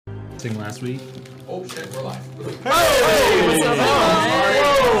thing last week. Oh shit, we're live.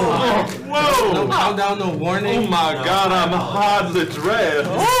 Whoa! No countdown, no warning. Oh my god, I'm hardly dressed.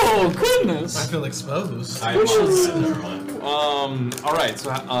 Oh goodness! I feel exposed. Alright,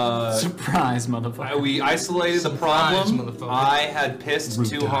 so Surprise, motherfucker. we isolated the problem. I had pissed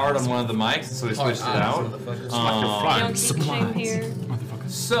too hard on one of the mics, so we switched it out. Young king shame here.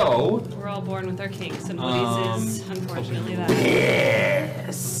 So We're all born with our kinks, and Woody's is unfortunately that.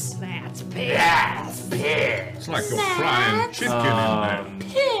 Yes, that's piss. It's like you're frying chicken in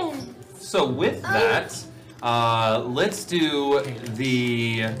there. So with that, let's do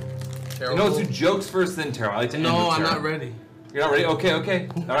the. No, let's do jokes first, then tarot. I like to end with No, I'm tarot. not ready. You're not ready? Okay.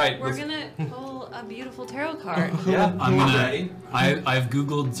 All right. We're gonna pull a beautiful tarot card. Yeah, I'm ready. I've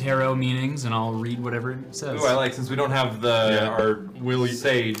googled tarot meanings and I'll read whatever it says. Ooh, I like since we don't have our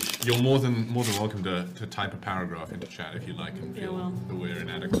sage. You're more than welcome to type a paragraph into chat if you like and Yeah, feel well. that we're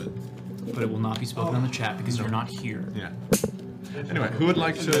inadequate. But it will not be spoken on the chat because you're not here. Yeah. Anyway, who would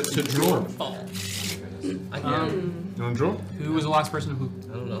like to draw? I can. You want to draw? Who was the last person who?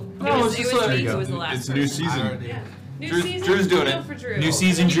 I don't know. It was me who was the last It's person. new season. Yeah. New Drew's- season. Drew's doing Go it. for Drew. New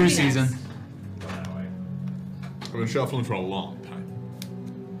season, You Drew be season. next. We've been shuffling for a long time.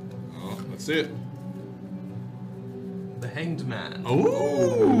 Oh, let's see it. The Hanged Man.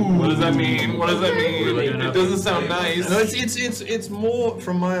 Oh. What does that mean? What does that mean? It doesn't sound nice. No, it's more,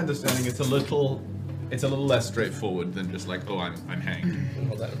 from my understanding, it's a little less straightforward than just like, oh, I'm hanged.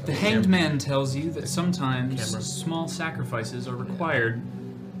 The Hanged Man tells you that sometimes small sacrifices are required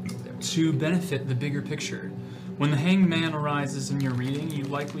to benefit the bigger picture. When the Hanged Man arises in your reading, you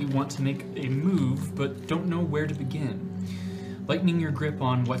likely want to make a move, but don't know where to begin. Lightening your grip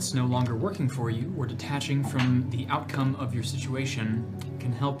on what's no longer working for you, or detaching from the outcome of your situation,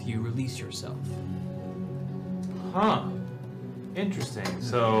 can help you release yourself. Huh. Interesting.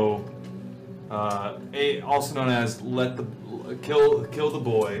 So, also known as kill the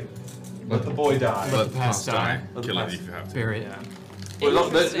boy, let the boy die. Let the past die. Let the Kill it past- if you have to. Bury it. Yeah. Well,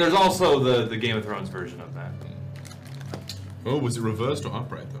 there's also the Game of Thrones version of that. Oh, was it reversed or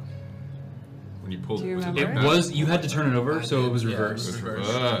upright though? When you pulled Do you it, remember? It was, you had to turn it over, so it was reversed. It was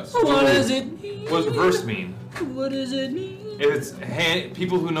reversed. What does it mean? What does reverse mean? What does it mean? If it's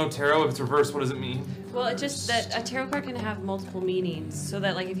people who know tarot, if it's reversed, what does it mean? Well, it's just that a tarot card can have multiple meanings, so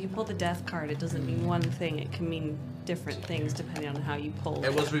that like if you pull the death card, it doesn't mean one thing. It can mean different things depending on how you pull.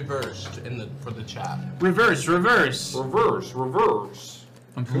 It was reversed for the chat. Reverse. Reverse.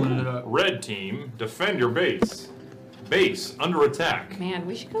 I'm pulling it up. Red team, defend your base. Base under attack. Man,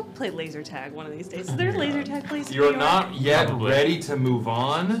 we should go play laser tag one of these days. Is there a laser tag place? in You're New York? not yet ready to move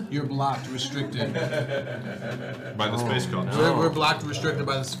on. You're blocked, restricted. By the space cops. We're blocked, restricted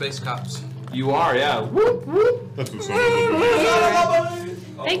by the space cops. You are, yeah. Whoop whoop. That's what's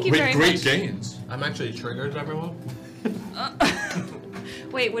Thank you very great much. gains. I'm actually triggered, everyone.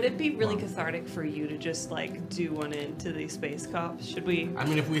 Wait, would it be really cathartic for you to just like do one into the space cops? Should we? I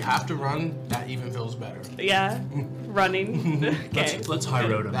mean, if we have to run, that even feels better. Yeah, running. Okay. Let's high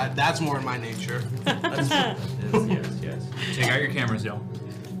road him. That's more in my nature. Yes. Take out your cameras, yo.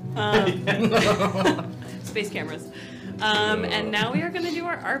 Space cameras. And now we are going to do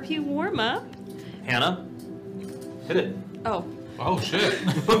our RP warm up. Hannah, hit it. Oh, Oh shit.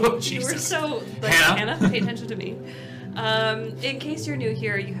 you were so like Hannah? Hannah, pay attention to me. In case you're new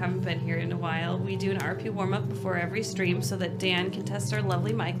here, you haven't been here in a while, we do an RP warm-up before every stream so that Dan can test our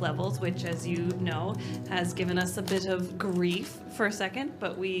lovely mic levels, which, as you know, has given us a bit of grief for a second,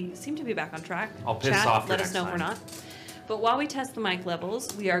 but we seem to be back on track. I'll piss Chat, off let next us know if we're time. not. But while we test the mic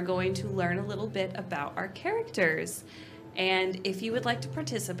levels, we are going to learn a little bit about our characters. And if you would like to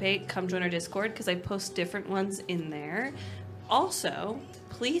participate, come join our Discord, because I post different ones in there. Also,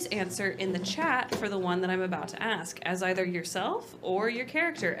 please answer in the chat for the one that I'm about to ask as either yourself or your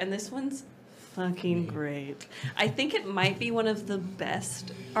character. And this one's fucking great. I think it might be one of the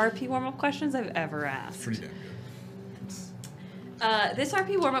best RP warm-up questions I've ever asked. Pretty damn good. This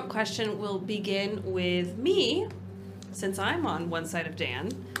RP warm-up question will begin with me, since I'm on one side of Dan,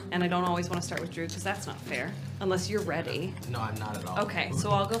 and I don't always want to start with Drew because that's not fair, unless you're ready. No, I'm not at all. Okay, so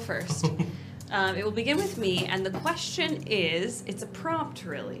I'll go first. It will begin with me, and the question is, it's a prompt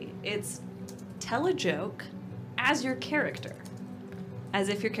really. It's tell a joke as your character. As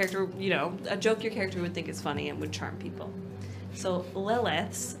if your character, you know, a joke your character would think is funny and would charm people. So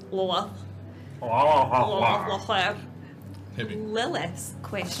Lilith's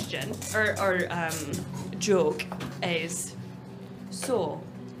question, or joke is, so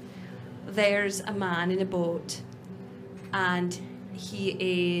there's a man in a boat and he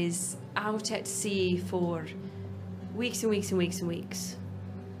is out at sea for weeks and weeks and weeks and weeks.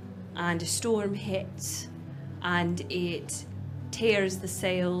 and a storm hits, and it tears the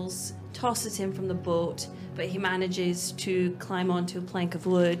sails, tosses him from the boat, but he manages to climb onto a plank of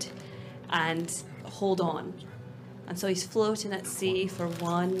wood and hold on. And so he's floating at sea for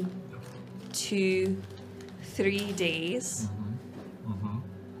 1, 2, 3 days.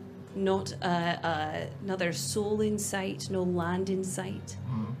 Not another soul in sight, no land in sight.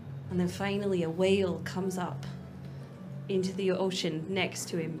 And then finally a whale comes up into the ocean next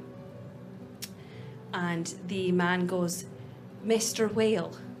to him. And the man goes, "Mr.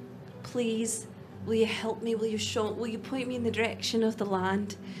 Whale, please, will you help me? Will you point me in the direction of the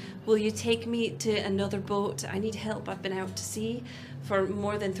land? Will you take me to another boat? I need help. I've been out to sea for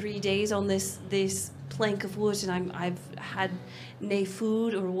more than 3 days on this plank of wood, and I've had no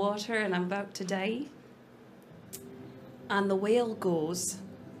food or water, and I'm about to die." And the whale goes,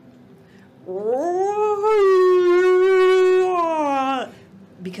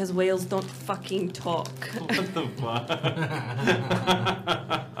 because whales don't fucking talk. What the fuck?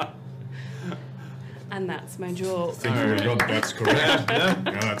 And that's my joke. That's correct. Yeah,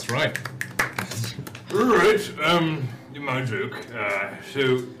 that's right. Right, my joke.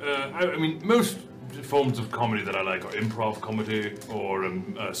 I mean, most forms of comedy that I like are improv comedy or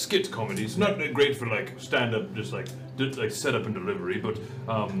skit comedy. It's not great for like stand-up, just like setup and delivery, but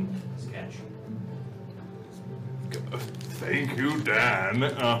Sketch. Thank you, Dan.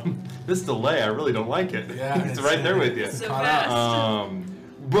 This delay, I really don't like it. Yeah, it's right there with you. So Caught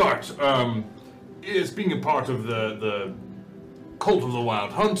fast. As being a part of the cult of the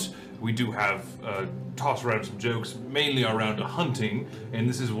wild hunt, we do have toss around some jokes, mainly around hunting, and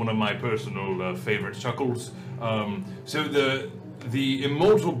this is one of my personal favorite chuckles. So the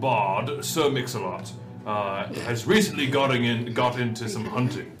immortal bard, Sir Mix-a-Lot, has recently got into some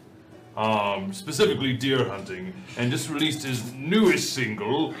hunting. Specifically deer hunting, and just released his newest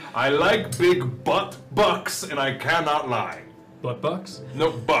single, "I Like Big Butt Bucks and I Cannot Lie." Butt bucks?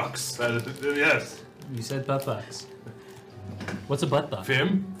 No, bucks. Yes. You said butt bucks. What's a butt buck?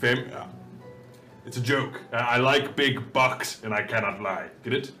 Fim. It's a joke. I like big bucks and I cannot lie.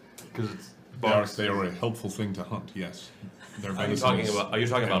 Get it? Because it's bucks. They are a helpful thing to hunt, yes. They're Are you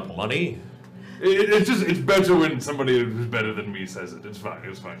talking about money? It's better when somebody who's better than me says it. It's fine.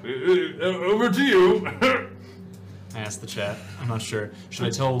 Over to you. I asked the chat. I'm not sure. Should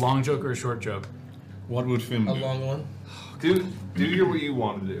I tell a long joke or a short joke? What would Fim do? A long one. Do what you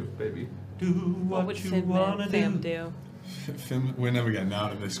want to do, baby. Do What would Fam do? Fim, we're never getting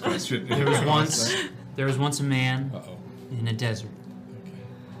out of this question. There was once a man Uh-oh. in a desert. Okay.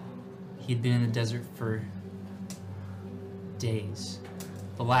 He'd been in the desert for days.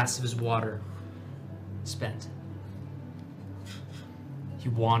 The last of his water spent. He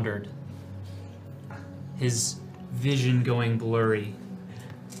wandered, his vision going blurry.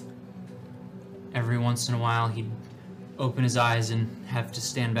 Every once in a while, he'd open his eyes and have to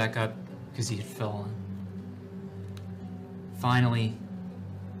stand back up because he had fallen. Finally,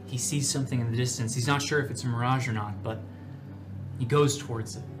 he sees something in the distance. He's not sure if it's a mirage or not, but he goes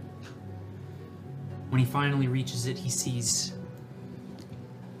towards it. When he finally reaches it, he sees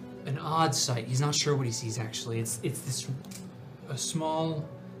an odd sight. He's not sure what he sees actually. It's a small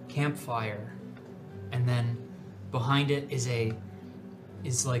campfire, and then behind it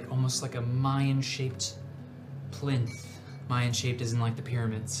is like almost like a Mayan-shaped plinth. Mayan-shaped as in like the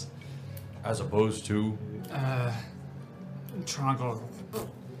pyramids. As opposed to Triangle.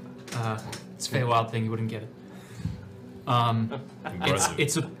 It's a Feywild thing. You wouldn't get it.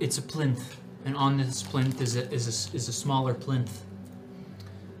 It's a plinth, and on this plinth is a smaller plinth.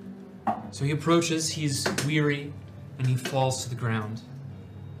 So he approaches. He's weary, and he falls to the ground.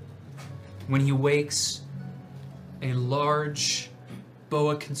 When he wakes, a large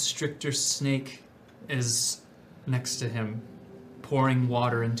boa constrictor snake is next to him, pouring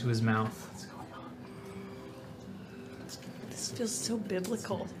water into his mouth. This feels so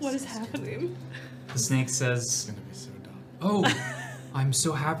biblical. What is happening? The snake says, It's gonna be so dumb. "Oh, I'm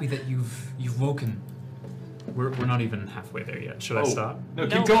so happy that you've woken." We're not even halfway there yet. Should I stop? No,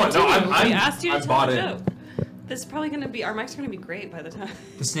 keep going. No, we asked you to I tell bought a it. joke. This is probably gonna be, our mics are gonna be great by the time.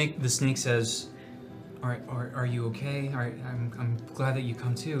 The snake says, "Are you okay? I'm glad that you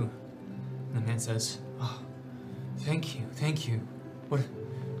come too." And the man says, "Oh, thank you.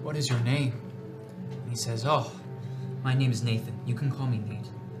 What is your name?" And he says, "Oh, my name is Nathan. You can call me Nate."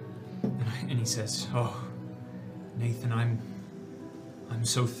 And he says, "Oh, Nathan, I'm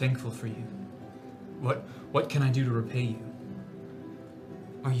so thankful for you. What can I do to repay you?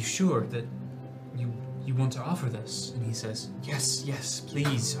 Are you sure that you want to offer this?" And he says, Yes,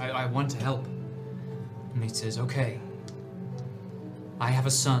 please. I want to help." And he says, "Okay. I have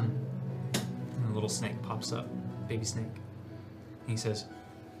a son a little snake pops up, baby snake. And he says,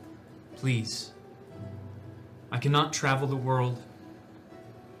 "Please, I cannot travel the world,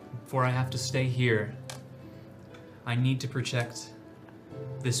 for I have to stay here. I need to protect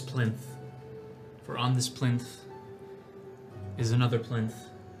this plinth, for on this plinth is another plinth,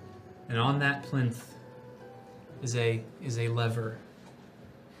 and on that plinth is a lever.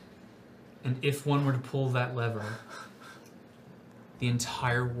 And if one were to pull that lever, the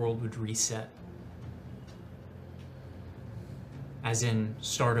entire world would reset. As in,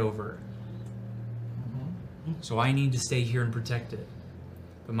 start over. So I need to stay here and protect it.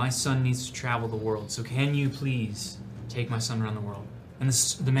 But my son needs to travel the world, so can you please take my son around the world?" And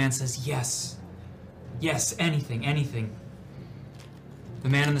the man says, "Yes. Yes, anything, anything." The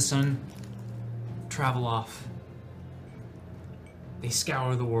man and the son travel off. They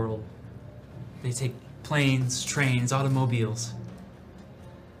scour the world. They take planes, trains, automobiles.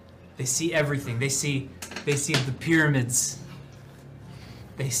 They see everything. They see the pyramids.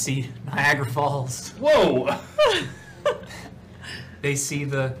 They see Niagara Falls. Whoa! They see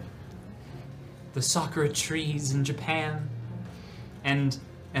the sakura trees in Japan, and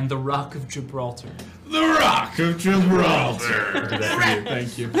the Rock of Gibraltar. The Rock of Gibraltar.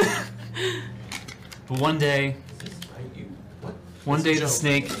 Thank you. But one day the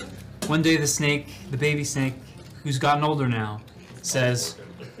snake, the baby snake, who's gotten older now, says,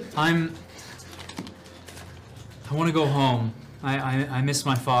 I want to go home. I miss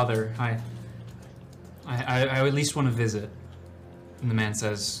my father. I at least want to visit." And the man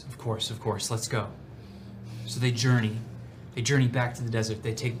says, of course, let's go." So they journey back to the desert.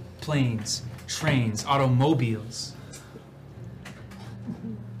 They take planes, trains, automobiles.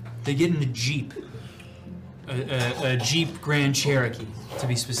 They get in a Jeep. A Jeep Grand Cherokee, to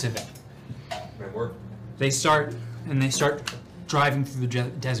be specific. They start driving through the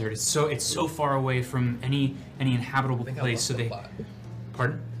desert. It's so far away from any inhabitable place. So they,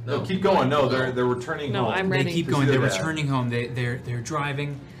 pardon? No, keep going. No, they're returning home. No, I'm ready. They keep going. They're returning home. They're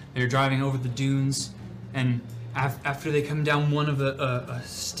driving. They're driving over the dunes, and after they come down one of a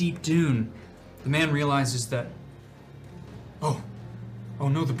steep dune, the man realizes that, oh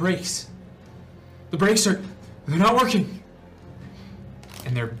no, the brakes. The brakes they're not working.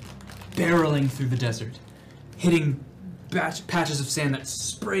 And they're barreling through the desert, hitting patches of sand that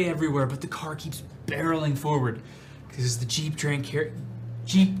spray everywhere, but the car keeps barreling forward because the Jeep Grand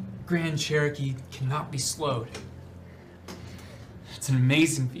Cherokee cannot be slowed. It's an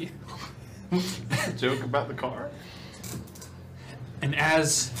amazing vehicle. Joke about the car? And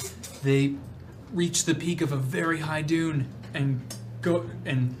as they reach the peak of a very high dune and go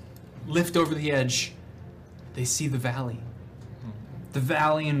and lift over the edge, they see the valley. The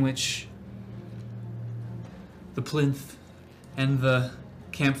valley in which the plinth and the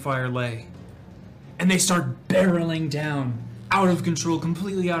campfire lay. And they start barreling down, out of control,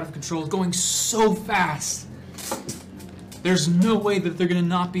 completely out of control, going so fast. There's no way that they're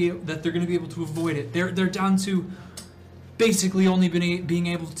gonna be able to avoid it. They're down to basically only being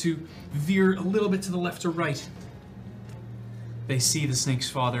able to veer a little bit to the left or right. They see the snake's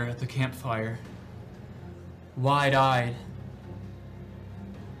father at the campfire, wide-eyed.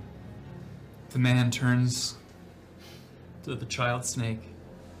 The man turns to the child snake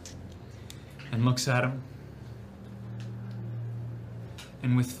and looks at him.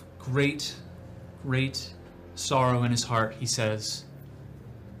 And with great, great sorrow in his heart, he says,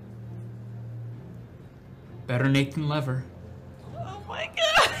 "Better Nate than Lever." Oh my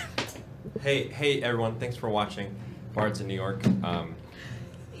god! Hey everyone, thanks for watching Bards in New York. You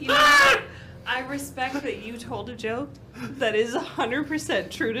know, I respect that you told a joke that is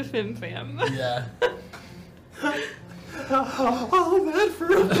 100% true to Fim Fam. Yeah. All that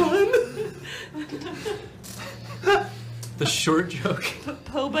for a pun. The short joke.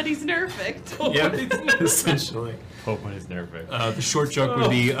 Po Buddy's nerfect. Yep, essentially. Hope when it's nervous. The short joke would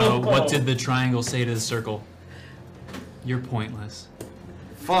be, what did the triangle say to the circle? You're pointless.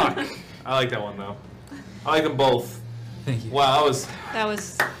 Fuck. I like that one though. I like them both. Thank you. Wow, That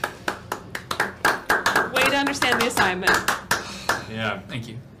was way to understand the assignment. yeah. Thank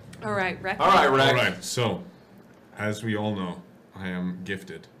you. All right, Rex. All right, All Rex. right, so, as we all know, I am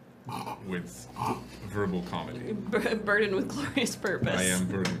gifted with verbal comedy. Burdened with glorious purpose. I am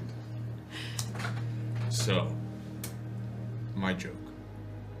burdened. So, my joke.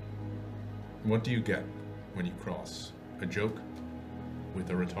 What do you get when you cross a joke with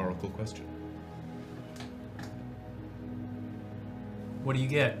a rhetorical question? What do you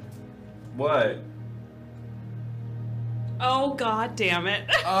get? What? Oh god damn it.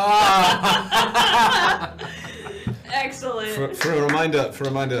 Excellent. For a reminder,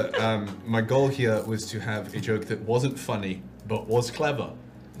 my goal here was to have a joke that wasn't funny but was clever,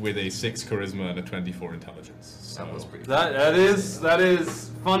 with a 6 charisma and a 24 intelligence. So, That was pretty. That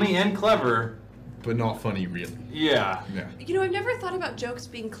is funny and clever. but not funny really. Yeah. Yeah. You know, I've never thought about jokes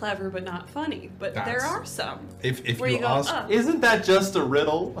being clever but not funny, but there That's- are some. If where you you go, ask, Isn't that just a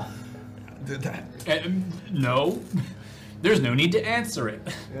riddle? No. There's no need to answer it.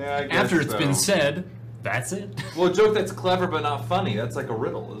 Yeah, I guess After it's so. been said, that's it. Well, a joke that's clever but not funny, that's like a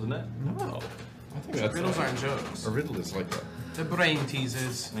riddle, isn't it? no, I think that's Riddles aren't jokes. a riddle is like that. The brain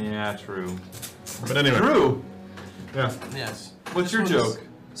teasers. Yeah, true. But anyway, Krew, yeah, Yes. what's your This one's- joke?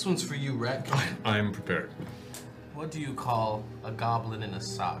 This one's for you, Rhett. I'm prepared. What do you call a goblin in a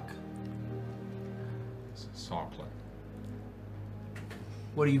sock? Socklet.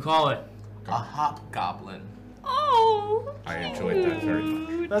 What do you call it? A hobgoblin. Oh! I enjoyed that very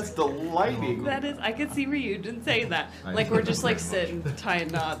much. That's delighting. That is, I could see Ryujin saying that. I Like enjoyed we're just that like very sitting, tying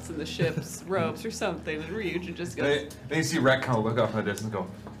knots in the ship's ropes or something, and Ryujin just goes, Then you see Rhett kind of look up at this and go,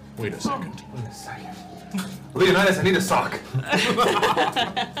 Wait a second. wait a second. Leonidas, I need a sock.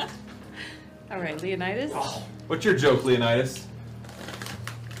 Alright, Leonidas, What's your joke, Leonidas?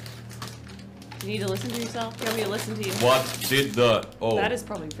 you need to listen to yourself? You want me to listen to you? What did the... Oh, That is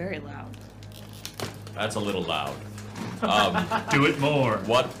probably very loud. that's a little loud. Do it more.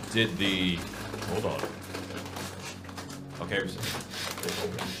 What did the... Hold on. Okay,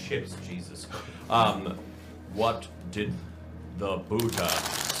 ships, Jesus. What did the Buddha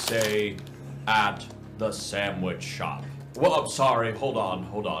say at the sandwich shop? Well, I'm sorry, hold on,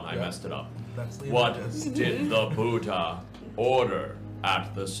 I messed it up. That's What Leonidas. did the Buddha order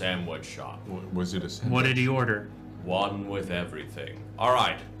at the sandwich shop? Was it a sandwich? What did he order? One with everything. All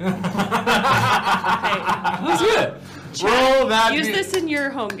right. Hey, That's good. Roll that. use this in your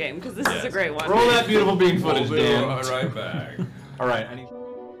home game, because this is a Yes. great one. Roll that beautiful bean footage, We'll be Dan. right back. All right. I need.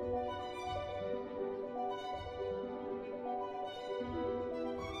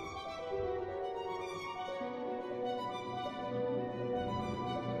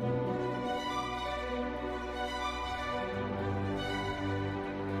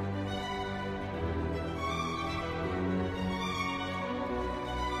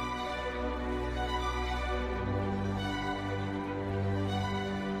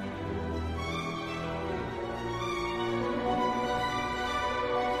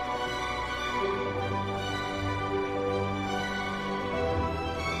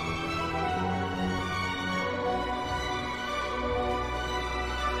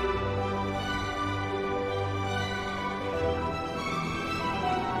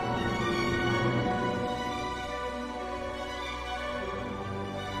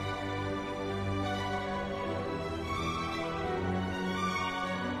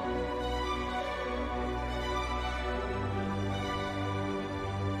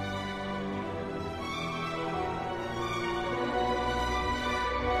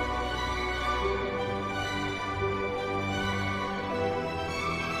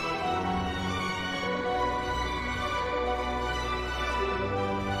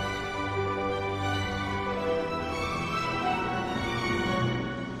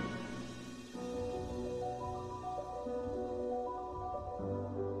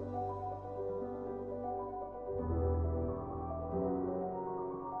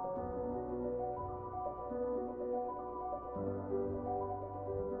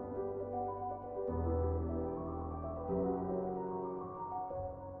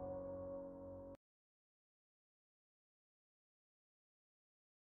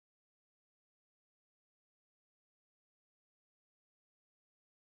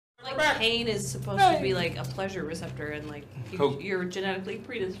 Like pain is supposed to be like a pleasure receptor, and like Coke. you're genetically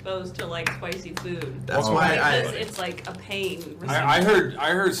predisposed to like spicy food. That's Oh. why Because I. it's like a pain receptor.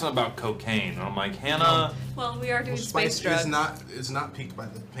 I heard something about cocaine. And I'm like, Hannah. Well, we are doing space Spice drugs. is not piqued by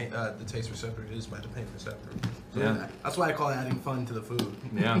the pain, the taste receptor. It is by the pain receptor. So Yeah. That's why I call it adding fun to the food.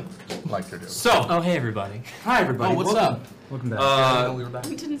 Yeah. Like your joke. So, Oh, hey everybody. hi everybody. Oh, what's Welcome. up? Welcome back. I didn't know we were back.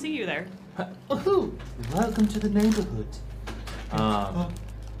 We didn't see you there. Woohoo! Welcome to the neighborhood.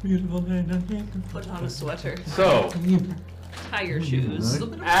 Put on a sweater. So, Tie your shoes.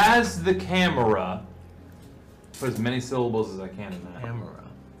 as the camera, put as many syllables as I can in that. Camera.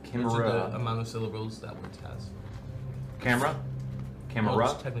 Camera. Which is the amount of syllables that word has. Camera? Camera?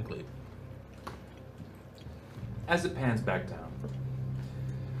 Most, technically. As it pans back down,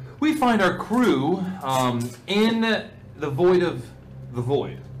 we find our crew in the void of the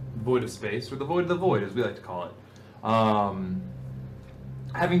void. Void of space, or the void of the void, as we like to call it.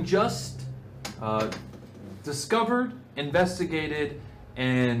 Having just discovered, investigated,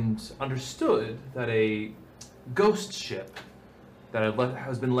 and understood that a ghost ship that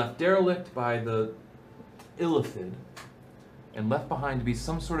has been left derelict by the Illithid and left behind to be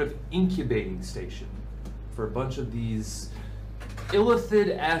some sort of incubating station for a bunch of these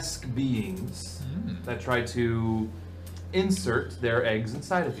Illithid-esque beings that try to insert their eggs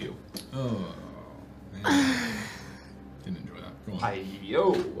inside of you. Oh, man. Didn't enjoy that. Go on.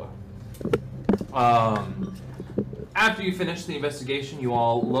 Hi-yo. After you finish the investigation, you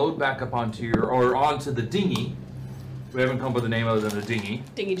all load back up onto onto the dinghy. We haven't come up with a name other than the dinghy.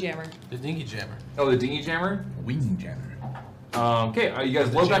 Dinghy jammer. The Dinky Jammer. Oh, the dinghy jammer? Wing jammer. Okay, you guys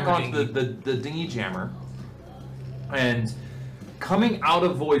The load back jammer onto the dinghy jammer. And coming out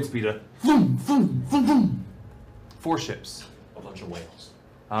of void speed, vroom, vroom, vroom, vroom, 4 ships. A bunch of whales.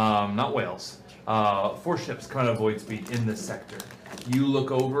 Not whales. 4 ships coming out of void speed in this sector. You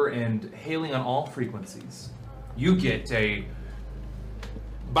look over and hailing on all frequencies, you get a,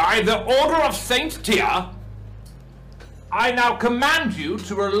 by the order of Saint Tia, I now command you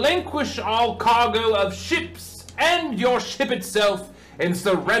to relinquish all cargo of ships and your ship itself and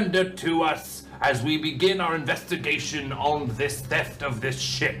surrender to us as we begin our investigation on this theft of this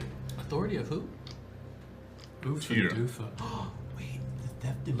ship. Authority of who? Tira. Wait, the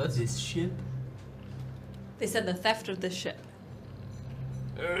theft of this ship? They said the theft of this ship.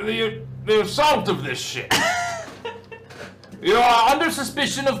 The assault of this ship. You are under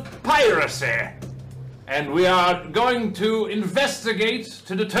suspicion of piracy, and we are going to investigate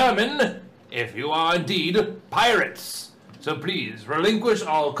to determine if you are indeed pirates. So please relinquish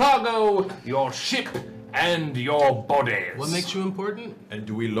all cargo, your ship, and your bodies. What makes you important? And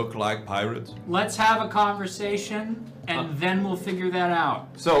do we look like pirates? Let's have a conversation, and then we'll figure that out.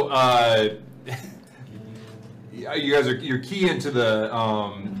 So, you guys you're key into the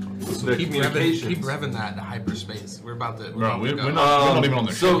communications. Keep revving that to hyperspace. We're about to. Bro, we're go. not even on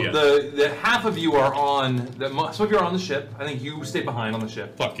the So ship yet. the half of you are on some of you are on the ship. I think you stay behind on the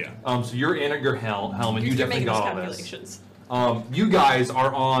ship. Fuck yeah. So you're in at your helm, and you You're definitely making got those all this. calculations. You guys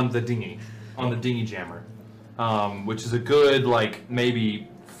are on the dinghy jammer, which is a good maybe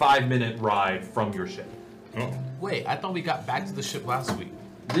 5-minute ride from your ship. Oh. Wait, I thought we got back to the ship last week.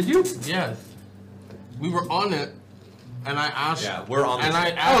 Did you? Yes. We were on it, and I asked. Yeah, we're on the And I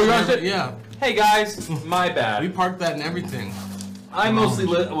ship. asked. you're on the ship? Yeah. Hey guys, my bad. We parked that and everything. I mostly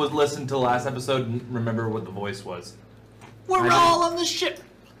was listening to the last episode and remember what the voice was. We're all on the ship.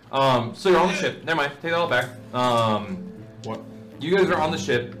 So you're on the ship. Never mind. Take it all back. What? You guys are on the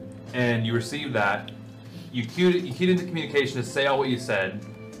ship, and you received that. You keyed into communication to say all what you said,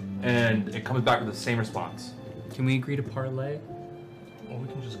 and it comes back with the same response. Can we agree to parlay? Well, we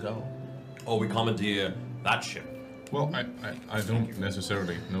can just go. Oh, we commandeer that ship. Well, I don't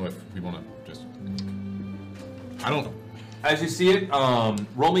necessarily know if we want to just... I don't... As you see it,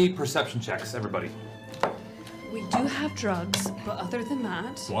 roll me perception checks, everybody. We do have drugs, but other than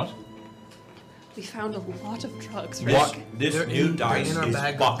that, What? we found a lot of drugs. This They're new in- dice they're in our is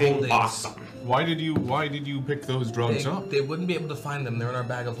bag of fucking holdings. awesome. Why did you pick those drugs up? They wouldn't be able to find them. They're in our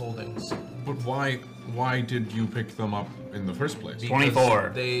bag of holdings. But why did you pick them up in the first place? Because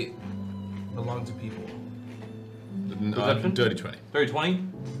 24. They belong to people. Perception? Dirty 20. 30-20.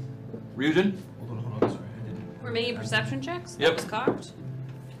 Ryujin? Hold on. Sorry, I didn't. We're making perception checks? Yep. That was cocked.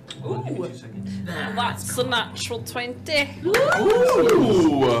 Give me 2 seconds. That's a natural 20.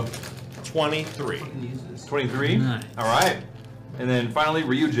 Ooh! 23. 23. Nice. All right. And then finally,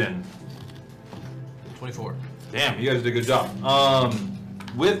 Ryujin. 24. Damn, you guys did a good job.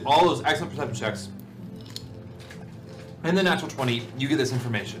 With all those excellent perception checks and the natural 20, you get this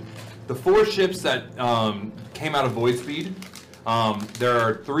information. The 4 ships that came out of void speed, there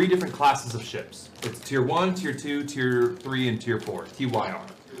are 3 different classes of ships. It's tier 1, tier 2, tier 3, and tier 4. TYR.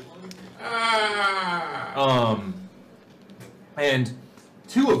 And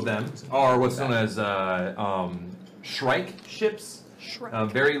 2 of them are what's known as Shrike ships.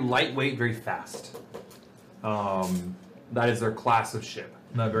 Shrike. Very lightweight, very fast. That is their class of ship.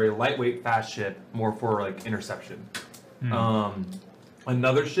 A very lightweight, fast ship, more for interception.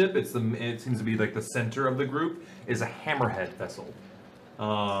 Another ship, it seems to be the center of the group, is a hammerhead vessel.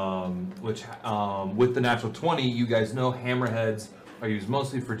 Which, with the natural 20, you guys know hammerheads are used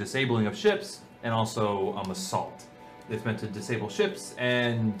mostly for disabling of ships and also assault. It's meant to disable ships,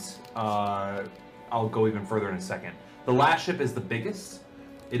 and I'll go even further in a second. The last ship is the biggest.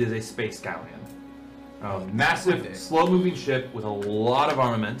 It is a space galleon. Massive, slow-moving ship with a lot of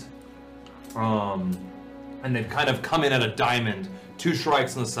armament. And they've kind of come in at a diamond. 2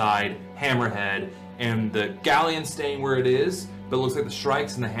 shrikes on the side, hammerhead, and the galleon staying where it is, but it looks like the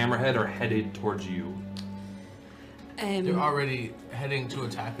shrikes and the hammerhead are headed towards you. They're already heading to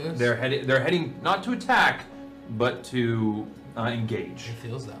attack us? They're heading not to attack, but to engage. It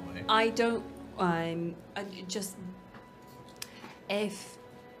feels that way. I don't. Just if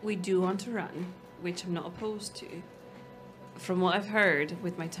we do want to run, which I'm not opposed to. From what I've heard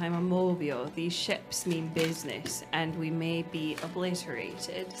with my time on Mobile, these ships mean business, and we may be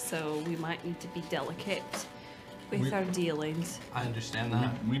obliterated. So we might need to be delicate with our dealings. I understand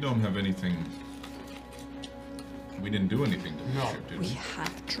that. We don't have anything. We didn't do anything to the No. ship, did We we?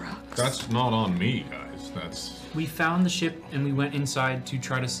 have drugs. That's not on me, guys. That's. We found the ship and we went inside to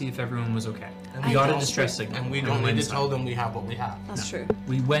try to see if everyone was okay. And We got a don't- distress signal. And we and don't went need to inside. tell them we have what we have. That's true.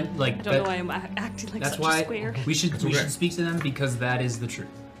 We went like. I don't know why I'm acting like That's such a why square. we should It's we okay. should speak to them because that is the truth.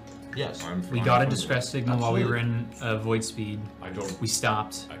 Yes. We I'm got a fine. distress signal while we were in void speed. I don't. We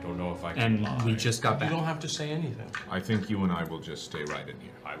stopped I don't know if I can. and lie. we just got You back. don't have to say anything. I think you and I will just stay right in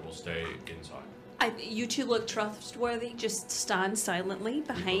here. I will stay inside. You two look trustworthy. Just stand silently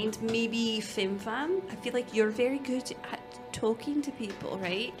behind maybe FimFam. I feel like you're very good at talking to people,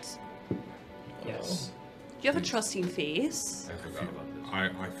 right? Yes. You have a trusting face. I forgot about this.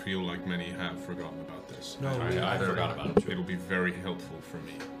 I feel like many have forgotten about this. No, I forgot about it too. It'll be very helpful for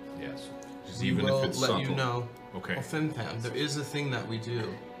me. Yes. Just We even will if it's let subtle. you know. Okay. Oh, FinPam, there is a thing that we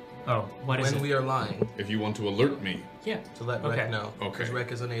do Oh, what is when it? we are lying If you want to alert me. Yeah. to let Okay. Rek know. Okay. Because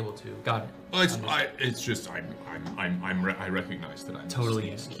Rek is unable to. Got it. Well, it's just I recognize that I'm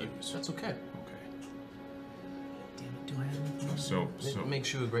Totally these get it. cues. That's okay. Okay. Damn it, do I have anything? So It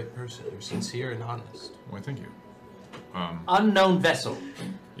makes you a great person. You're sincere and honest. why thank you. Unknown vessel.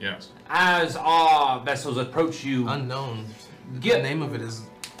 Yes. As our vessels approach you, Unknown. Get- The name of it is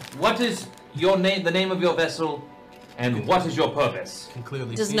what is your name? The name of your vessel, and what is your purpose? can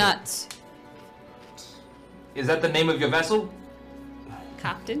clearly Does see not, Is that the name of your vessel?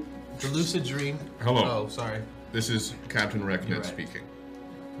 Captain. it. The lucid dream. Hello. Oh, sorry. This is Captain You're Reknet right. speaking.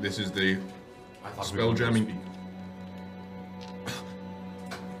 This is the I thought spell were gonna jamming.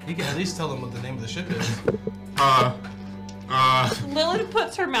 You can at least tell them what the name of the ship is. Lilith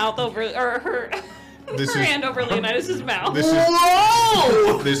puts her mouth over, or her, This her is- hand over Leonidas' mouth. This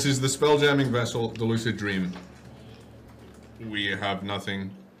is this is the spell jamming vessel, the Lucid Dream. We have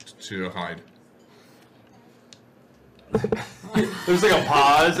nothing to hide. There's like a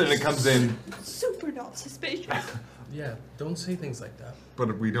pause, and it comes in. Super not suspicious. Yeah, don't say things like that.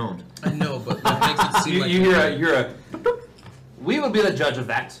 But we don't. I know, but that makes it seem You, like you hear a. We will be the judge of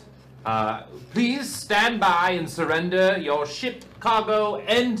that. Please stand by and surrender your ship, cargo,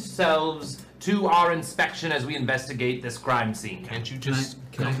 and selves to our inspection as we investigate this crime scene. Can't you Can I, just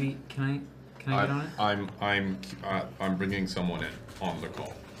can I be? Can I get on it? I'm bringing someone in on the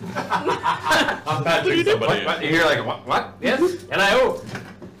call. I'm patching somebody in. What? You hear like what? Yes. NIO.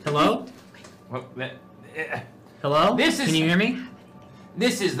 Hello? Well, Hello? This is- Can you hear me?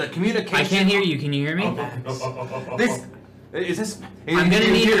 this is the communication. I can't hear you. Can you hear me? This is this. I'm gonna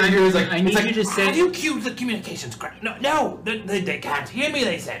need. Hear, it's like, I it's need like, you to say. Have you cued the communications crap? No, they can't hear me.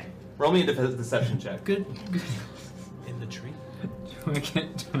 They said. Roll me a deception check. Good. in the tree? Do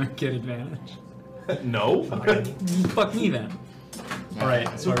I get advantage? No. Fuck me then. All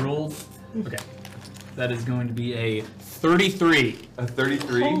right. So I rolled. Okay. That is going to be a 33. A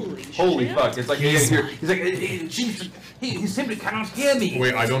 33. Holy shit. Fuck! It's like he's like he simply cannot hear me.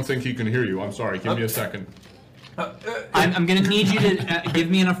 Wait, I don't think he can hear you. I'm sorry. Give me a second. I'm gonna need you to give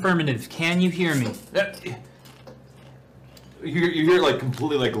me an affirmative. Can you hear me? You hear like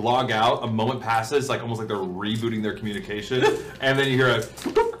completely like log out. A moment passes, like almost like they're rebooting their communication, and then you hear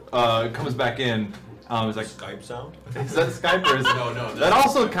a comes back in. It's like Skype sound? is that Skype or is No. That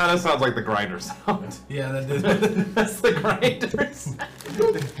also kind of sounds like the grinder sound. Yeah, that did. That's the grinder sound.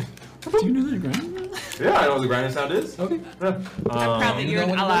 Do you know that grinder? Yeah, I know what the grinder sound is. Okay. I'm proud that you you're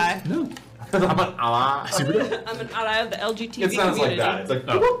know an what ally. No. I'm an ally. I'm an ally of the LGBT It sounds like community. that. It's like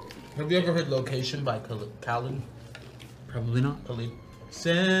Have you ever heard Location by Khalid? Probably not. Khalid?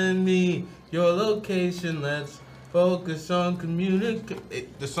 Send me your location, let's focus on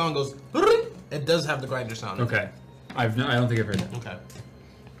communicate. The song goes, it does have the grinder sound. Okay. I don't think I've heard that. Okay.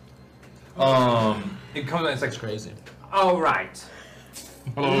 it comes out. It's like It's crazy. all right.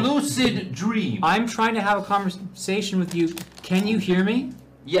 Lucid dream. I'm trying to have a conversation with you. Can you hear me?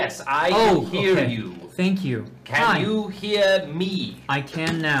 Yes, I Oh, can hear okay. you. Thank you. Can Hi. you hear me? I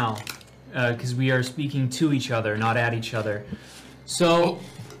can now, because we are speaking to each other, not at each other. So,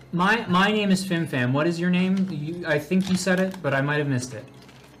 my name is FimFam. What is your name? I think you said it, but I might have missed it.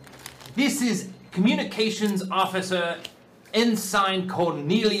 This is Communications Officer Ensign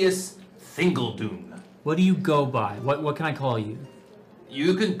Cornelius Thingledoon. What do you go by? What can I call you?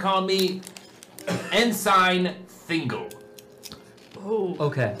 You can call me Ensign Thingle. Oh.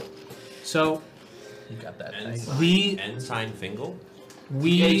 Okay. So, You got that. Ensign Fingal?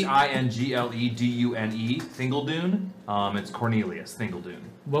 Thingledune. Thingledune. It's Cornelius Thingledune.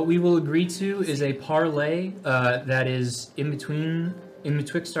 What we will agree to is a parlay that is in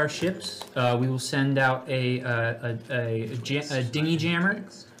betwixt our ships. We will send out a dinghy jammer,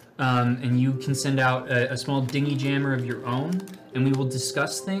 and you can send out a small dinghy jammer of your own, and we will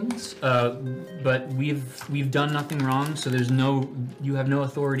discuss things. But we've done nothing wrong, so you have no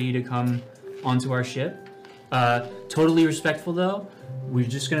authority to come onto our ship. Totally respectful though. We're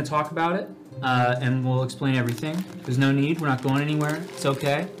just gonna talk about it, and we'll explain everything. There's no need. We're not going anywhere. It's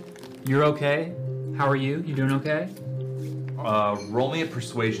okay. You're okay. How are you? You doing okay? Roll me a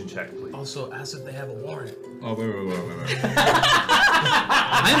persuasion check, please. Also, ask if they have a warrant. Oh, wait.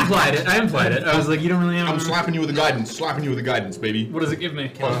 I implied it. I was like, you don't really have. I'm slapping you with the guidance. Baby. What does it give me?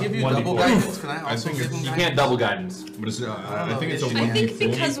 Can I give you double guidance? Can I also give them You guidance? can't double guidance. But it's, I think it's a I 1d4.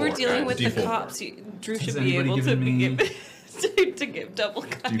 think because we're dealing with the D4. cops, Drew should Has be anybody able to given me- to give double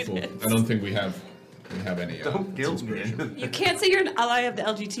guidance. D4. I don't think we have any. Don't guilt me. inspiration. You can't say you're an ally of the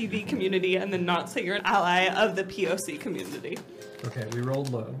LGTB community and then not say you're an ally of the POC community. Okay, we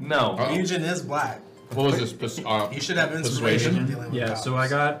rolled low. No. Ryujin is black. What was this? He should have inspiration. Persuasion? dealing with Yeah, cops. so I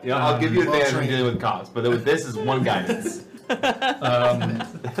got. Yeah, I'll give you advantage when trained. dealing with cops, but this is one guidance. So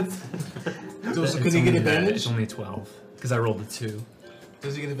can he get advantage? It's only 12 because I rolled a 2.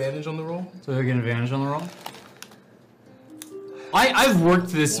 Does he get advantage on the roll? So I get advantage on the roll. I've worked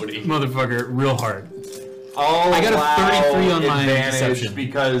this motherfucker real hard. Oh, I got a 33 on my advantage deception.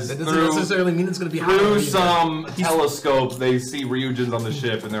 because That doesn't through, necessarily mean it's going to be higher. through either. some telescope they see Ryujin's on the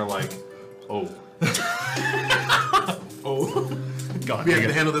ship and they're like, oh. Oh, God, we have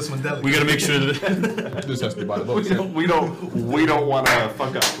to handle this one delicately. we gotta make sure that. This has to be by the book. We don't want to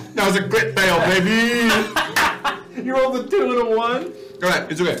fuck up. That was a great fail, baby. You rolled a 2 and a 1.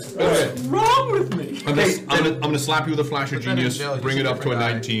 Alright, it's okay. What's wrong with me? I'm gonna slap you with a flash of Put that in genius, jail, you bring it up to a super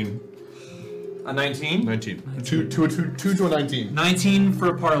guy. 19. A 19? 19. 2 to a 19. 19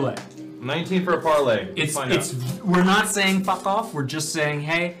 for a parlay. 19 for a parlay. It's Find out. we're not saying fuck off. We're just saying,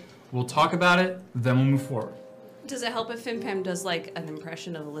 hey, we'll talk about it, then we'll move forward. Does it help if FinPam does like an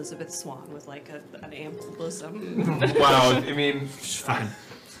impression of Elizabeth Swann with like an ample bosom? Wow, I mean, Fine.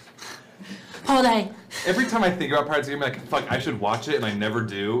 Holiday. every time I think about Pirates of the Caribbean, like, fuck, I should watch it, and I never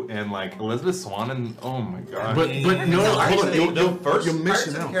do. And like Elizabeth Swann, and oh my god. But no, hold on. The first you're Pirates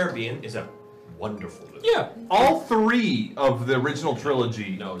missing of the out. Caribbean is a wonderful movie. Yeah, all 3 of the original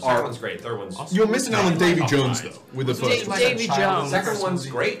trilogy No, second are. one's great. Third one's. You're missing out on Davy Top Jones five. though, with the first one. Davy Jones. Second one's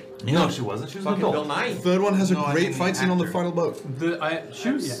great. No, she wasn't. She was an Fucking Bill adult. Nye. Third one has a No, I great mean fight the scene on the actor. final boat. She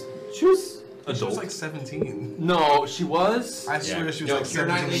was She Adult. was like 17. No, she was. I swear she was No, like you're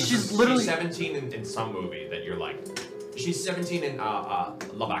not. 17. She's literally- 17 in some movie that you're like. She's 17 in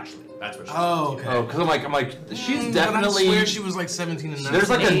Love Actually. That's what she. Oh, okay. Oh, because I'm like, she's But definitely. I swear she was like 17 and 19. There's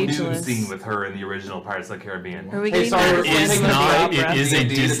like a nude Ageless. scene with her in the original Pirates of the Caribbean. Are we Hey, getting sorry, back we're to taking Phantom the of the opera. Opera? It is a D&D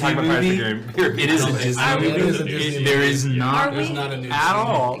to Disney talk about Pirates of the movie. Caribbean. It is a No, Disney Are we- movie. It is a Disney There movie. is not Are There's we not a new at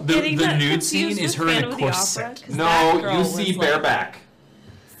all. The Getting that nude scene confused is with her in Phantom a of the Opera? corset. 'Cause that No, girl you was see like- bareback.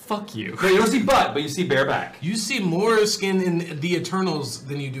 Fuck you. No, you don't see butt, but you see bareback. You see more skin in the Eternals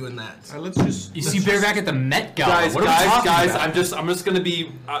than you do in that. Let's just. You see bareback at the Met Gala. Guys, what are we talking guys, about? I'm just gonna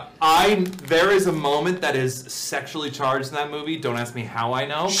be. There is a moment that is sexually charged in that movie. Don't ask me how I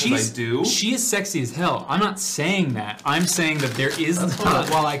know, because I do. She is sexy as hell. I'm not saying that. I'm saying that there is not.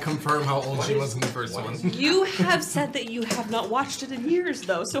 While I confirm how old she was in the first one. You have said that you have not watched it in years,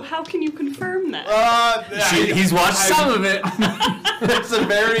 though. So how can you confirm that? He's watched some of it. It's a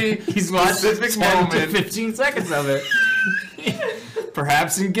very He's watched specific 10 to moment. 15 seconds of it.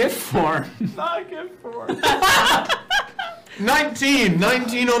 Perhaps in gift form. Not good for. 19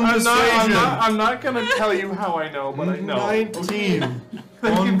 on persuasion. I'm not gonna tell you how I know, but I know. 19.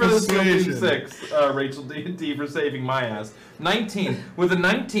 Thank you for the persuasion. 6, Rachel D for saving my ass. 19. With a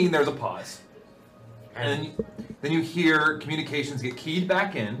 19, there's a pause. And then you hear communications get keyed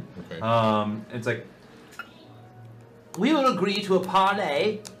back in. Okay. It's like, we will agree to a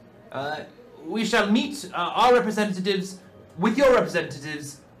parlay. We shall meet our representatives with your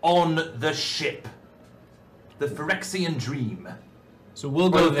representatives on the ship. The Phyrexian Dream. So we'll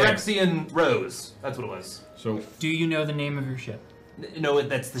Or go the there. Phyrexian Rose. That's what it was. So Do you know the name of your ship? No,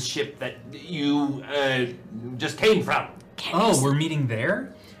 that's the ship that you just came from. Oh, we're meeting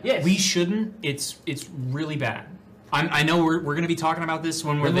there? Yes. We shouldn't. It's really bad. I know we're going to be talking about this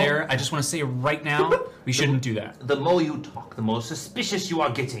when we're there. I just want to say right now, we shouldn't do that. The more you talk, the more suspicious you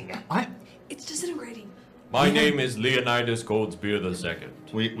are getting. It's disintegrating. My name is Leonidas Goldsbeer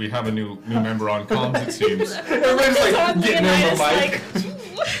II. we have a new member on comms, it seems. Everybody's like getting on the mic.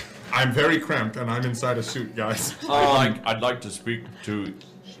 I'm very cramped and I'm inside a suit, guys. I'd like to speak to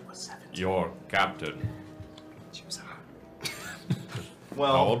your captain.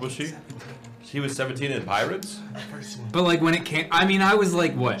 Well, How old was she? She was 17 in Pirates? But like when it came, I mean, I was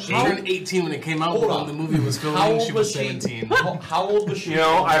like what? She turned 18 when it came out, but when the movie was How filming, old she was was she? 17. How old was she? you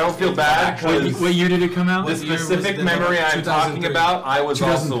know, I don't feel bad because What year did it come out? the What year was specific the- memory I'm talking 2003. about, I was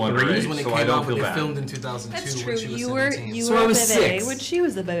also 2003 underage, It was when it so I came don't out, feel but they bad. filmed in 2002 That's when true. she was You were 17. So a I was bebe 6. when she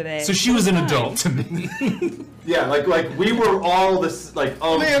was a bebe. So she was an Fine. adult to me. Yeah, like we were all this like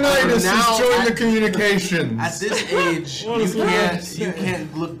Leonidas now is showing the at- communications. At this age, you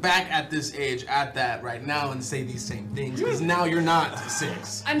can't look back at this age at that right now and say these same things because now you're not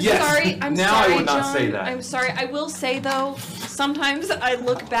 6. I'm Yes. sorry. I'm Now I sorry, would not John. say that. I'm sorry. I will say though, sometimes I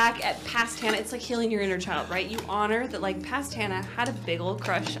look back at past Hannah. It's like healing your inner child, right? You honor that like past Hannah had a big old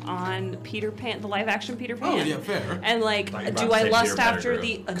crush on Peter Pan, the live-action Peter Pan. Oh yeah, fair. And like, Thought you were do about to I say lust Peter after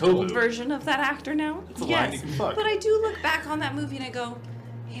Pettigrew. the adult Kobu. version of that actor now? a line Yes. you can fuck. But I do look back on that movie and I go,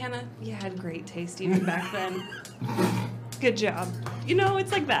 Hannah, you had great taste even back then. Good job. You know,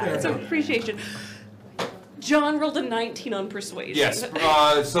 it's like that. It's an appreciation. John rolled a 19 on persuasion. Yes.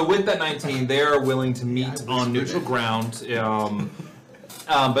 So with that 19, they are willing to meet on neutral ground.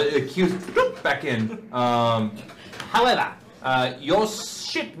 But accused back in. However, your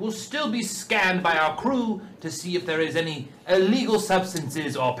ship will still be scanned by our crew to see if there is any illegal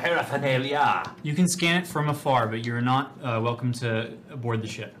substances or paraphernalia. You can scan it from afar, but you're not welcome to board the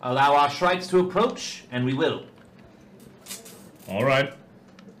ship. Allow our shrikes to approach, and we will. All right.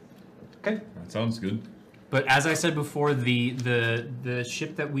 Okay. That sounds good. But as I said before, the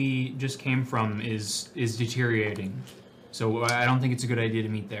ship that we just came from is deteriorating. So I don't think it's a good idea to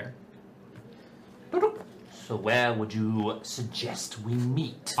meet there. So where would you suggest we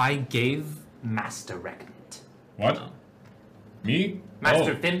meet, I gave Master Regnant? What? Me?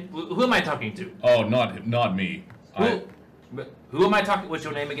 Master Finn? Who am I talking to? Oh, not me. Who am I talking? What's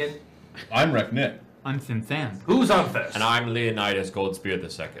your name again? I'm Reknit. I'm Fim Tham. Who's on first? And I'm Leonidas Goldspear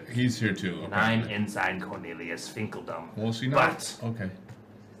II. He's here too. And I'm Ensign Cornelius Finkeldum. Well, she But Okay.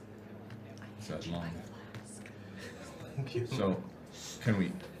 Is that long? So, can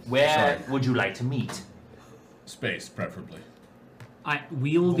we where Sorry. would you like to meet? space preferably?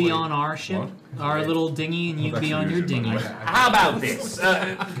 We'll be Void. on our ship, What? our little dinghy, and you'd that's be on your unusual. dinghy. How about this,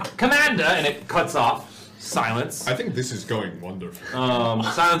 Commander? And it cuts off. Silence. I think this is going wonderful.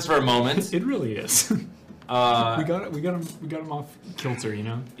 Silence for a moment. It really is. we got him off kilter, you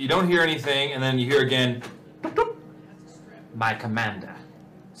know. You don't hear anything, and then you hear again. My commander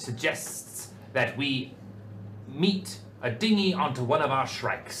suggests that we meet a dinghy onto one of our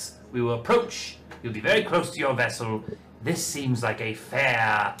shrikes. We will approach. You'll be very close to your vessel. This seems like a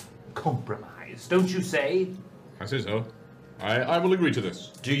fair compromise, don't you say? I say so. I will agree to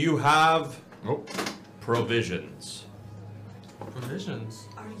this. Do you have Oh, provisions? Provisions.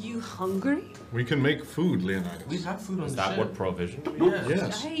 Are you hungry? we can make food, Leonidas. We have food on Is the that ship. what provision means?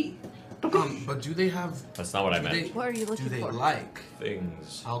 Yes. Right. But do they have? That's not what I Do meant. they, What are you do looking they for? like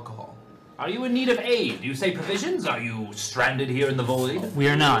Things. alcohol? Are you in need of aid? You say provisions? Are you stranded here in the void? We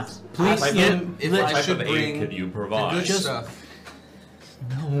are not. Please, Ask yeah, them if let- I What should type of bring aid could you the provide? good stuff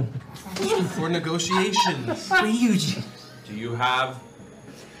no. for negotiations. Please. Do you have...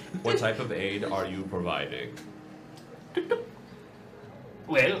 What type of aid are you providing?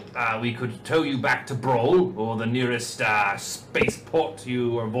 Well, we could tow you back to Brawl, or the nearest space port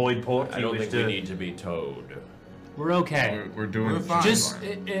or void port. I you don't wish think we to- need to be towed. We're okay. We're doing We're fine. Just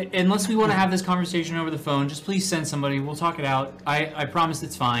unless we want to have this conversation over the phone, just please send somebody. We'll talk it out. I promise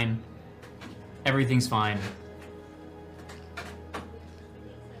it's fine. Everything's fine.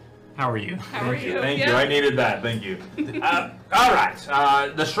 How are you? How are you? Thank you. I needed that. Thank you. All right.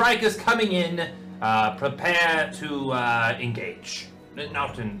 The Shrike is coming in. Prepare to engage.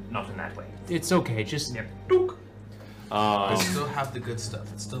 Not in that way. It's okay. Just Yep. Dook. I still have the good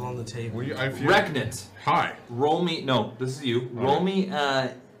stuff. It's still on the table. I feel. Regnant. Hi. Roll me. No, this is you. Roll me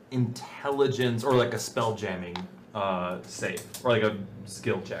intelligence or like a spell jamming save or like a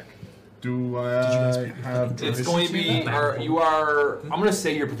skill check. Do I have? It's going to be. I'm going to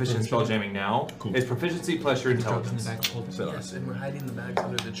say you're proficient in spell jamming now. Cool. It's proficiency plus your drop in the intelligence. back. Hold it. Yes, and we're hiding the bags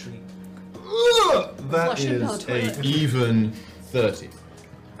under the tree. That Flush it down is the toilet. a even 30.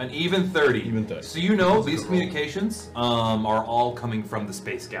 An even 30. Even 30. So you know these communications are all coming from the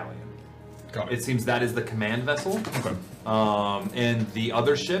space galleon. Got It seems that is the command vessel. Okay. And the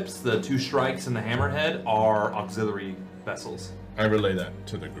other ships, the two Shrikes and the Hammerhead, are auxiliary vessels. I relay that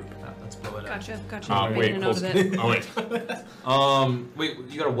to the group. Let's blow it up. Gotcha. Ah, I'm wait, making a note of it. Oh wait. Wait,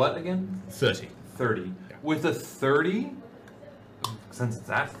 you got a what again? 30. 30. With a 30, since it's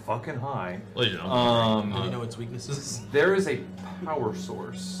that fucking high, Do you know its weaknesses? there is a power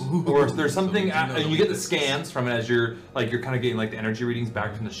source, or there's something, and you get the scans from it as you're kind of getting like the energy readings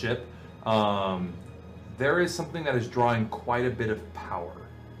back from the ship. There is something that is drawing quite a bit of power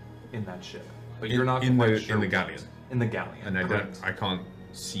in that ship, but you're not quite sure. In the galleon. In the galleon, And correct. I can't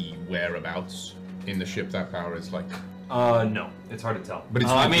see whereabouts in the ship that power is like. No, it's hard to tell. But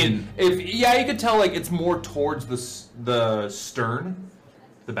it's I not mean, you could tell like it's more towards the stern,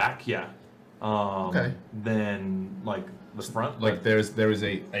 the back, Okay. than like the front. Like there is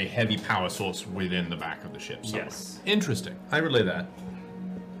a heavy power source within the back of the ship. Somewhere. Yes. Interesting. I relay that.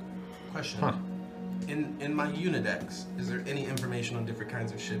 Question. Huh. In my Unidex, is there any information on different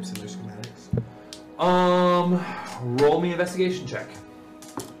kinds of ships and their schematics? Roll me investigation check.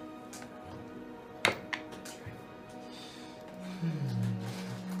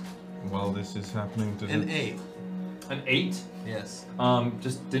 While this is happening, does An 8. An 8. Yes.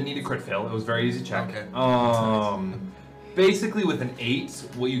 Just didn't need a crit fail. It was a very easy check. Okay. Basically with an 8,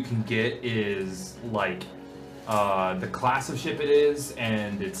 what you can get is like the class of ship it is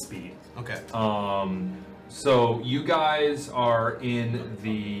and its speed. Okay. So you guys are in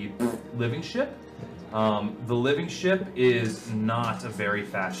the living ship. The living ship is not a very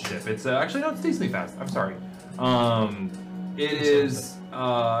fast ship. It's actually no, it's decently fast. I'm sorry. It is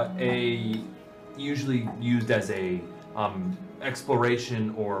usually used as a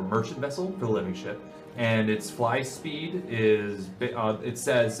exploration or merchant vessel for the living ship, and its fly speed is it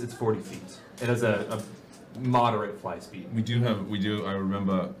says it's 40 feet. It has a moderate fly speed. We do. I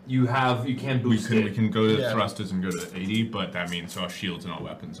remember. You can boost it. We can go to thrusters and go to 80, but that means our shields and our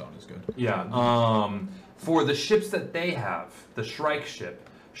weapons aren't as good. Yeah. For the ships that they have, the Shrike ship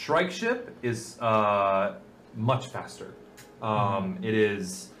is much faster. It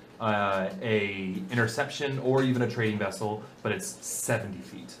is a interception or even a trading vessel, but it's 70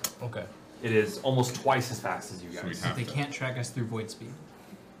 feet. Okay. It is almost twice as fast as you guys. Sweet. They can't track us through void speed.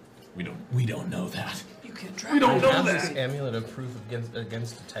 We don't know that. You can't track. We don't I know have this that. amulet of proof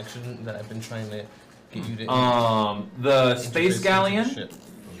against detection that I've been trying to get you to. The Space interface into Galleon the ship.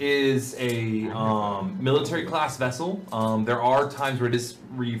 is a military class vessel. There are times where it is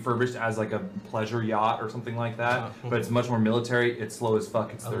refurbished as like a pleasure yacht or something like that, but it's much more military. It's slow as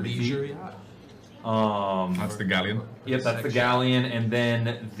fuck. It's A 30 leisure feet. yacht. That's the galleon. Yep, that's the galleon, and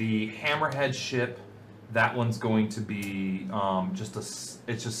then the Hammerhead ship. That one's going to be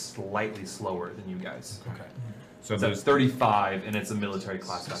it's just slightly slower than you guys. Okay. So It's at there's 35, and it's a military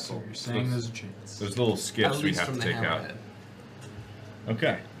class So vessel. you're saying there's a chance. those little skips At we least have from to the take out. hammerhead.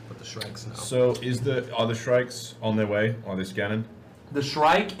 Okay. But the Shrikes now. So are the Shrikes on their way? Are they scanning? The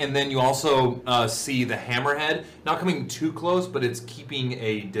Shrike, and then you also see the Hammerhead, not coming too close, but it's keeping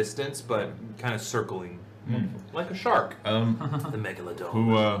a distance, but kind of circling, like a shark. The Megalodon.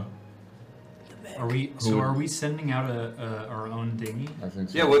 Who? Are we? So are we sending out our own dinghy? I think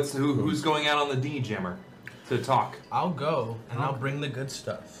so. Yeah, who's going out on the dinghy jammer to talk? I'll go and I'll bring the good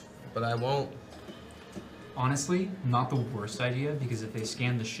stuff, but I won't. Honestly, not the worst idea because if they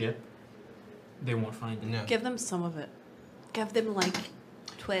scan the ship, they won't find it. No. Give them some of it. Give them like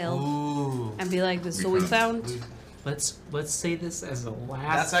 12 Ooh. and be like, this is what we found. Let's say this as a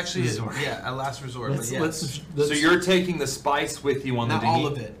last. That's actually resort. a last resort. Let's, but yes. So you're taking the spice with you on Not the dinghy? all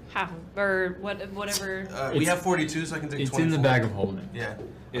of it. Half or whatever. We have 42, so I can take It's 24. in the bag of holding. Yeah.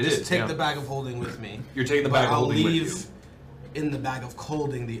 It Just is, take yeah. the bag of holding with me. You're taking the But bag of I'll holding with leave in the bag of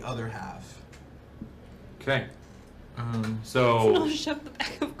holding the other half. you. Okay. I'll So shove the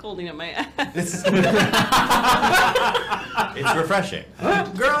bag of holding at my ass. It's refreshing.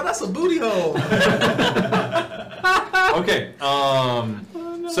 Girl, that's a booty hole. okay.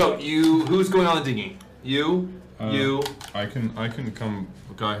 So who's going on the dinghy? You. I can come.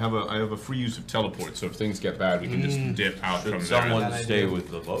 Look, I have a free use of teleport, so if things get bad, we can just dip out Should from someone there. stay with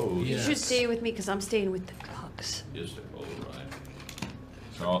the boat? You should stay with me because I'm staying with the drugs. Is it all right?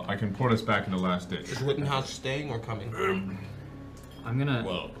 So I can port us back into last ditch. Is Rittenhouse staying or coming? I'm gonna.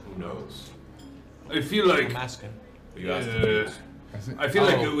 Well, who knows? I feel like I'm asking. You asked I feel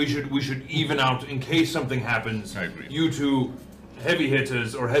like we should even out in case something happens. I agree. You two heavy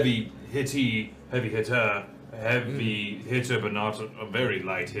hitters or heavy hitter, but not a very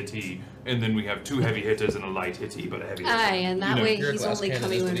light hitty, and then we have two heavy hitters and a light hitty, but a heavy hitter. Aye, and that You know, way you're a he's glass only cannon,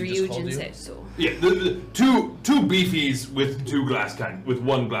 coming is when what he just called Ryujin you? says so. Yeah, the two beefies with with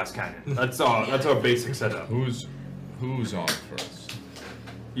one glass cannon. That's our basic setup. Who's on first?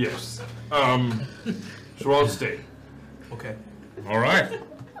 Yes. So I'll stay. Okay. All right.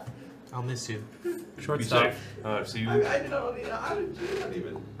 I'll miss you. Short Be stuff. safe. See you. I don't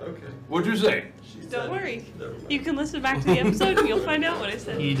even. Okay. What'd you say? Don't worry. You can listen back to the episode and you'll find out what I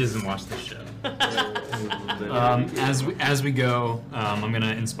said. He doesn't watch the show. As we go, I'm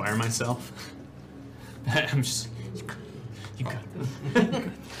gonna inspire myself. I'm just. You got this.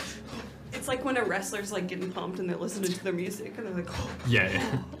 It's like when a wrestler's like getting pumped and they're listening to their music and they're like, oh. Yeah.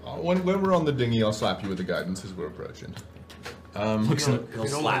 When we're on the dinghy, I'll slap you with the guidance as we're approaching. Looks like If you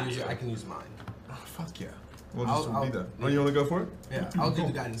don't want to use it, I can use mine. Oh, fuck yeah. We'll just I'll- be there. Oh, you want to go for it? Yeah, I'll do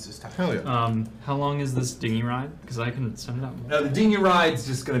the guidance this time. Hell yeah. how long is this dinghy ride? Because I can send it out more. The dinghy ride's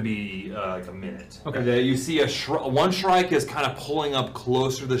just going to be like a minute. Okay. You see one Shrike is kind of pulling up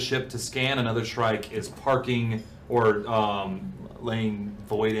closer to the ship to scan. Another Shrike is parking or laying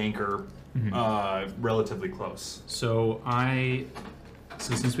void anchor relatively close. So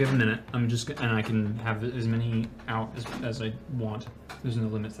since we have a minute, I'm just and I can have as many out as I want. There's no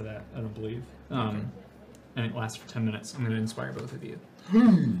limit to that, I don't believe. And it lasts for 10 minutes. I'm going to inspire both of you.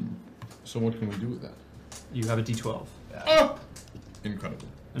 So what can we do with that? You have a D12. Incredible.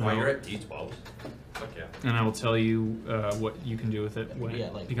 And, While I you're will, at D12. Fuck yeah. and I will tell you what you can do with it when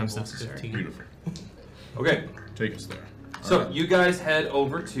Yeah, like it becomes level necessary. 15. Beautiful. Okay. Take us there. So Alright. you guys head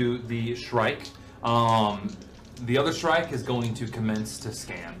over to the Shrike. The other Shrike is going to commence to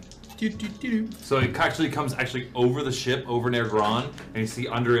scan. So it actually comes over the ship, over near Gron, and you see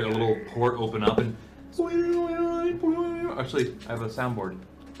under it a little port open up and. Actually, I have a soundboard.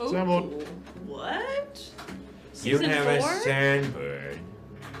 Oh, Soundboard. what? You Season have 4? a sandbird.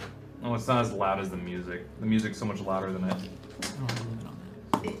 Oh, it's not as loud as the music. The music's so much louder than it.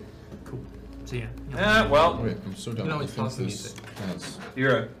 Cool. So yeah. Well, Wait, I'm so done. No, I it's think pause the this has-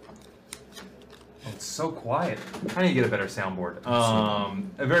 you're a. Oh, it's so quiet. I need to get a better soundboard.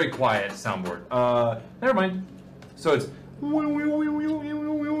 A very quiet soundboard. Never mind. So it's.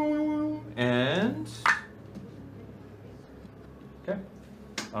 And. Okay.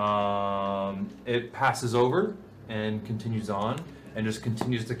 It passes over and continues on and just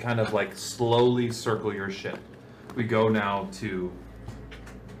continues to kind of like slowly circle your ship. We go now to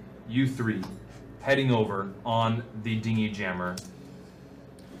you three heading over on the dinghy jammer.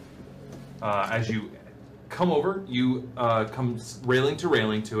 As you come over, you come railing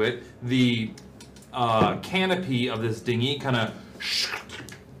to it. The canopy of this dinghy kind of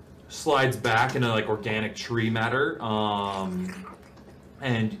slides back into like organic tree matter,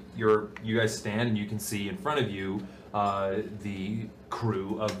 and you guys stand and you can see in front of you the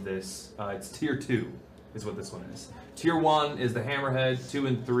crew of this. It's tier 2 is what this one is. Tier 1 is the Hammerhead. 2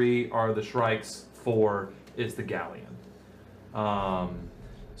 and 3 are the Shrikes. 4 is the Galleon.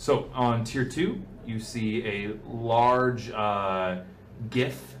 So on tier 2, you see a large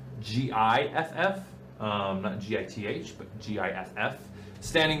GIF, G-I-F-F, not G-I-T-H, but G-I-F-F,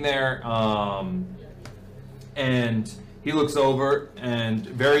 standing there, and he looks over and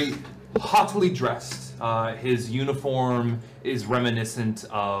very haughtily dressed. His uniform is reminiscent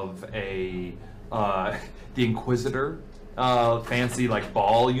of the Inquisitor. Fancy like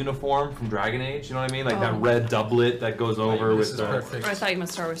ball uniform from Dragon Age, you know what I mean? Like that red doublet that goes over This with is the. perfect. Or I thought you meant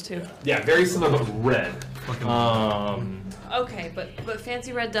Star Wars too. Yeah, very similar but red. Okay, but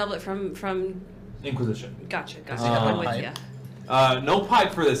fancy red doublet from Inquisition. gotcha. Does he have I'm a with pipe? ya. No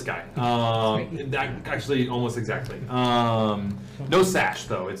pipe for this guy. That actually almost exactly. No sash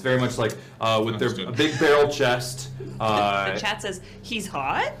though. It's very much like with their Understood. a big barrel chest. The chat says he's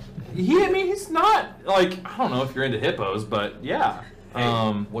hot. He's not like I don't know if you're into hippos, but yeah. Hey,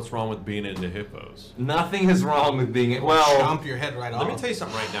 what's wrong with being into hippos? Nothing is wrong with being well. Chomp your head right off. Let me tell you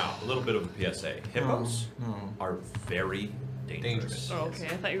something right now. A little bit of a PSA. Hippos are very dangerous. Oh, okay,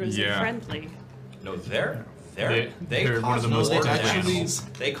 I thought you were going to say Yeah. friendly. No, they're They're cause one of the more most they're deaths. actually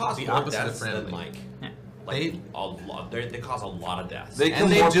They cause the more opposite of deaths than friendly. like a lot. They cause a lot of deaths. They kill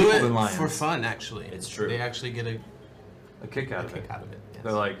and they more do people it than lions. for fun, actually. It's true. They actually get a A kick out of kick it. out of it. Yes.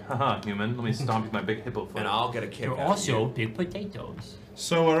 They're like, haha, human, let me stomp you with my big hippo foot. and I'll get a kick They're out also of you. big potatoes.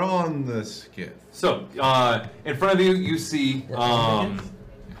 So we're on the skiff. So, in front of you, you see,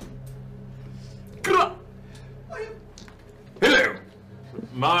 hello,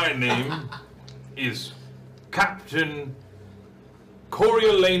 my name is Captain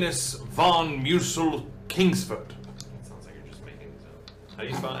Coriolanus von Musel Kingsford. Sounds like you're just making these up. How do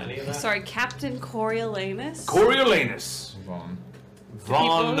you spell any of that? Sorry, Captain Coriolanus. Coriolanus Von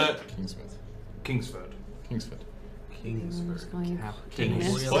von Kingsmith. Kingsford. Kingsford.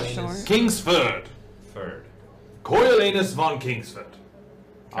 Coriolanus. Kingsford. Third. Coriolanus von Kingsford.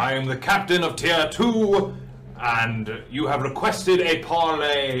 I am the captain of Tier 2, and you have requested a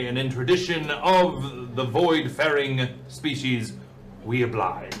parley, and in tradition of the void-faring species, we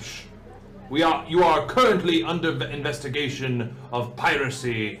oblige. You are currently under investigation of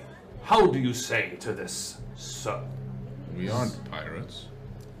piracy. How do you say to this, sir? We aren't pirates.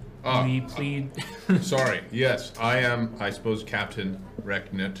 We plead. Sorry. Yes, I am, I suppose, Captain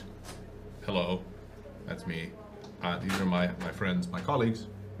Recknet. Hello. That's me. These are my friends, my colleagues,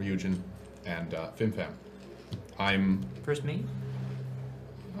 Ryujin and Fimfam. I'm... First me?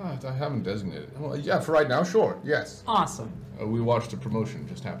 I haven't designated. Well, yeah, for right now, sure. Yes. Awesome. We watched a promotion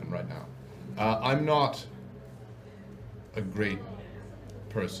just happen right now. I'm not a great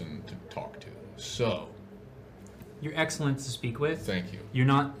person to talk to, so... You're excellent to speak with. Thank you. You're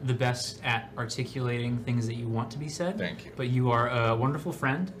not the best at articulating things that you want to be said. Thank you. But you are a wonderful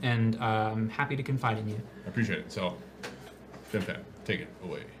friend, and I'm happy to confide in you. I appreciate it. So, Fimfam, take it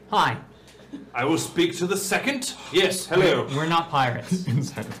away. Hi. I will speak to the second. Yes, hello. We're not pirates.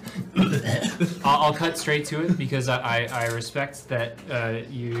 I'll cut straight to it because I respect that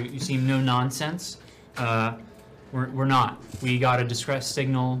you seem no nonsense. We're not. We got a distress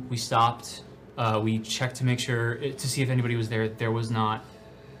signal. We stopped. We checked to make sure to see if anybody was there. There was not.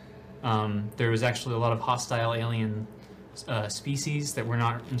 There was actually a lot of hostile alien species that we're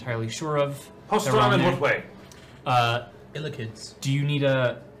not entirely sure of. Hostile in what way? Illikids. Do you need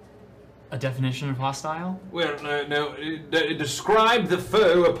a definition of hostile? Well, no. Describe the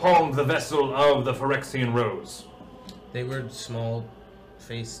foe upon the vessel of the Phyrexian Rose. They were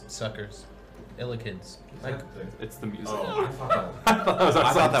small-faced suckers. Illikids. Like, It's the music. I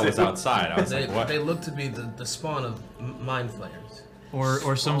thought that was outside. I was they, like, what? they look to be the spawn of mind flayers.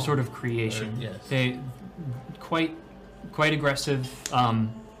 Or some sort of creation. Yes. They quite aggressive,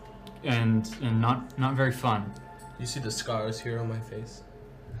 and not very fun. You see the scars here on my face?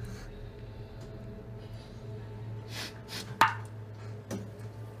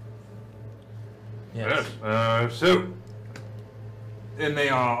 Yes. Yes. So, and they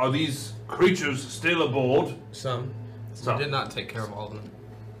are these creatures still aboard? Some. Some. We did not take care of all of them.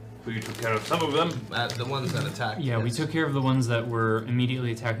 We took care of some of them. The ones that attacked. Yeah, we yes. took care of the ones that were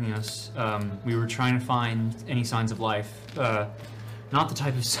immediately attacking us. We were trying to find any signs of life. Not the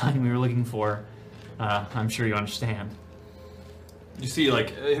type of sign we were looking for. I'm sure you understand. You see,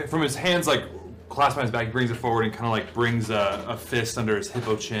 like, from his hands, like, clasped on his back, he brings it forward and kind of, like, brings a fist under his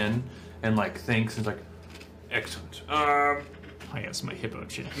hippo chin and, like, thinks and is like, Excellent. Oh yes, my hippo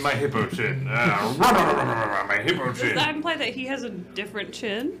chin. My hippo chin. My hippo Does chin. that imply that he has a different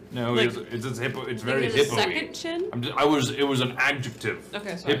chin? No, Like- it's hippo. It's Like very he has a hippo-y. second chin? It was an adjective.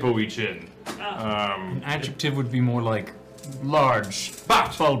 Okay, sorry. Hippo-y chin. An adjective would be more like large,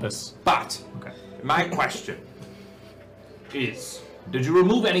 But bulbous. okay. My question is: did you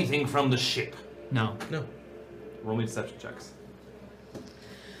remove anything from the ship? No. No. roll me deception checks.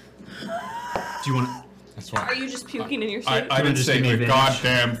 Do you want? That's fine. Are you just puking in your I shit? didn't Just say give me the advantage.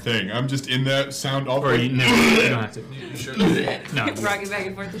 goddamn thing. I'm just in there, sound off. Or you, no, you don't have to. You sure? No. Rocking back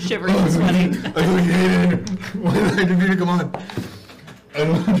and forth, shivering and sweating. I don't hate it. Why did I do it? Come on. I don't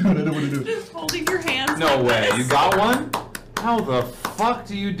want to do it. I don't want to do it. Just holding your hands. No like way. this. You got one? How the fuck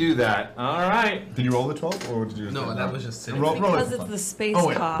do you do that? All right. Did you roll the 12 or did you just No, that was just sitting. Roll it Because for it's fun. the space Oh,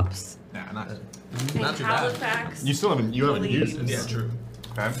 wait. cops. Nah, not. And Not too bad. Halifax. You haven't used it. believes- true.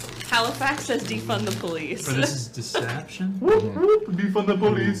 Okay. Halifax says defund the police. For this is deception. Defund the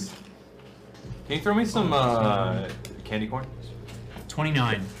police. Can you throw me some candy corn?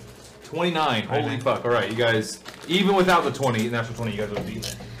 29. 29. Holy man. fuck. All right, you guys. Even without the 20, natural 20, you guys would have beaten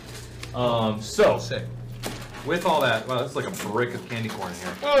it. So Sick. with all that, wow, that's like a brick of candy corn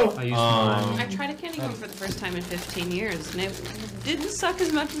here. I used mine. I tried a candy corn for the first time in 15 years, and it didn't suck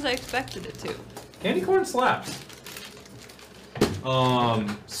as much as I expected it to. Candy corn slaps.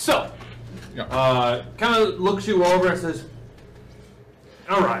 So, Yeah. kind of looks you over and says,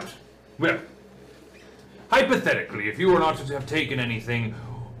 All right. Well, hypothetically, if you were not to have taken anything,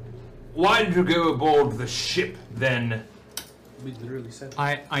 why did you go aboard the ship then? We literally said.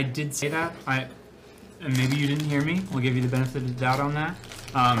 I did say that. And maybe you didn't hear me. I'll give you the benefit of the doubt on that.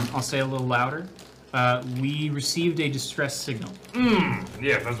 I'll say a little louder. We received a distress signal.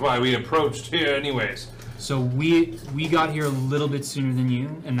 Yes, that's why we approached here, anyways. So we got here a little bit sooner than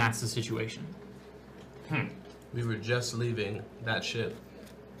you, and that's the situation. We were just leaving that ship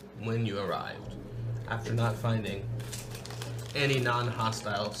when you arrived, after not finding any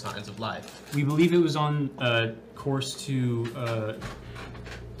non-hostile signs of life. We believe it was on course to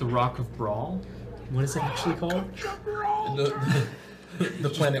the Rock of Brawl. What is it actually called? The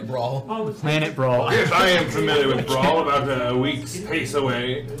Planet Brawl. The Planet Brawl. Yes, I am familiar with Brawl, about a week's pace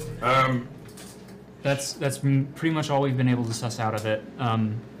away. That's pretty much all we've been able to suss out of it.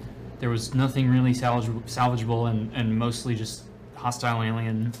 There was nothing really salvageable and mostly just hostile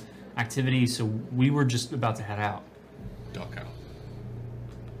alien activity, so we were just about to head out. Duck out.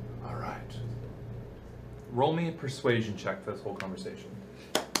 All right. Roll me a persuasion check for this whole conversation.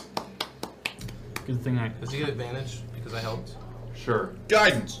 Good thing I. Does he get advantage because I helped? Sure.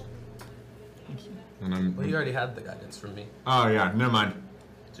 Guidance. Thank you. And I'm. Well, you already had the guidance from me. Oh yeah, never mind.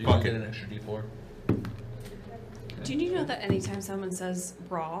 So you Fuck get it. an extra D4. Do you know that anytime someone says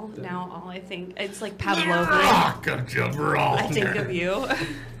brawl, now all I think it's like Pavlovian. Rock of Gibraltar. I think of you.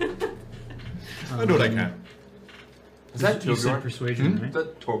 I do what I can. Is that You said Torbjorn? persuasion, Is right?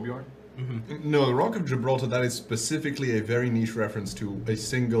 that Torbjorn? No, the Rock of Gibraltar, that is specifically a very niche reference to a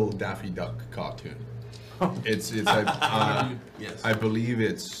single Daffy Duck cartoon. It's Yes. I believe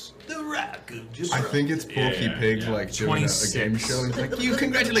it's, The Rock of I Gibraltar. think it's Porky Pig, like doing a 26. game show. And it's like, you,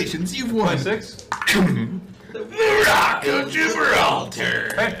 congratulations, you've won. 26? The Rock of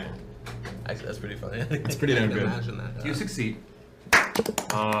Gibraltar. Hey, Actually, that's pretty funny. It's pretty damn I can good. Imagine that. you succeed.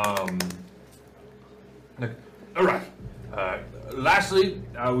 Look, all right. Lastly,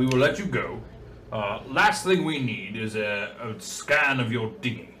 we will let you go. Last thing we need is a scan of your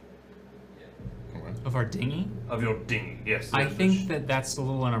dinghy. Of our dinghy? Of your dinghy, yes. I think that that's a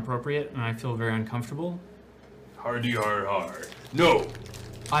little inappropriate, and I feel very uncomfortable. Hardy har har. No,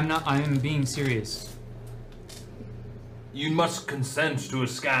 I'm not. I'm being serious. you must consent to a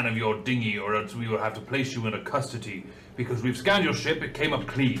scan of your dinghy, or else we will have to place you in a custody. Because we've scanned your ship, it came up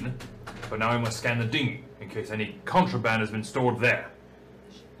clean, but now we must scan the dinghy in case any contraband has been stored there.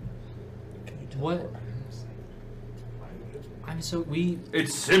 What? I'm so we.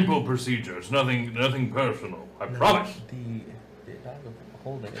 It's simple procedure. It's nothing personal. I promise. The bag of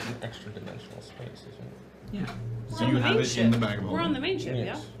holding is an extra dimensional space, isn't it? Yeah. So you have it in the bag of We're on holding? the main ship,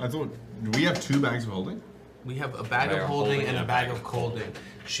 Yes. I thought, do we have 2 bags of holding? We have a bag of holding and a bag of colding.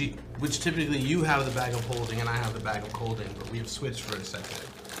 Which typically you have the bag of holding and I have the bag of colding, but we have switched for a second.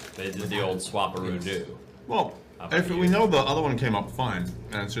 They did the old swapperoo do. Well, if we know the other one came up fine,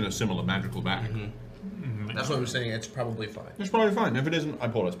 and it's in a similar magical bag, That's what I'm saying. It's probably fine. it's probably fine. If it isn't, I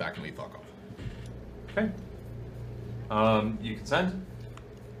pull us back and we fuck off. Okay. You consent?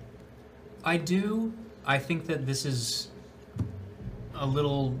 I do. I think that this is a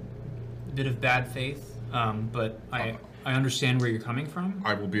little bit of bad faith, but I understand where you're coming from.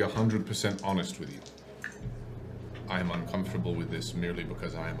 I will be 100% honest with you. I am uncomfortable with this merely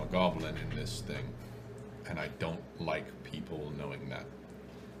because I am a goblin in this thing, and I don't like people knowing that.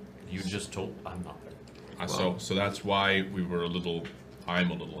 You just told. I'm not there. So that's why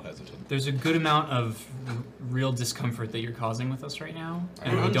I'm a little hesitant. There's a good amount of real discomfort that you're causing with us right now,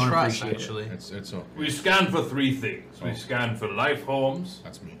 and we don't Trust, appreciate actually. It's a, We scan for 3 things. We Oh. scan for life forms,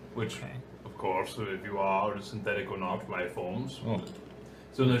 that's me. which, Okay. of course, if you are synthetic or not life forms. Oh.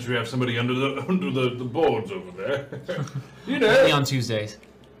 So unless you have somebody under the boards over there, you Only know. on Tuesdays.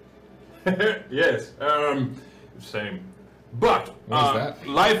 Yes. Same. But What is that?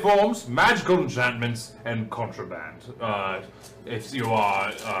 life forms, magical enchantments, and contraband. If you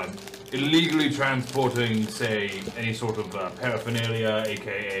are illegally transporting, say, any sort of paraphernalia,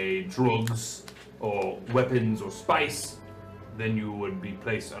 aka drugs, or weapons, or spice, then you would be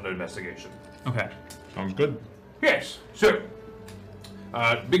placed under investigation. Okay. Sounds good. Yes. So,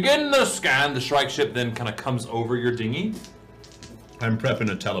 begin the scan. The strike ship then kind of comes over your dinghy. I'm prepping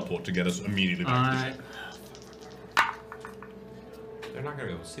a teleport to get us immediately back to the ship. They're not gonna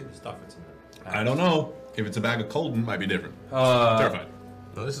be able to see the stuff that's in there. I don't know. If it's a bag of Colden, might be different. Terrified.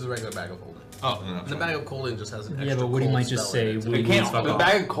 No, this is a regular bag of holding. Oh, no, The bag of colding just has an extra Yeah, but Woody cold might just spell in say it. Woody It needs can't. fuck The off.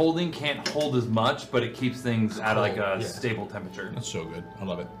 bag of colding can't hold as much, but it keeps things at like a Yeah. stable temperature. That's so good. I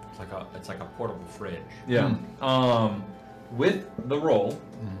love it. It's like a portable fridge. Yeah. With the roll,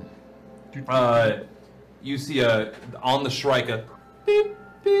 you see on the strike a beep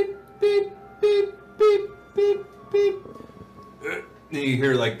beep beep beep beep beep beep. And you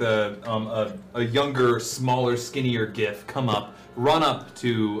hear like a younger, smaller, skinnier Gif come up, run up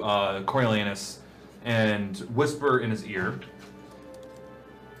to Coriolanus, and whisper in his ear.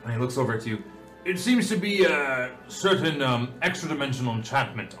 And he looks over at you. It seems to be a certain extra-dimensional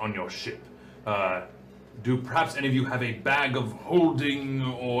enchantment on your ship. Do perhaps any of you have a bag of holding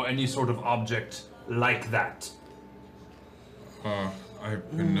or any sort of object like that? I've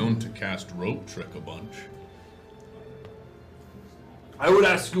been known to cast rope trick a bunch. I would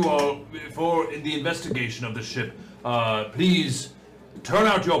ask you all, for the investigation of the ship, please turn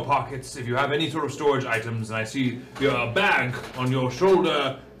out your pockets if you have any sort of storage items, and I see your bag on your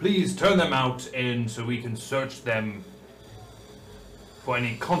shoulder. Please turn them out, and so we can search them for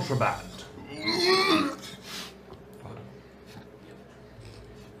any contraband.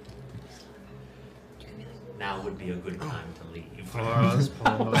 Now would be a good time to leave. Pause.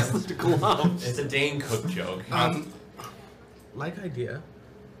 It's a Dane Cook joke. Like idea.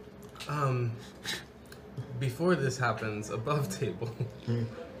 Before this happens, above table,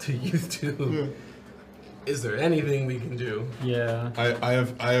 to you two, is there anything we can do? Yeah. I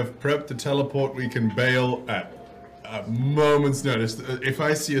have prepped the teleport. We can bail at a moment's notice. If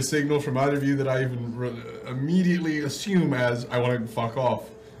I see a signal from either of you that I even immediately assume as I want to fuck off,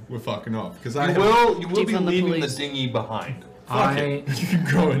 we're fucking off. Because You will be leaving the dinghy behind. You can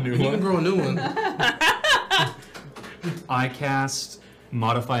grow a new one. You can grow a new one. I cast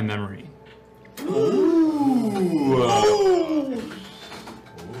Modify Memory. Ooh.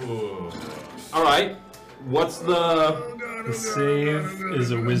 All right. What's the save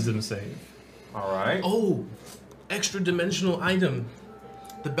is a Wisdom save. All right. Oh, extra dimensional item.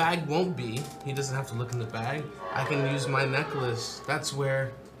 The bag won't be. He doesn't have to look in the bag. I can use my necklace. That's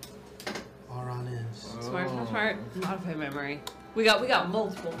where Auron is. Smart. Modify memory. We got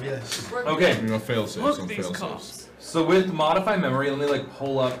multiple. Yes. Okay. We're gonna fail saves Look on these fail cops. saves. So with Modify Memory, let me like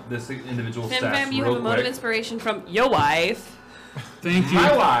pull up this individual Fim stats Fam, you real have a mode of quick. inspiration from your wife. Thank you.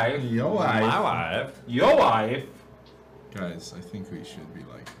 My wife. Yo, My wife. Your wife. Guys, I think we should be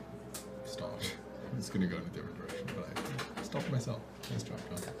like, stop. It's gonna go in a different direction, but I stopped myself. Nice job,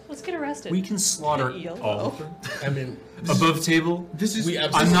 John. Let's get arrested. We can slaughter Yellow. all of them. I mean, Above table. This is.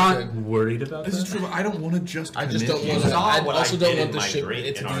 I'm not worried about This is that. true. But I don't want to just. I just commit don't you. want to. saw I what also I don't did want in the my ship dream-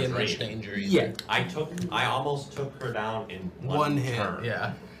 it to in our be in much dream. danger. Either. Yeah. I almost took her down in One hit. turn.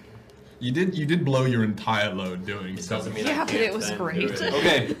 Yeah. You did blow your entire load doing It so. doesn't mean Yeah, I but can't it was then great. do it.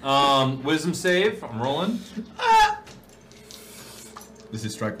 Okay. Wisdom save. I'm rolling. This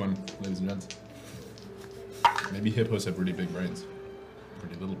is strike one, ladies and gents. Maybe hippos have really big brains.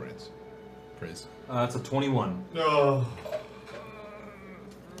 Pretty little brains. Praise. That's a 21.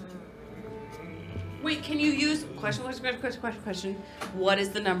 Wait, can you use question? What is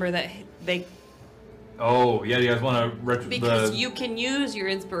the number that they? Oh yeah, you guys want to Because you can use your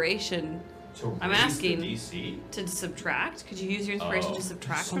inspiration To I'm raise the asking. DC? to subtract. Could you use your inspiration Oh. to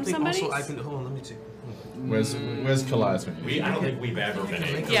subtract from Something somebody? also I can hold on. Let me see. Where's Callias when you? I don't think we've ever been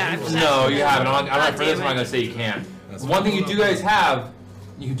able. Yeah, I'm just No, asking you that. haven't. I'm God not for this damn one. I'm it. gonna say you can. That's One fine. thing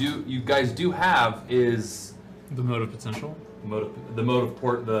you guys do have is The mode of potential. the mode of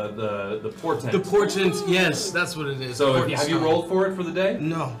the portent. The portent. Yes, that's what it is. So Portent have you stone. rolled for it for the day?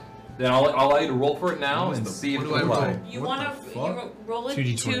 No. Then I'll allow you to roll for it now What is and the- see if what you do I apply. roll? You What want the to fuck? roll it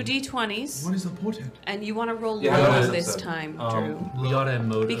 2d20. 2d20s, What is the portent? and you want to roll Yeah, low that is this upset. time, Um, Drew. We ought to have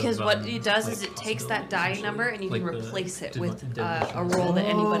mode Because of, what it does like, is it takes that die possibility, number and you can like the replace it div- with divination. a roll that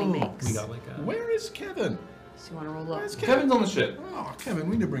anybody makes. We got like a. Where is Kevin? So you want to roll low. Where's Kevin? Kevin's on the ship. Oh, Kevin,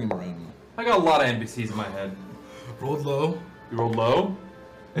 we need to bring him around. I got a lot of NPCs in my head. Rolled low. You rolled low?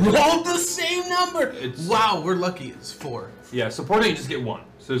 Rolled the same number. It's- Wow, we're lucky. It's 4. Yeah, supporting you just get one.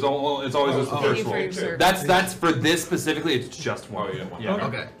 So it's always just the Oh, first you for roll. your service. That's for this specifically. It's just one. Oh, yeah, one. Yeah.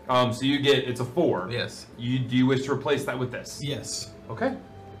 Okay. So you get it's a 4. Yes. Do you wish to replace that with this? Yes. Okay.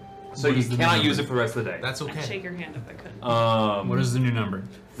 So What you is the cannot number? use it for the rest of the day. That's I'd okay. shake your hand if I could. What is the new number?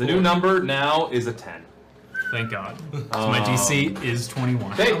 The new number now is a 10. Thank God. So my DC is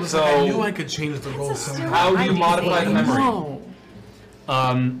 21. Okay, I was like, I knew so I could change the roll somehow. how do you modify the memory?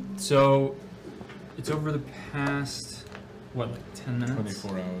 So it's over the past what, like 10 minutes?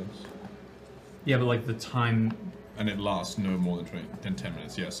 24 hours. Yeah, but like the time. And it lasts no more than 10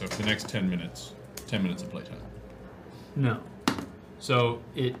 minutes. Yeah, so for the next 10 minutes of playtime. No. So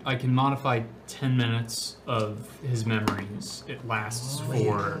I can modify 10 minutes of his memories. It lasts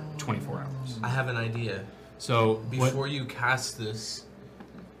for 24 hours. I have an idea. So Before you cast this,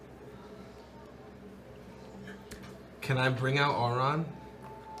 can I bring out Auron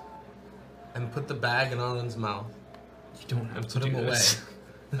and put the bag in Auron's mouth you don't have and to put him do away? this.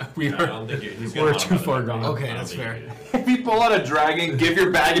 We I are. don't think he's gonna We're modify too the far memory. gone. Okay, I don't that's think fair. he- If you pull out a dragon, give your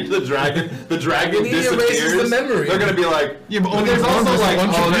bag into the dragon And he erases disappears. the memory. They're gonna be like, Yeah, but but only there's one also was a like,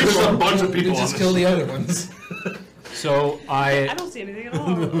 bunch of oh, there's people. a bunch of people. You just on kill this the ship. other ones. So I don't see anything at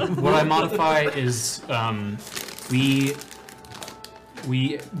all. what I modify is the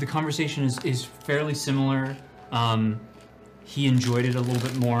conversation is fairly similar. He enjoyed it a little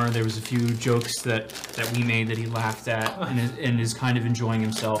bit more. There was a few jokes that we made that he laughed at and is kind of enjoying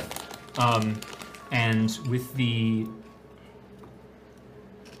himself. And with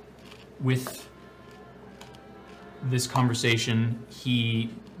this conversation,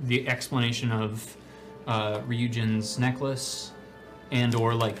 the explanation of Ryujin's necklace and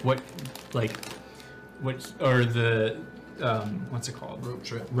or what or the what's it called?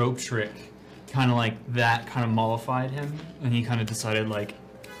 Rope trick. Kind of like that kind of mollified him, and he kind of decided like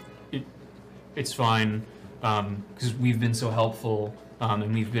it's fine. because we've been so helpful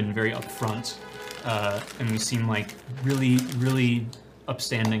and we've been very upfront, and we seem like really, really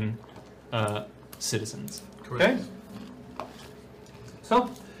upstanding citizens. Okay. So,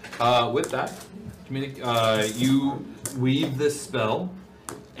 with that, you weave this spell,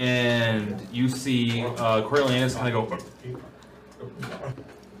 and you see Coriolanus kind of go.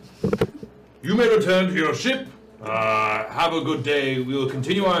 You may return to your ship. Have a good day. We will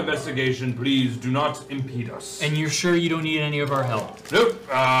continue our investigation. Please do not impede us. And you're sure you don't need any of our help? Nope.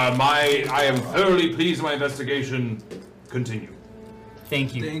 I am thoroughly pleased with my investigation. Continue.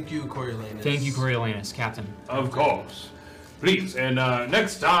 Thank you. Thank you, Coriolanus. Thank you, Coriolanus, Captain. Of course. Please, and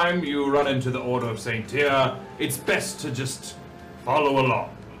next time you run into the Order of Saint Tyr, it's best to just follow along.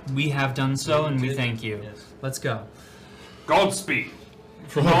 We have done so, and we thank you. Yes. Let's go. Godspeed.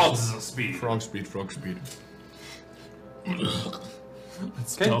 God's speed. Frog speed, frog speed.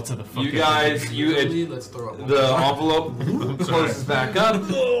 Let's Okay. delta the fuck You out. guys, Let's throw up. the envelope closes back up.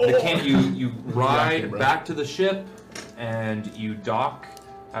 You ride back to the ship, and you dock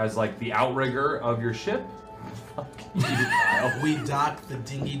as like the outrigger of your ship. Fuck you, Kyle. We dock the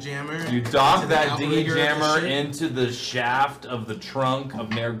dinghy jammer. You dock into the that dinghy outrigger of the jammer ship. into the shaft of the trunk of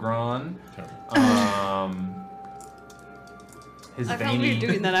Nergron. His I thought we veiny, were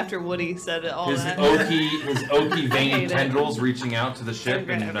doing that after Woody said it all his that. oaky veiny hate it. tendrils reaching out to the ship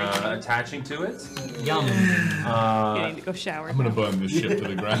regret and everything. attaching to it. Yum. You need to go shower. I'm gonna burn this ship to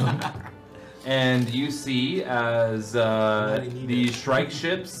the ground. And you see as the strike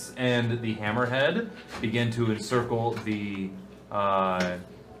ships and the hammerhead begin to encircle the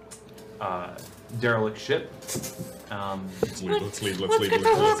derelict ship. Let's leave, let's leave, let's Let's leave, get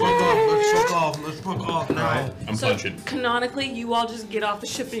let's the leave. Fuck off, let's fuck off now. I'm So punching. canonically, you all just get off the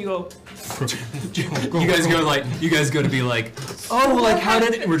ship and you go. You guys go to be like, oh, like how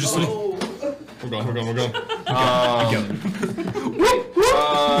did it? We're just like, We're gone.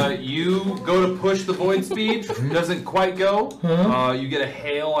 You go to push the void speed, doesn't quite go. You get a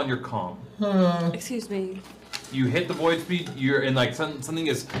hail on your comm. Excuse me. You hit the void speed, you're in like something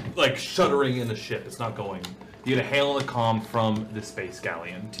is like shuddering in the ship. It's not going. You get a hail on the comm from the space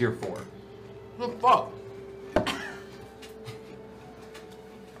galleon, tier 4. What the fuck?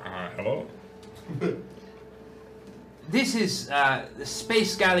 Hello? This is the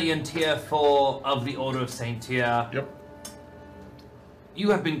space galleon tier 4 of the Order of Saint Tyr. Yep. You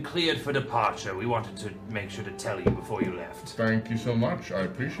have been cleared for departure. We wanted to make sure to tell you before you left. Thank you so much. I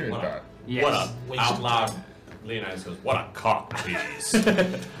appreciate that. Yes. What a out loud. Leonidas goes, "What a cock tease."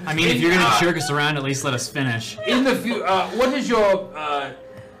 I mean, if you're gonna jerk us around, at least let us finish. In the what is your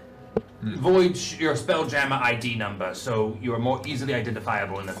your Spelljammer ID number so you are more easily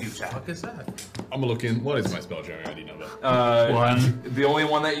identifiable in the future? What is that? I'm gonna look in. What is my Spelljammer ID number? One. The only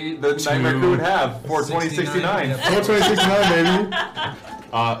one that the Nightmare Crew would have for 2069. 42069,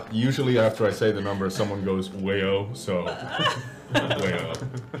 baby. Usually after I say the number, someone goes wayo, so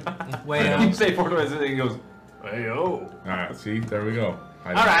wayo. Way You say 42069, he goes, hey yo. Alright, see, there we go.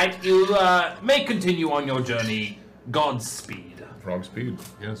 All right, you may continue on your journey. Godspeed. Frog speed,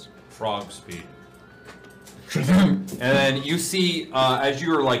 yes. Frog speed. And then you see, as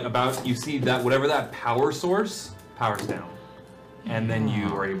you're like you see that whatever that power source powers down, and then you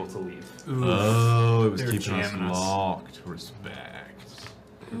are able to leave. Oh, it was They're keeping us jamming us. locked. Respect.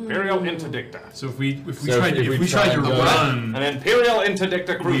 Imperial Interdicta. So if we So tried if to we tried to run, An Imperial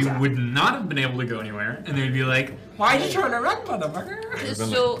Interdicta we cruiser. would not have been able to go anywhere, and they'd be like, "Why'd you try to run, motherfucker?"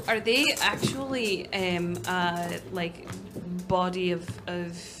 So are they actually like body of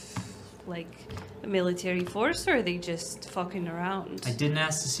like a military force, or are they just fucking around? I didn't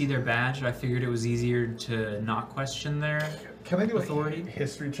ask to see their badge. I figured it was easier to not question their Can I do authority. a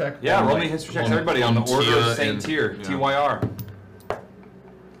history check? Yeah, on, roll like, me history checks, everybody, on the Order Tyr of Saint and- Tyr, yeah. TYR.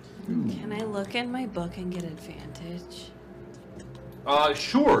 Can I look in my book and get advantage?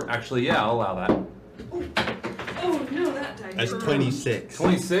 Sure, actually, yeah, I'll allow that. Oh no, that died. That's 26.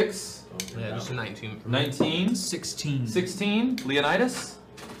 26, Yeah, just a 19. 19, 16. 16, Leonidas,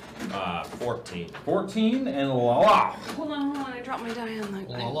 14. 14, and Lala. Hold on, I dropped my die on the.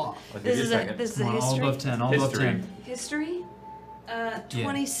 La la. I'll give This you a is a second. this is a Come on, all history. above 10. All above History. 10. History.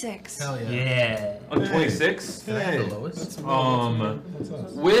 26. Hell yeah. Yeah. On 26, Can I have the lowest?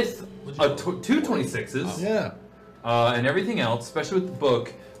 with two 26s, Yeah. and everything else, especially with the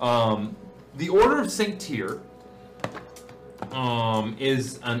book, the Order of Saint Tyr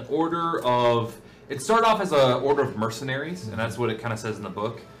is an order of. It started off as an order of mercenaries, and that's what it kind of says in the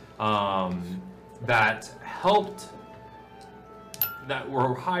book. That helped. That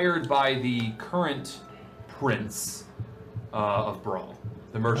were hired by the current prince of Brawl,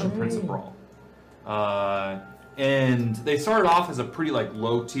 the merchant prince of Brawl. And they started off as a pretty like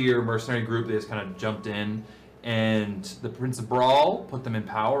low-tier mercenary group. They just kind of jumped in, and the Prince of Brawl put them in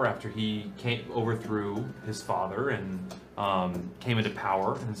power after he overthrew his father and came into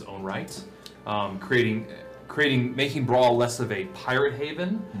power in his own right, making Brawl less of a pirate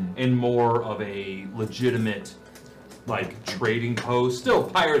haven and more of a legitimate like trading post. Still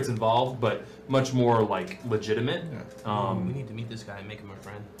pirates involved, but much more like legitimate. We need to meet this guy and make him a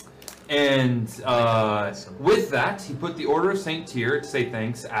friend. And with that, he put the Order of St. Tyr, to say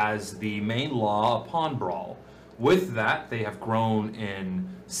thanks, as the main law upon Brawl. With that, they have grown in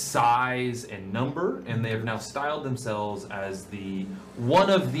size and number, and they have now styled themselves as one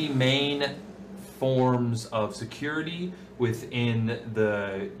of the main forms of security within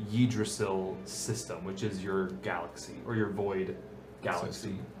the Yggdrasil system, which is your galaxy, or your void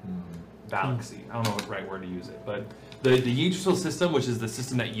galaxy. Galaxy. I don't know the right word to use it, but the Yggdrasil system, which is the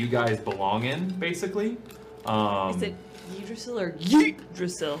system that you guys belong in, basically. Is it Yggdrasil or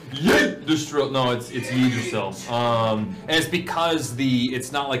Yggdrasil? Yggdrasil. No, it's Yggdrasil. And it's because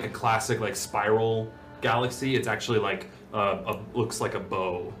it's not like a classic like spiral galaxy. It's actually like looks like a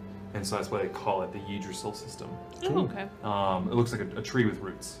bow, and so that's why they call it the Yggdrasil system. Oh, okay. It looks like a tree with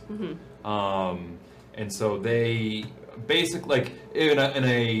roots. And so they basically, like in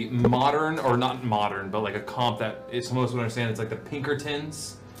a modern, or not modern, but like a comp that most would understand, it's like the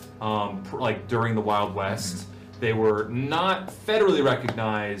Pinkertons, like during the Wild West. They were not federally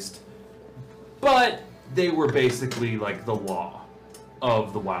recognized, but they were basically like the law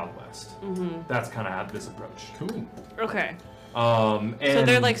of the Wild West. That's kind of how this approach. Cool. Okay. And So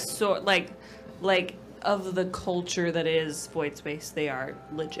they're like of the culture that is void space. They are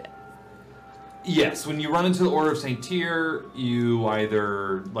legit. Yes, when you run into the Order of St. Tyr, you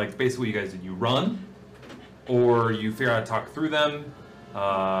either, like, basically what you guys did, you run, or you figure out how to talk through them.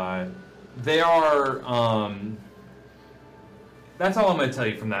 They are, that's all I'm going to tell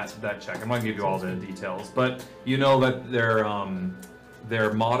you from that check. I'm not going to give you all the details, but you know that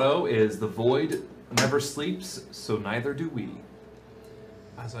their motto is, the void never sleeps, so neither do we.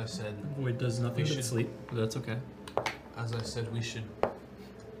 As I said, Void does nothing but sleep, but that's okay. As I said, we should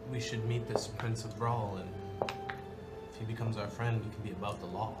meet this Prince of Brawl, and if he becomes our friend, we can be above the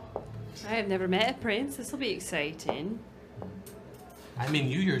law. I have never met a prince. This will be exciting. I mean,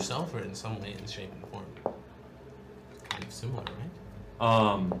 you yourself are in some way, in shape and form kind of similar,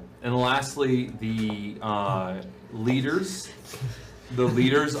 right? And lastly, the leaders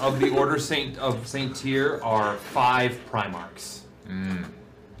of the Order of St. Tyr are 5 Primarchs.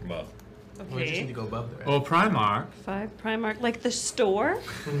 Well, We just need to Okay. go above there. Oh, Primarch. 5 Primarch, like the store?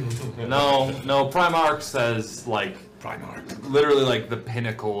 No, Primarch says like Primarch. literally like the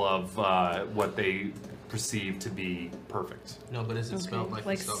pinnacle of what they perceive to be perfect. No, but is it spelled like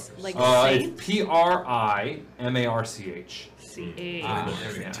like the stars? like It's saint? Primarch. C-A.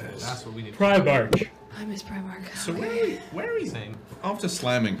 There we go. That's what we need. Primarch. I miss Primarch. So where are we? Same. After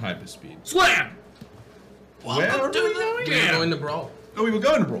slamming hyperspeed. Slam! Where are we going? We're going to Brawl. Oh, we were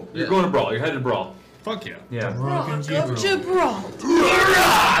going to Brawl. You're going to Brawl. You're headed to Brawl. Fuck yeah. Yeah. Rock of Gibraltar.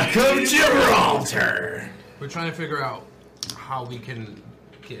 Come Gibraltar! We're trying to figure out how we can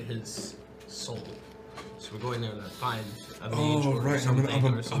get his soul. So we're going there to find a mage Oh, or right. something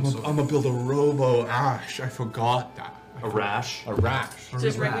or some sort. I'm gonna build a robo ash. I forgot that. A rash. A rash.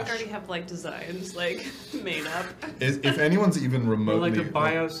 Does rash. Ragnar already have like designs like made up? If anyone's even remotely. Like a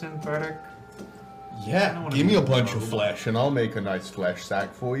biosynthetic. Yeah, give me a bunch of flesh and I'll make a nice flesh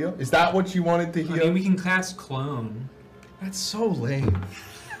sack for you. Is that what you wanted to I hear? mean, we can cast clone. That's so lame.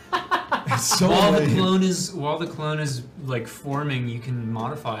 It's so While lame. the clone is like forming, you can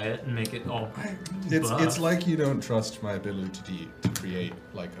modify it and make it all. It's buff. like you don't trust my ability to create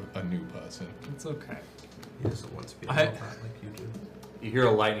like a new person. It's okay. He doesn't want to be a I- robot like you do. You hear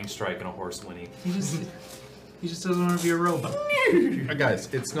a lightning strike and a horse whinny. He just doesn't want to be a robot. Guys,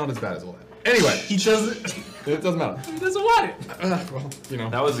 it's not as bad as all that. Anyway, He doesn't. it doesn't matter. He doesn't want it. Well, you know,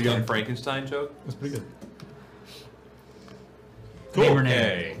 That was a young Frankenstein joke. that's pretty good. Name her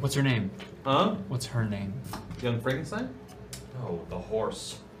Okay. name. What's her name? Huh? What's her name? Young Frankenstein? Oh, the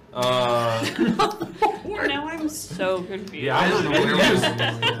horse. Now I'm so confused. Yeah, I don't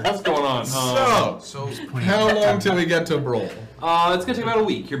know what's going on. So How long till we get to Brawl? It's gonna take about a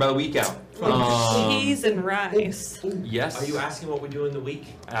week. You're about a week out. Cheese and rice. Yes. Are you asking what we do in the week?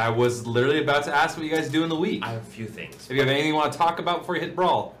 I was literally about to ask what you guys do in the week. I have a few things. If you have anything you want to talk about before you hit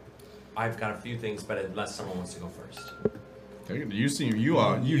Brawl. I've got a few things, but unless someone wants to go first. You seem you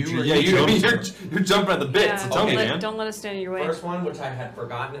are you. Yeah, you're jumping at the bit, so tell me, man. Don't let us stand in your way. First one, which I had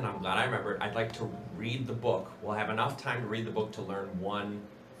forgotten, and I'm glad I remembered. I'd like to read the book. We'll have enough time to read the book to learn one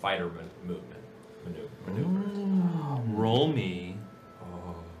fighter movement. Maneuver. Roll me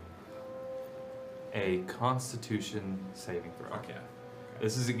a Constitution saving throw. Okay.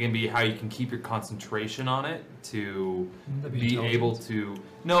 This is going to be how you can keep your concentration on it to That'd be be able intelligence. to.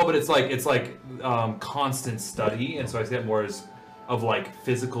 No, but it's like constant study, and so I see it more as of like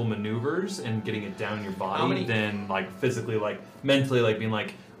physical maneuvers and getting it down your How body many- than like physically, like mentally, like being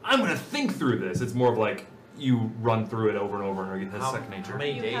like I'm going to think through this. It's more of like you run through it over and over and it has How- second nature. how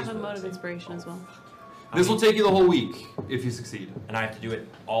many You days have a will it mode of take? inspiration as well. This will take you the whole week if you succeed. And I have to do it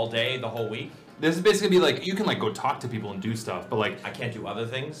all day, the whole week? This is basically be like you can like go talk to people and do stuff, but like I can't do other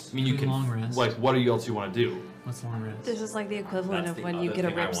things? I mean you Do can long rest. like what else you want to do? What's long rest? This is like the equivalent That's of the when you other get a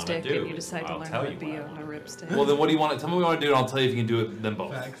thing I wanna ripstick do. and you decide to I'll learn tell how to you be what I on a wanna ripstick. Well then what do you want to tell me what you want to do and I'll tell you if you can do it then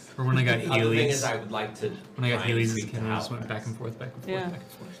both. Or when I got The other thing is Heelys. I would like to When I got try and Heelys as a speak kid, to I just went Halifax. back and forth, back and forth, Yeah. back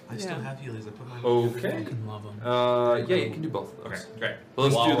and forth. I still Yeah. have Heelys. I put mine Okay. I fucking love them. Yeah, you can do both of those. Okay, great. But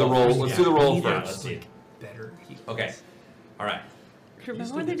let's Well, do the well, roll. first, Let's yeah. do the roll Yeah, first. let's see. Better Heelys. Okay. All right.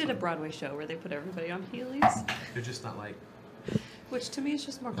 Remember when they did a Broadway show where they put everybody on Heelys? They're just not like. Which to me is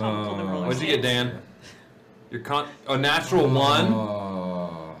just more comical than roller What'd you get, skates. Dan? Your a natural one.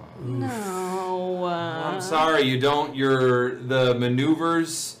 No. I'm sorry, you don't. The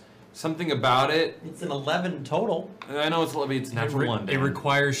maneuvers. Something about it. It's an 11 total. I know it's a natural one. It Dan.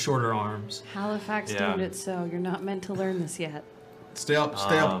 requires shorter arms. Halifax Yeah. deemed it so. You're not meant to learn this yet. Stay up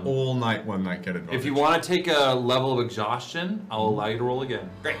all night one night, get advantage. If you want to take a level of exhaustion, I'll allow you to roll again.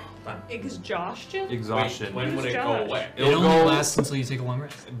 Great. Fine. Exhaustion? Exhaustion. When would it go Josh? away? It It'll only go- lasts until you take a long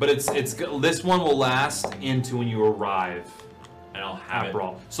rest. But this one will last into when you arrive And I'll have at it.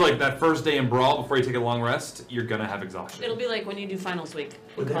 Brawl. So like that first day in Brawl before you take a long rest, you're gonna have exhaustion. It'll be like when you do finals week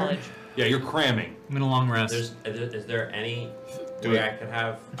in Okay. college. Yeah, you're cramming. I'm in a long rest. Is there any Do way it. I could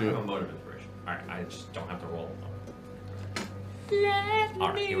have Do I have it. a mode of inspiration? Alright, I just don't have to roll. Let All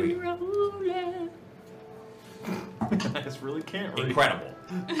right, here we go. roll it. I just really can't. Read. Incredible.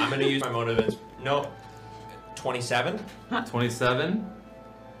 I'm gonna use my mode of inspiration. No. 27? 27.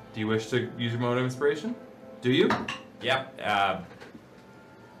 Do you wish to use your mode of inspiration? Do you? Yep.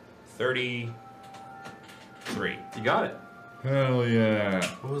 33. You got it. Hell yeah.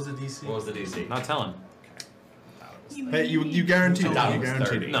 What was the DC? What was the DC? Not telling. Hey, you guaranteed I it. thought You it was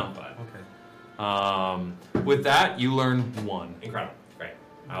guaranteed 30. it. No. But With that, you learn 1. incredible. Great.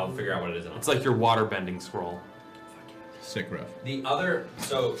 I'll figure out what it is. It's like your water bending scroll. Sick ref. The other,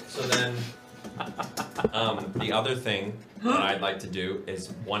 so then, the other thing that I'd like to do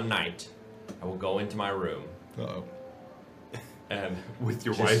is one night, I will go into my room Uh-oh. and With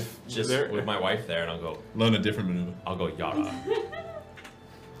your just, wife just there? with my wife there, and Learn a different maneuver. I'll go Yara.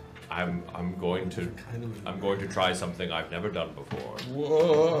 I'm going to try something I've never done before.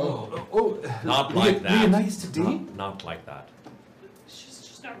 Whoa. Oh, Not like that. Nice today? Not like that. She's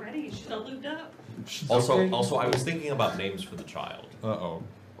just not ready. She's not lubed up. Also, I was thinking about names for the child. Uh-oh.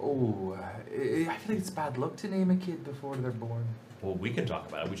 Oh, I feel like it's bad luck to name a kid before they're born. Well, we can talk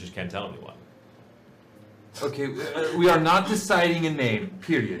about it. We just can't tell anyone. Okay, we are not deciding a name.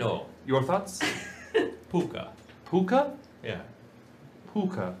 Period. No. Your thoughts? Puka. Puka? Yeah.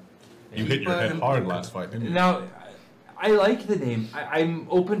 Puka. You hit your head hard last fight, didn't you? Now, I like the name. I'm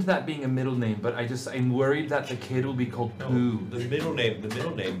open to that being a middle name, but I'm worried that the kid will be called Pooh. The middle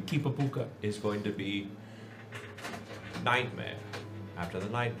name Keep a puka. is going to be Nightmare, after the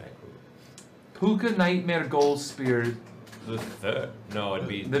Nightmare Crew. Puka Nightmare Gold Spear. The third. No, it'd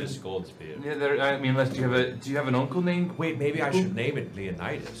be The- just Goldspear. Yeah, I mean, unless do you have an uncle named? Wait, maybe I should name it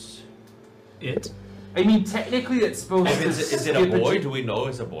Leonidas. It. I mean, technically, it's supposed to. Is it a skip boy? to- Do we know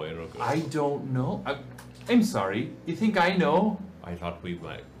it's a boy or a girl? I don't know. I'm sorry. You think I know? I thought we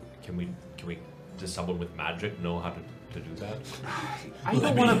might. Can we? Does someone with magic know how to do that? I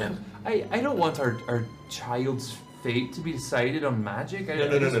don't want to. I don't want our child's fate to be decided on magic. I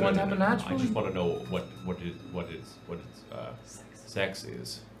just want to happen I naturally. just want to know what its sex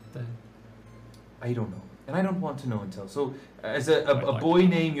is. I don't know, and I don't want to know until. So, as a like boy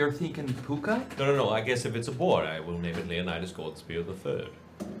name, you're thinking Puka? No. I guess if it's a boy, I will name it Leonidas Goldspear the Third.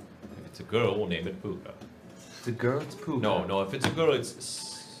 If it's a girl, we'll name it Puka. The girl, it's Puka. No. If it's a girl,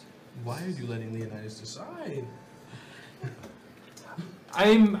 it's. Why are you letting Leonidas decide?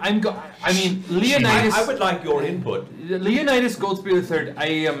 I mean, Leonidas. I would like your input. Leonidas Goldspear III. I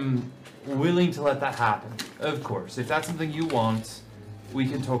am willing to let that happen. Of course, if that's something you want, we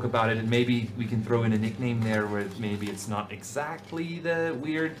can talk about it, and maybe we can throw in a nickname there where maybe it's not exactly the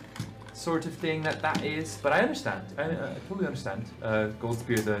weird sort of thing that is. But I understand. I totally understand.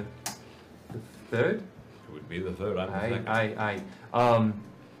 Goldspear the third. It would be the third. I'm the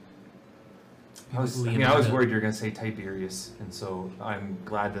second. I was worried you were going to say Tiberius, and so I'm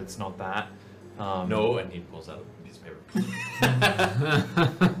glad that's not that. No, and he pulls out a piece of paper.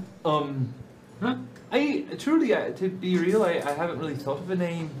 I truly, to be real, I haven't really thought of a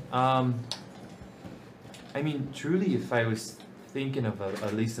name. I mean, truly, if I was thinking of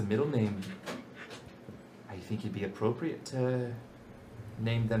at least a middle name, I think it'd be appropriate to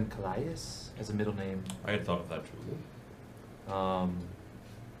name them Callias as a middle name. I had thought of that too.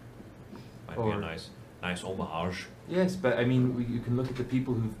 Might be a nice homage. Yes, but I mean, you can look at the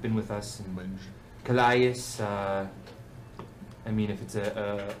people who've been with us and Callias. I mean, if it's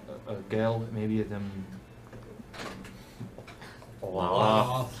a girl, maybe them.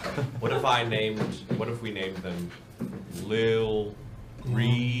 What if we named them Lil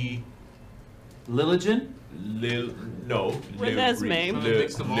Re Lilligen? No. Renesmee.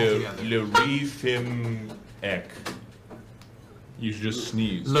 Lil Refim Ek. You should just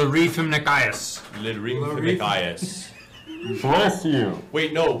sneeze. Larifim Nikias. Lil Refim Nikias. Bless you.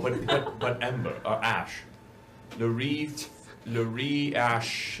 Wait, no, but Ember or Ash. Luri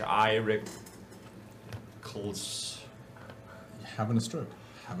Ash Iric Having a stroke.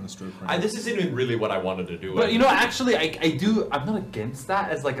 Right This isn't even really what I wanted to do. But you know, actually, I'm not against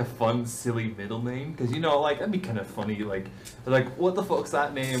that as like a fun, silly middle name, because you know, like that'd be kind of funny. Like what the fuck's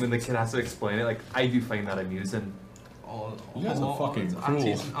that name? And the kid has to explain it. Like I do find that amusing. You guys are fucking cruel.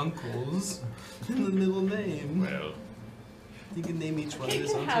 Aunties and uncles in the middle name. Well, You can name each one of They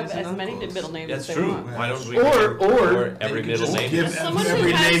his can have aunties and as many uncles. middle names that's as they true. want. Why don't we Or every Then you middle just name? give Someone who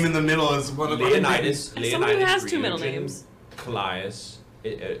every has- name in the middle as one of our Leonidas. As someone who has two Ryujin, middle names. Callias.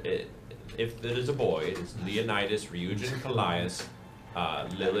 If it is a boy, it's Leonidas, Ryujin, Callias,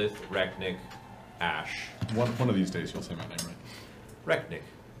 Lilith, Reknik, Ash. One of these days you'll say my name right. Reknik.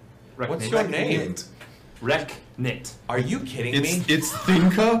 What's your name? Reknit. Are you kidding me? It's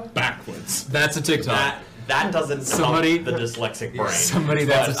Thinka backwards. That's a TikTok. That doesn't Somebody- help the dyslexic brain. Somebody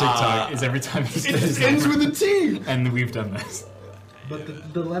that's a But, TikTok is every time he says his It ends name. with a T. And we've done this.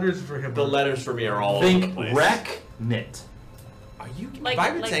 But the letters for him. The letters for me are all over the Think place. Reknit. Are you? Like- have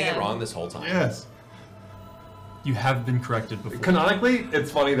I been like saying it a- wrong this whole time? Yes. You have been corrected before. Canonically,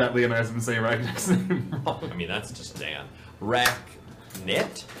 it's funny that Leonidas has been saying Reknit's name wrong. I mean, that's just Dan.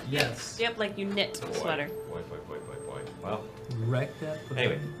 Reknit? Yes. Yep, like you knit a sweater. Boy. Well, Wreck that.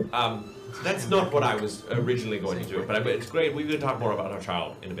 anyway, that's not what I was originally going to do, but it's great. We're going to talk more about our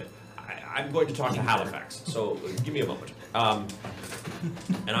child in a bit. I'm going to talk to Halifax, so give me a moment. And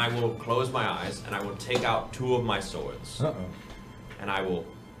I will close my eyes, and I will take out two of my swords, Uh-oh. and I will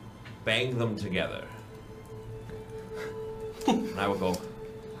bang them together. And I will go,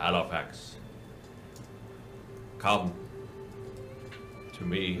 Halifax, come to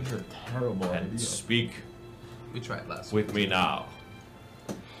me These are terrible and ideas. speak We tried last week. with me now.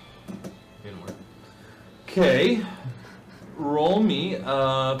 Didn't work. Okay. Roll me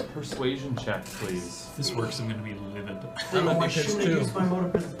a persuasion check, please. If this works, I'm going to be livid. I should have used my mode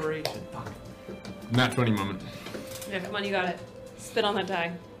of inspiration. Fuck. Nat 20 moment. Yeah, come on, you got it. Spit on that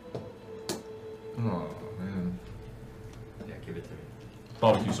die. Oh, man. Yeah, give it to me.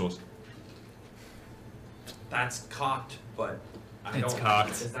 Barbecue sauce. That's cocked, but I It's don't.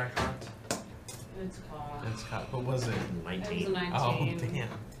 cocked. Is that cocked? It's called. That's hot. What was it? 19. It was a Oh, 19. damn.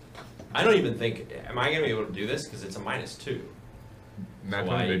 I don't even think. Am I gonna be able to do this? Because it's a -2. Nat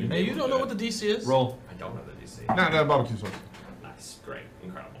Why 20 baby. Hey, you don't know what the DC is? Roll. I don't have the DC. Nah, barbecue sauce. Nice, great,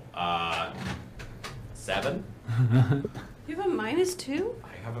 incredible. 7. You have a -2? I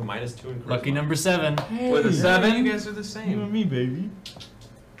have a -2 in charisma. Lucky number 7. With a 7. You guys are the same. me, baby.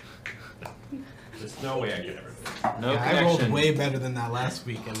 There's no way I get everything. No Yeah, I rolled connection. way better than that last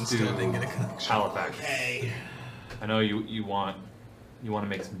week and still didn't get a connection. Halifax. Okay. I know you want to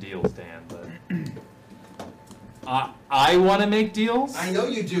make some deals, Dan, but I want to make deals. I know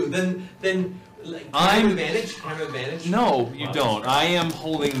you do. Then, like, can I I'm- have advantage? Can I have advantage? No, you Well, don't. that's I am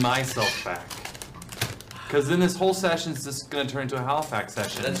holding myself back. Because then this whole session's just gonna turn into a Halifax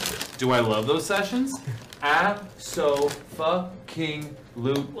session. That's true. Do I love those sessions? Abso-fucking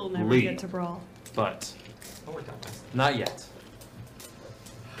loot. We'll never get to brawl. But Oh, I got my- not yet.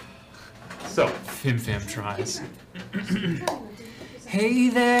 So, Fim Fam tries. Hey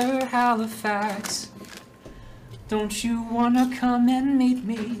there, Halifax. Don't you wanna come and meet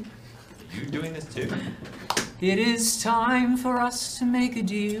me? You doing this too? It is time for us to make a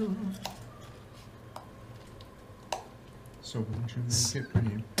deal. So won't you make it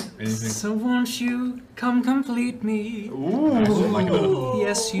pretty? Anything? So won't you come complete me? Ooh. Like another.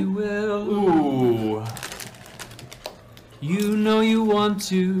 Yes, you will. ooh. You know you want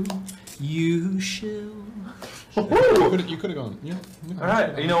to. You shall. You could have gone. Yeah. All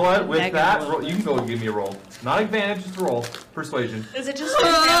right. You know what? With Mega that, roll. you can go and give me a roll. Not advantage, just a roll. Persuasion. Is it just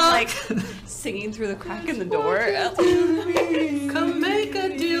like singing through the crack in the door? Come make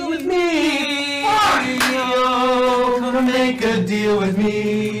a deal with me. Come make a deal with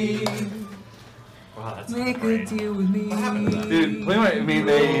me. Wow, that's Make great. a deal with me. What happened to that? Dude, Playwright, I mean,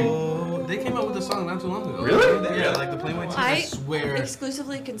 They came out with a song not too long ago. Really? Yeah, like the Playwright team. I I swear.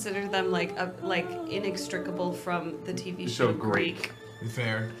 exclusively consider them like inextricable from the TV So show Greek.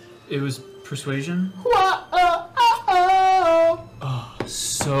 Fair. It was Persuasion. Oh,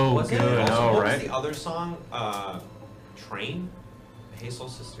 so Was it? good. Also, know, what right? was the other song? Train?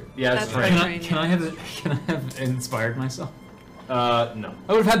 Hazel's sister. Yeah, That's it's right. right. Can I have inspired myself? No.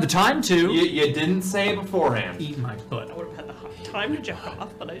 I would have had the time to. You didn't say it beforehand. Eat my butt. I would have had the time to jack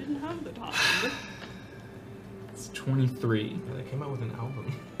off, but I didn't have the time. It's 23. Yeah, they came out with an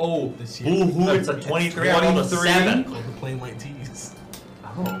album Oh, this year. it's a 23 out of 23. 7. Called the Plain White Tees.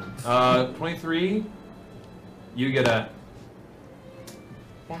 Oh. 23. You get a.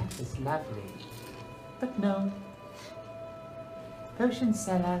 That is lovely. But no. Potion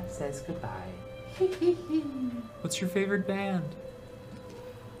seller says goodbye. What's your favorite band?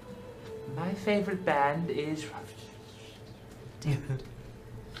 My favorite band is... Damn it.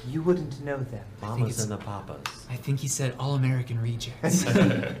 You wouldn't know them. Mamas and the papas. I think he said All American Rejects.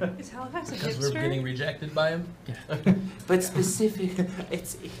 Is Halifax a Because we're getting hipster? rejected by him? But specific...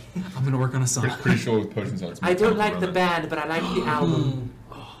 It's... I'm gonna work on a song. Pretty sure with Potions on. I don't like the band, but I like the album.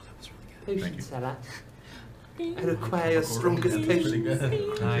 Oh, that was really Potion you. seller. I require your strongest potions.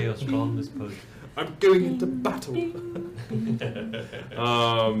 Your strongest potion. I'm going into battle. Keep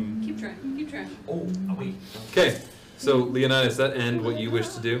trying. Keep trying. Oh, wait. Okay, so Leonidas, that end what you wish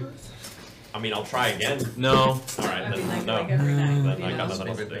to do? I mean, I'll try again. No. All right, I mean, then like no. every night. Then I you got know? nothing else to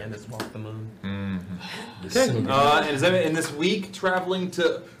Favorite do. band is Walk the Moon. Okay. And is that in this week traveling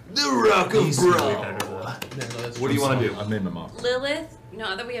to the Rock of Bro? What do you want to do? I've made my mark. Lilith,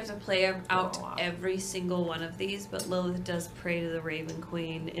 not that we have to play out every single one of these, but Lilith does pray to the Raven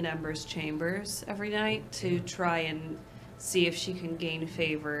Queen in Ember's chambers every night to try and see if she can gain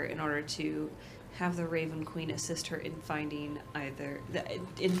favor in order to have the Raven Queen assist her in finding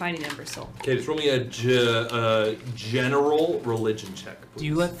Ember's soul. Okay, just roll me a general religion check. Please. Do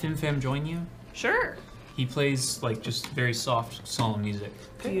you let FimFam join you? Sure. He plays like just very soft, solemn music.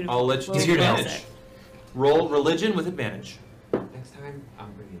 Beautiful. I'll let you Well, take here to advantage. music. Roll religion with advantage. Next time,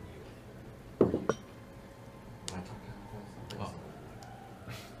 I'm bringing you. Can I talk Well.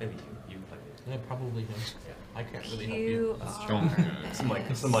 Maybe you play it. Yeah, probably him. I can't really help you. You Some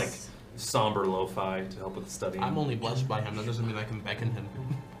like somber lo-fi to help with the studying. I'm only blessed by him. That doesn't mean I can beckon him.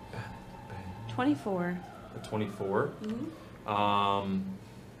 24. A 24. Mm-hmm.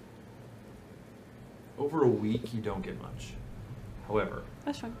 Over a week, you don't get much. However,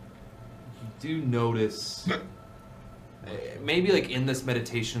 That's fine. you do notice maybe like in this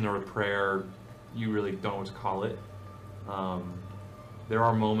meditation or a prayer, you really don't know what to call it. There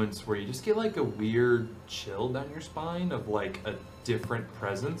are moments where you just get like a weird chill down your spine of like a different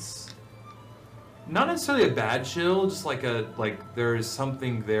presence. Not necessarily a bad chill, just like there is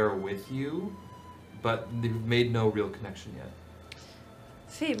something there with you, but they've made no real connection yet.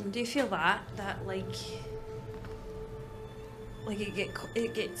 Fim, do you feel that like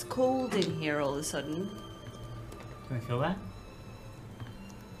it gets cold in here all of a sudden? Do I feel that?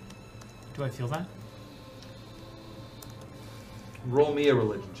 Do I feel that? Roll me a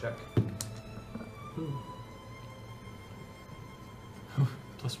religion check.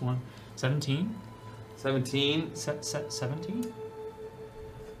 +1. 17? 17. 17?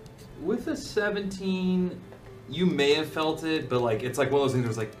 With a 17, you may have felt it, but like it's like one of those things where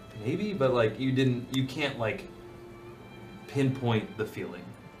it's like maybe, but like you can't like pinpoint the feeling.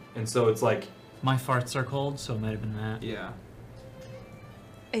 And so it's like My farts are cold, so it might have been that. yeah.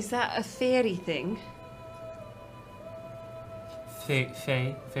 Is that a fairy thing?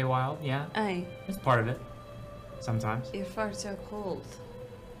 Feywild, yeah. Aye, It's part of it. Sometimes. your farts are cold.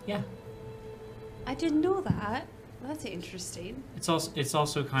 Yeah. I didn't know that. That's interesting. It's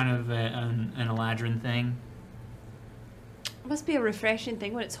also kind of an Eladrin thing. It must be a refreshing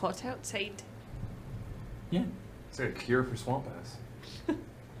thing when it's hot outside. Yeah. It's like a cure for swamp ass.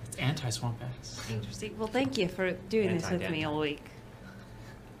 It's anti-swamp ass. Interesting. Well, thank you for doing this with me all week.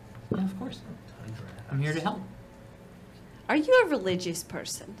 Yeah, of course. I'm here to help. Are you a religious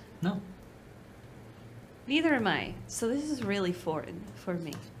person? No. Neither am I. So this is really foreign for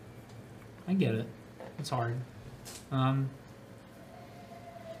me. I get it. It's hard. But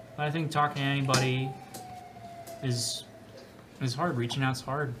I think talking to anybody is hard. Reaching out's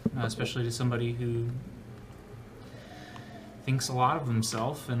hard, especially to somebody who thinks a lot of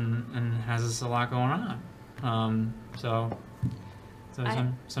himself and has a lot going on.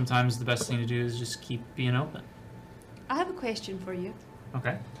 Sometimes the best thing to do is just keep being open. I have a question for you.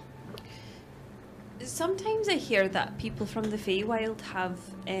 Okay. Sometimes I hear that people from the Feywild have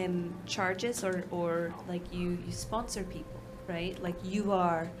charges or like you sponsor people, right? Like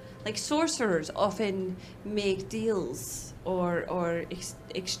like sorcerers often make deals or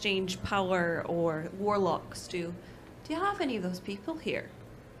exchange power, or warlocks do. Do you have any of those people here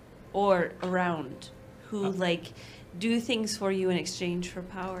or around who like do things for you in exchange for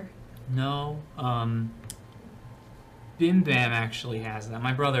power? No. Bim Bam actually has that.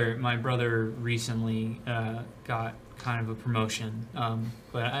 My brother recently got kind of a promotion,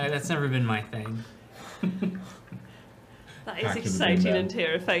 but that's never been my thing. That is exciting and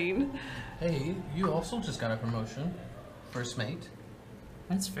terrifying. Hey, you also just got a promotion. First mate.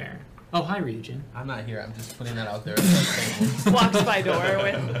 That's fair. Oh, hi, Ryujin. I'm not here. I'm just putting that out there. Walks by door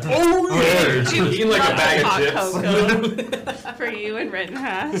with Eating like a bag of hot chips. cocoa for you and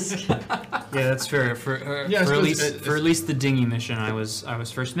Rittenhask. Yeah, that's fair. For at least the dinghy mission, I was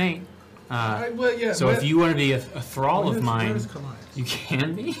first mate. So if you want to be a thrall of mine, you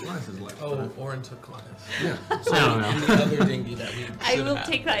can be. Orin took Claudius. Yeah. I don't know. The other dinghy that we I will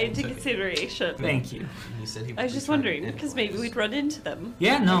take that into consideration. Thank you. He said he I was just wondering because maybe we'd run into them.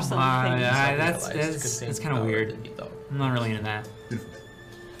 Yeah, no, or something. that's kind of weird. I'm not really into that.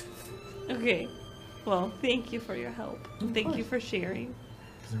 Okay. Well, thank you for your help. Thank you for sharing.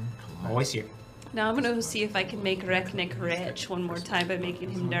 Always here. Now I'm gonna see if I can make Reknik rich one more time by making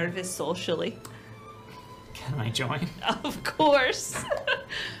him nervous socially. Can I join? Of course.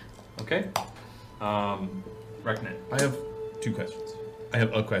 Okay. Reknet. I have two questions. I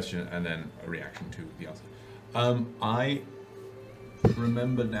have a question and then a reaction to the answer. I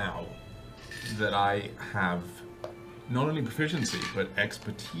remember now that I have not only proficiency but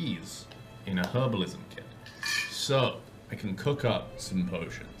expertise in a herbalism kit, so I can cook up some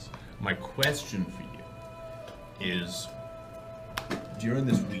potions. My question for you is, during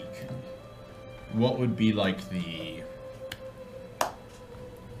this week, what would be like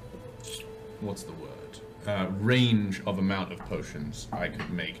what's the word? Range of amount of potions I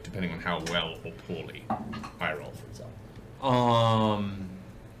could make, depending on how well or poorly I roll, for example.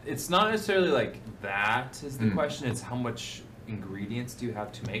 It's not necessarily like that is the question. It's how much ingredients do you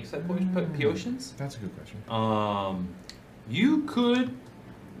have to make said potions? That's a good question. You could,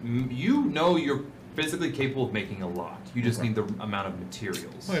 you're physically capable of making a lot. You just need the amount of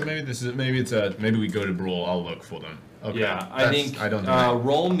materials. Okay, maybe we go to Brawl. I'll look for them. Okay. Yeah, I think. I don't know.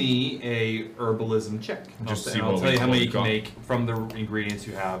 Roll me a herbalism check. I'll tell you how many you can make from the ingredients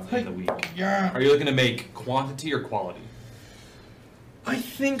you have in the week. Yeah. Are you looking to make quantity or quality? I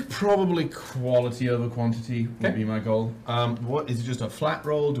think probably quality over quantity would be my goal. What is it? Just a flat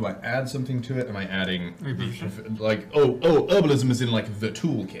roll? Do I add something to it? Am I adding like herbalism is in like the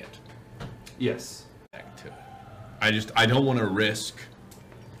toolkit? Yes. I don't want to risk.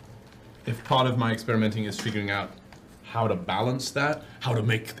 If part of my experimenting is figuring out how to balance that, how to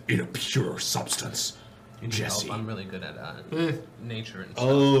make it a pure substance. Jesse. I'm really good at nature and stuff.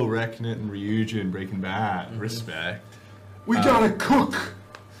 Oh, Reknet and Ryujin, Breaking Bad. Respect. We gotta cook!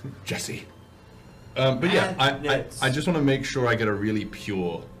 Jesse. But yeah, I just want to make sure I get a really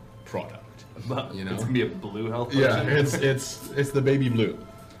pure product. You know? It's gonna be a blue health Yeah, potion? it's the baby blue.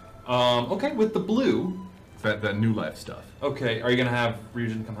 Okay, with the blue. That new life stuff. Okay, are you gonna have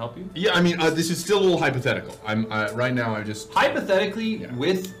Ryujin come help you? Yeah, I mean, this is still all hypothetical. Right now I just... Hypothetically,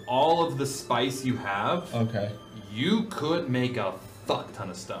 with all of the spice you have, Okay. you could make a fuck ton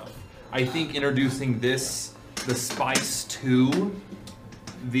of stuff. I think introducing the spice to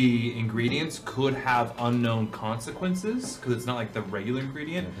the ingredients could have unknown consequences because it's not like the regular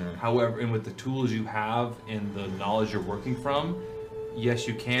ingredient. However, and with the tools you have and the knowledge you're working from, yes,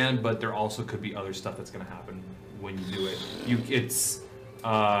 you can, but there also could be other stuff that's going to happen when you do it.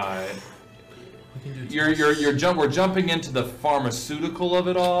 We're jumping into the pharmaceutical of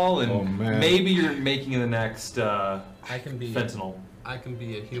it all, and maybe you're making the next fentanyl. I can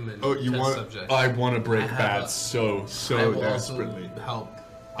be a human. Oh, you want? Subject. I want to break bad so desperately. Help.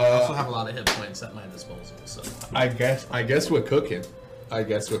 I also have a lot of hit points at my disposal, so. I guess we're cooking.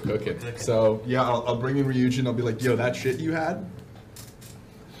 So yeah, I'll bring in Ryujin. I'll be like, yo, that shit you had.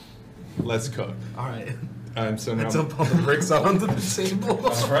 Let's cook. All right. So now Dump all the bricks out onto the table.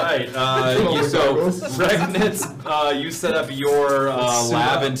 All right. So Regnitz, you set up your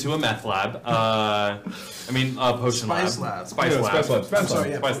lab into a meth lab. Potion Spice lab.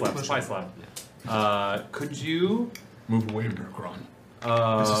 lab. Spice lab. Could you move away, Bergron?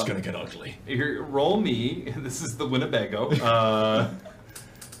 This is gonna get ugly. Here, roll me. This is the Winnebago.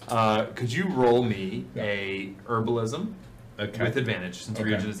 Could you roll me a herbalism with advantage since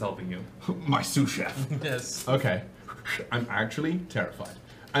Ryujin is helping you? My sous chef. Yes. Okay. I'm actually terrified.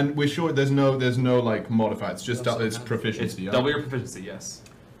 And we're sure there's no like modifier. It's just it's proficiency. It's double your proficiency. Yes.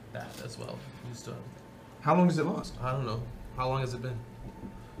 That as well. You still. How long does it last? I don't know. How long has it been?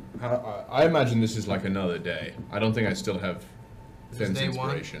 I imagine this is like another day. I don't think I still have Finn's day one?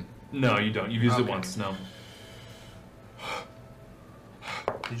 inspiration. No, you don't. You've used it Okay. once. No.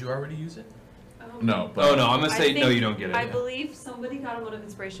 Did you already use it? No. But Oh no, I'm gonna I say no. think- You don't get it. I believe somebody got a lot of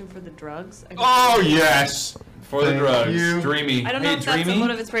inspiration for the drugs. Oh yes. For the Thank drugs. you. Dreamy. I don't know Hey, if that's a Dreamy.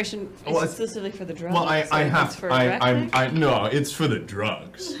 mode of inspiration Well, it's- exclusively for the drugs. Well, or I if have. it's for No, it's for the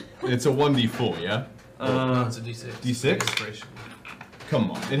drugs. It's a 1d4, yeah. No, it's a D6. D6? Inspiration. Come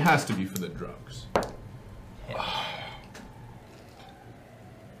on, it has to be for the drugs.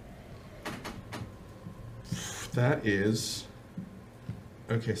 That is.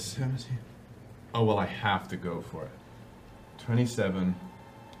 Okay, 17. Oh, well, I have to go for it. 27,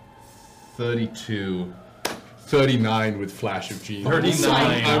 32, 39 with Flash of Genius.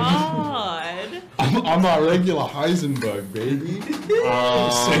 39. God. I'm a regular Heisenberg, baby.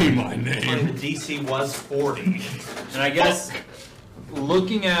 Say my name. The DC was 40. And I guess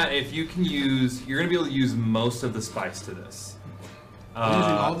looking at if you can use, you're gonna be able to use most of the spice to this. I'm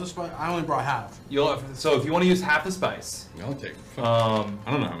using all the spice. I only brought half. So if you want to use half the spice, I'll take. I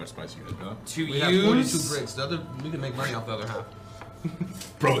don't know how much spice you guys got. to We have 42 use. bricks. The other, we can make money off the other half,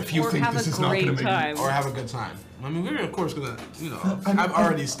 Bro, if you Or think have this a is not great gonna make time. or have a good time. I mean, we're of course gonna, I'm- I've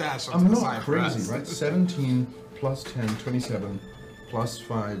already stashed I'm something not aside for us. crazy, right? 17 plus 10, 27, plus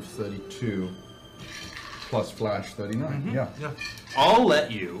 5, 32, plus Flash, 39. Yeah. Yeah. I'll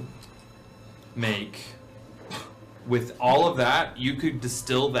let you make. With all of that, you could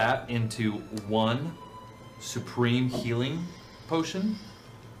distill that into one supreme healing potion,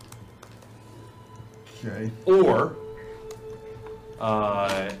 Okay. or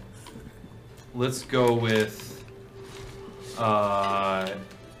let's go with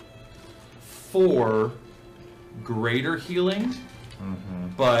 4 greater healing,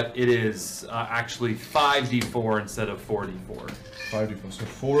 but it is actually 5d4 instead of 4d4. 5d4. So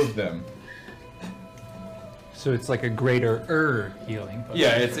 4 of them. So it's like a greater healing potion.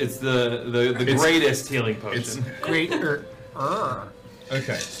 Yeah, it's the greatest healing potion. It's Greater.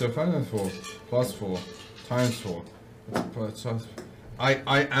 okay. So 5 times 4 plus 4 times 4. Plus,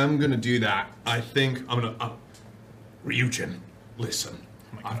 I am gonna do that. I think I'm gonna. Ryujin, listen.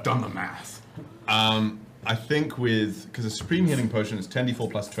 I've done the math. I think because a supreme healing potion is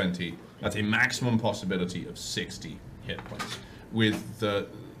 10d4 plus 20. That's a maximum possibility of 60 hit points. With the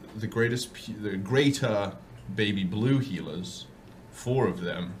greater baby blue healers, 4 of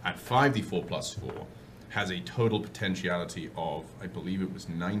them at 5d4 plus 4 has a total potentiality of, I believe it was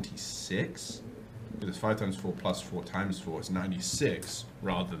 96. Because 5 times 4 plus 4 times 4 is 96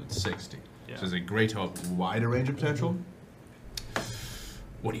 rather than 60. Yeah. So there's a greater, wider range of potential.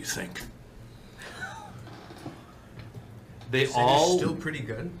 What do you think? They It's all still pretty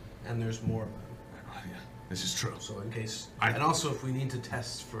good, and there's more. This is true. So in case, and also if we need to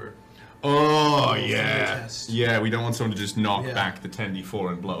test for. Oh, Somebody yeah. test. Yeah, we don't want someone to just knock Yeah. back the 10d4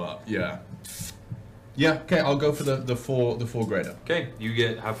 and blow up. Yeah. Yeah, okay, I'll go for the four greater. Okay,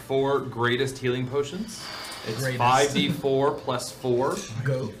 you have 4 greatest healing potions. It's Greatest. 5d4 plus 4.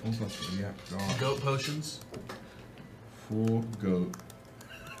 Goat. Yeah, God. Goat potions. 4 goat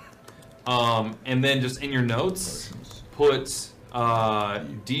And then just in your notes, potions. put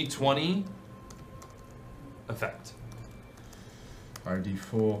d20 effect.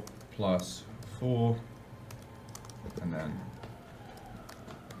 RD4 plus 4. And then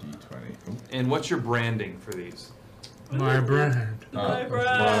d20. Ooh. And what's your branding for these? My brand. My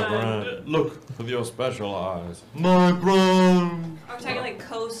brand. Look with your special eyes. My brand. Are we talking like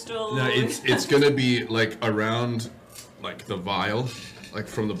coastal? No, it's gonna be like around like the vial, like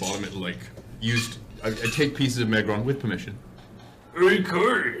from the bottom. It like used. I take pieces of Megron with permission. Of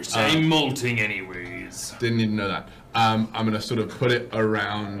course, I'm molting anyways. Didn't even know that. I'm gonna sort of put it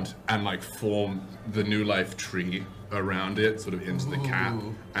around and like form the new life tree around it, sort of into the cap,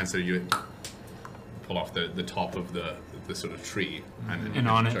 Ooh. and so you pull off the top of the sort of tree, and then you And can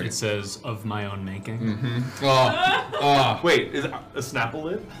on it chug it says, "Of my own making." Wait, is it a Snapple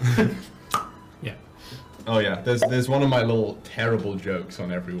lid? Yeah. Oh yeah, there's one of my little terrible jokes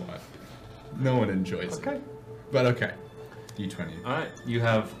on everyone. No one enjoys it. But okay. D20. All right, you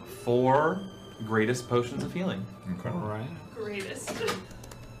have 4 greatest potions of healing. Incredible. All right. Greatest.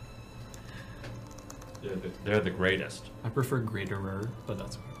 They're the greatest. I prefer greaterer, but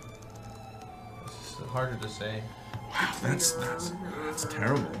that's okay. It's harder to say. Wow, that's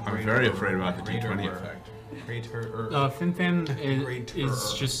terrible. I'm very afraid about the D20 effect. FinFam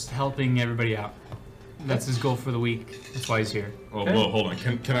is just helping everybody out. That's his goal for the week. That's why he's here. Oh, well, hold on.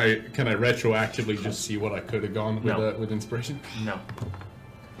 Can I retroactively just see what I could have gone with with inspiration? No.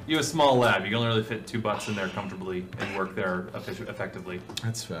 You have a small lab. You can only really fit 2 butts in there comfortably and work there effectively.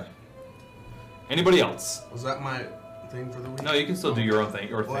 That's fair. Anybody else? Was that my thing for the week? No, you can still do your own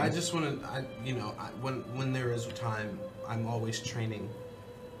thing. Well, I just want to, when there is time, I'm always training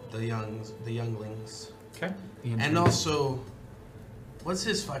the younglings. Okay. And also, what's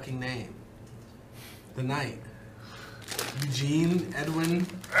his fucking name? The knight. Eugene, Edwin.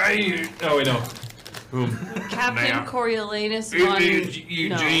 Oh, wait, no. Whom? Captain Coriolanus von...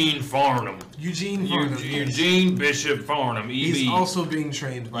 Eugene Farnham. Eugene Farnham. Eugene Bishop Farnham. EB. He's also being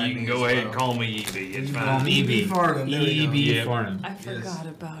trained by You me can go as ahead well. and call me EB. It's fine. E.B. Farnham. There we go. E.B. Farnham. I forgot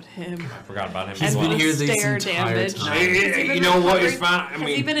about him. I forgot about him. He's And been the here this stare entire damage. time. Has he been You know what? It's recovering- fine. I Has he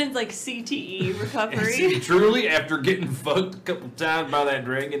mean, been in like CTE recovery? truly, after getting fucked a couple times by that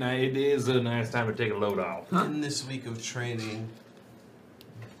dragon, it is a nice time to take a load off. In this week of training,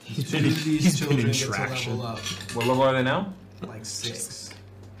 He's two been, of these he's been children in get to traction. level up. What level are they now? Like 6.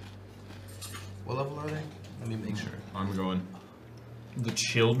 What level are they? Let me make sure. I'm going. The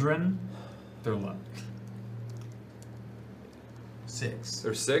children, they're low. 6.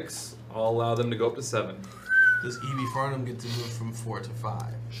 They're 6. I'll allow them to go up to 7. Does E.B. Farnham get to move from 4 to 5?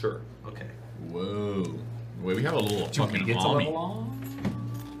 Sure. Okay. Whoa. Wait, we have a little Do we fucking get to army. level on?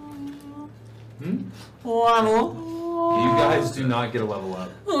 You guys do not get a level up.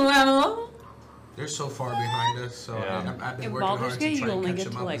 They're so far behind us, so Yeah. I've been In working Baldur's hard Gate, to try you and only catch get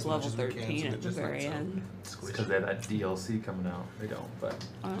them to up like as much level as we can, 13 so at they're the just like very so end. Because they have that DLC coming out. They don't, but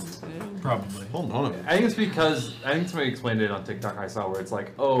Probably. Hold on a minute. I think it's because I think somebody explained it on TikTok I saw where it's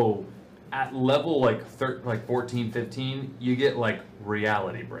like, oh, at level like 14, 15, you get like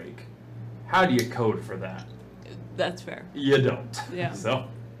reality break. How do you code for that? That's fair. You don't. Yeah. So,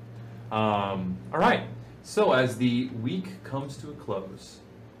 all right. So as the week comes to a close,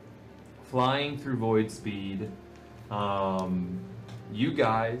 flying through void speed, you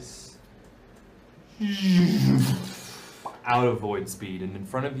guys out of void speed, and in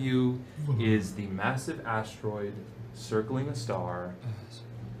front of you is the massive asteroid circling a star,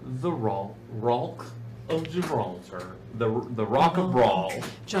 the Ralk of Gibraltar, the Rock of Brawl.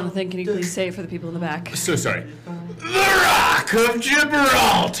 Jonathan, can you please say it for the people in the back? So sorry. The Rock of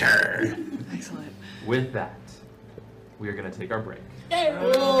Gibraltar! Excellent. With that, we are going to take our break.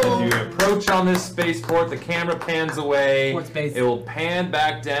 As you approach on this spaceport, the camera pans away. Port space. It will pan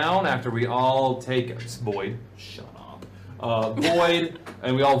back down after we all take void. Shut up. Void,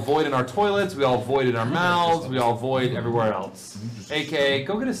 and we all void in our toilets. We all void in our mouths. We all void everywhere else. AKA,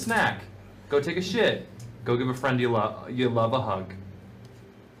 go get a snack. Go take a shit. Go give a friend you love a hug.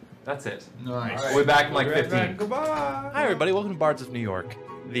 That's it. Nice. We'll be back in like 15. Hi, everybody. Welcome to Bards of New York,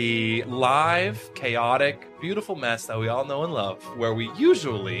 the live, chaotic, beautiful mess that we all know and love, where we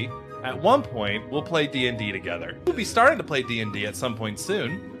usually, at one point, will play D&D together. We'll be starting to play D&D at some point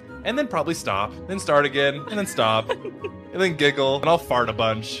soon, and then probably stop, then start again, and then stop, and then giggle, and I'll fart a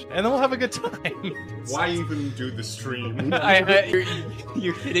bunch, and then we'll have a good time. Why even do the stream?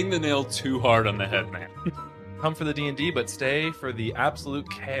 You're hitting the nail too hard on the head, man. Come for the D&D, but stay for the absolute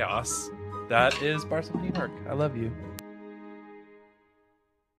chaos that is Bards of New York. I love you.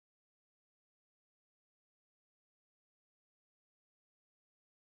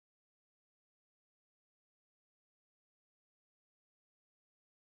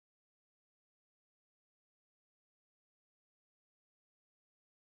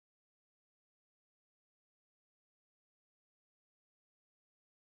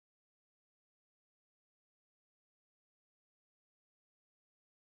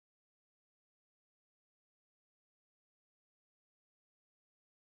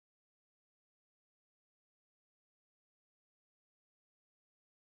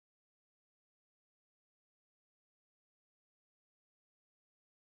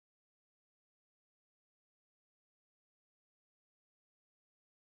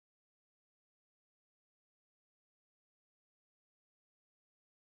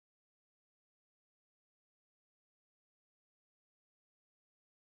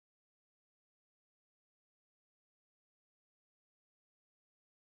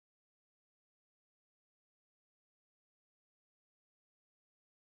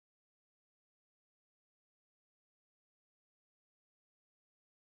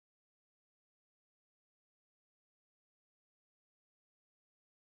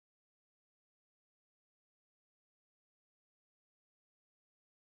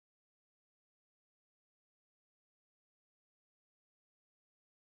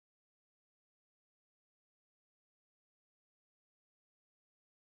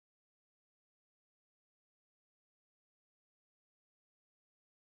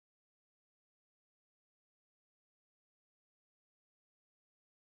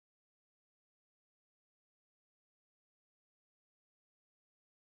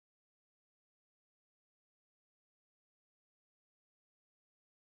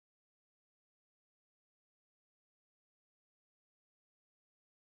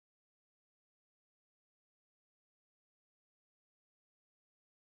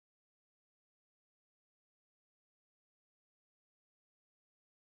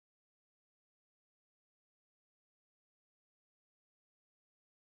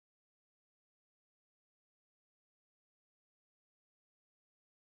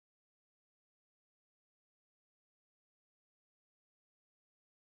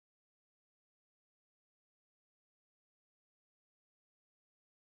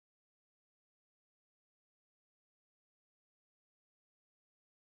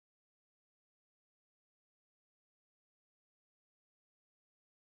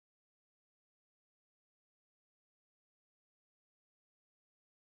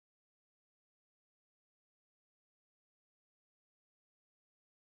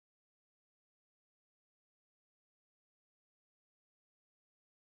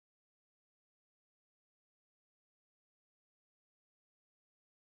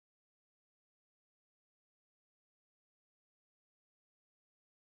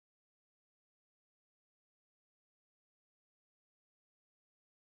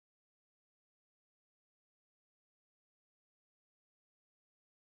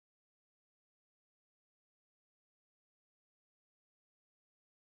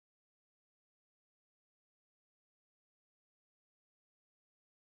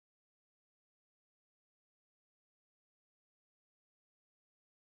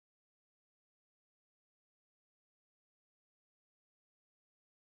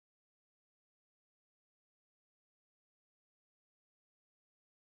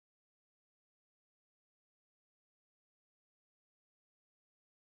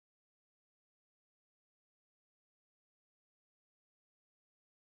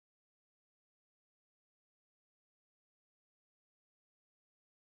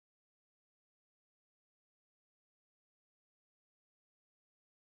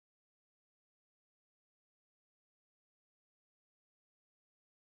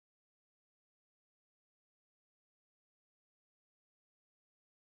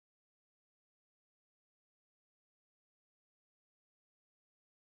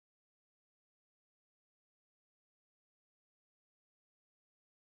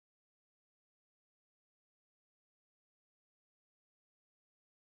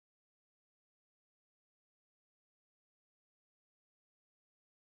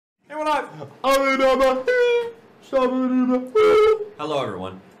 Anyone alive? Hello,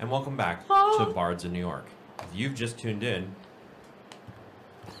 everyone, and welcome back to Bards in New York. If you've just tuned in,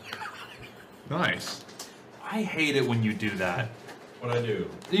 Nice. I hate it when you do that. what I do?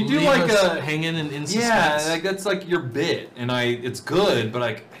 You do Leave like us a hanging in suspense. yeah, like that's like your bit, and it's good, but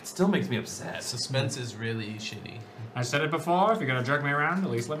like it still makes me upset. Suspense is really shitty. I said it before. If you're gonna jerk me around,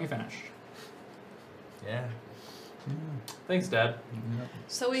 at least let me finish. Yeah. Thanks, Dad.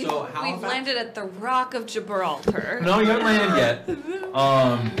 So we've Halifax? landed at the Rock of Gibraltar. No, you haven't landed yet.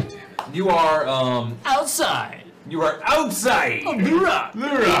 You are Outside. You are outside. Of the rock. The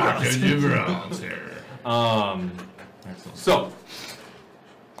Rock of Gibraltar. Excellent. So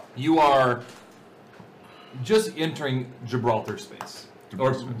you are just entering Gibraltar space.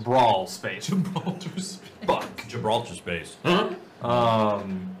 Or brawl space. Gibraltar space. Fuck. Gibraltar space. Oh,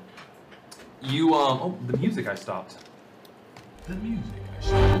 the music I stopped. The music I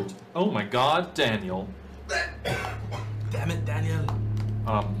shot. Oh my god, Daniel. Damn it, Daniel.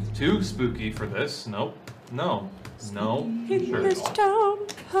 Too spooky for this. Nope. No. Sure.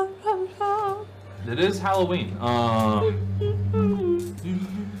 It is Halloween.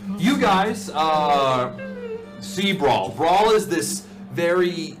 You guys see Brawl. Brawl is this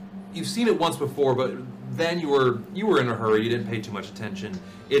very. You've seen it once before, but then you were in a hurry. You didn't pay too much attention.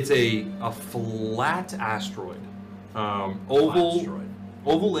 It's a flat asteroid, oval, Asteroid.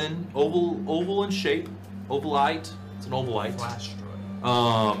 oval in shape, ovalite. It's an ovalite.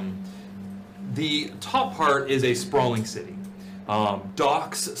 Flastroid. The top part is a sprawling city.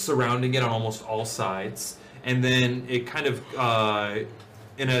 Docks surrounding it on almost all sides, and then it kind of,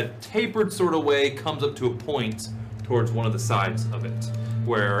 in a tapered sort of way, comes up to a point towards one of the sides of it,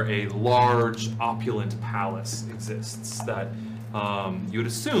 where a large, opulent palace exists that you would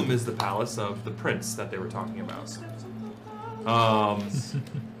assume is the palace of the prince that they were talking about.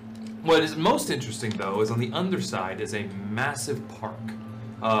 What is most interesting, though, is on the underside is a massive park.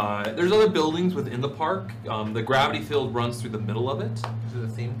 There's other buildings within the park. The gravity field runs through the middle of it. Is it a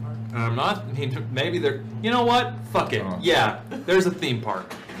theme park? Maybe there. You know what? Fuck it. Yeah, there's a theme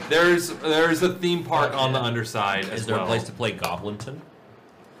park. There's a theme park on the underside as Is there well. a place to play Goblinton?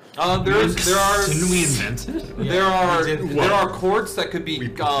 There are. Didn't we invent it? There are courts that could be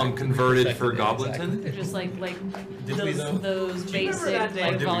converted for Goblinton. They're just like Did we though? those basic Or like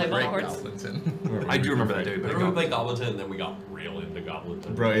did we volleyball break courts. Goblinton? I do remember that day. Remember we played Goblinton and then we got real into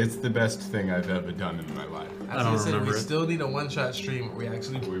Goblinton? Bro, it's the best thing I've ever done in my life. As I said, we still need a one-shot stream where we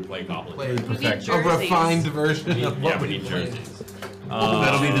actually We play Goblinton. play Perfection. a refined version of what Yeah, we we need play. jerseys.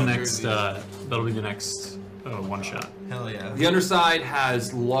 That'll be the jerseys. next. That'll be the next one shot. Hell yeah. The underside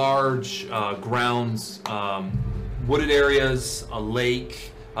has large grounds, wooded areas, a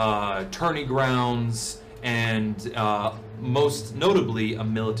lake, tourney grounds, and most notably a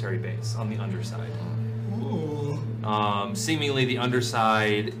military base on the underside. Seemingly the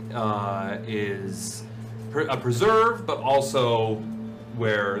underside is a preserve, but also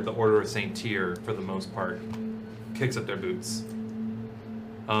where the Order of St. Tyr, for the most part, kicks up their boots.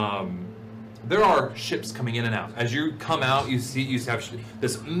 There are ships coming in and out. As you come out, you have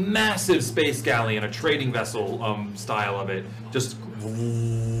this massive space galleon, a trading vessel style of it, just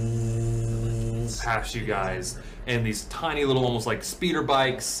past you guys, and these tiny little, almost like speeder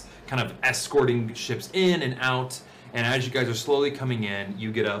bikes, kind of escorting ships in and out. And as you guys are slowly coming in,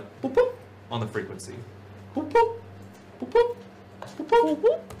 you get a boop boop on the frequency. Boop boop boop boop boop boop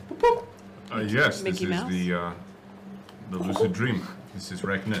boop boop. Yes, Mickey this Mouse? is the lucid dream. This is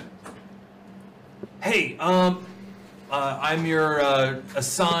Reknet. Hey, I'm your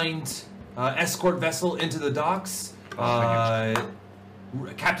assigned escort vessel into the docks.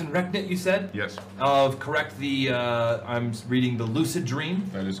 Captain Reknet, you said? Yes, Correct. I'm reading the lucid dream,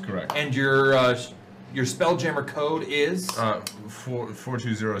 that is correct. and your spelljammer code is.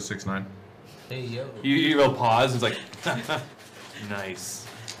 42069. Hey yo. You will pause. It's like, nice.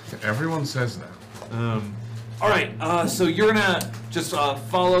 Everyone says that. All right, so you're gonna just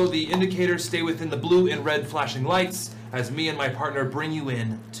follow the indicators, stay within the blue and red flashing lights as me and my partner bring you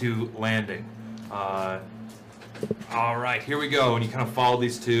in to landing. All right, here we go, and you kind of follow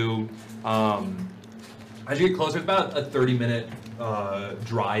these two. As you get closer, it's about a 30-minute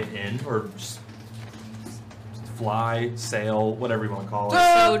drive in, or just fly, sail, whatever you want to call it.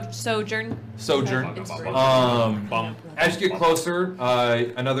 Sojourn. Sojourn. Inspiration. As you get closer,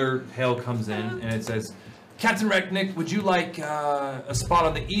 another hail comes in, and it says, "Captain Reknick, would you like a spot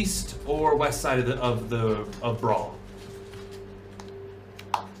on the east or west side of Brawl?"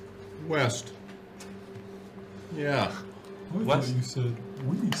 West. Yeah. West. You said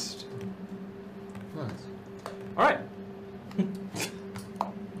west. Nice. All right.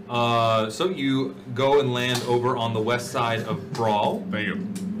 So you go and land over on the west side of Brawl. Thank you.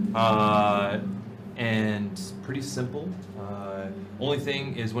 And pretty simple. Only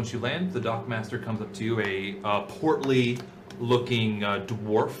thing is, once you land, the dockmaster comes up to you, a portly-looking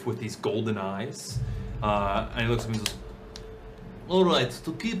dwarf with these golden eyes, and he looks at me and says, "All right,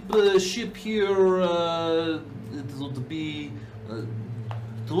 to keep ship here, it would be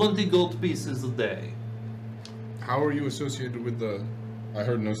 20 gold pieces a day." How are you associated with the... I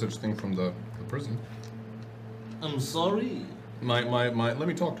heard no such thing from the prison. I'm sorry. Let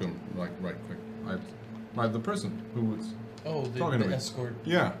me talk to him, right quick. The person who was talking to me. escort.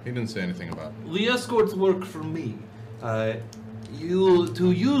 Yeah, he didn't say anything about it. The escorts work for me.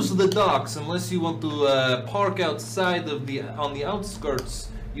 To use the docks, unless you want to park outside of on the outskirts,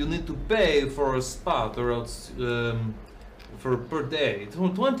 you need to pay for a spot, or else for per day.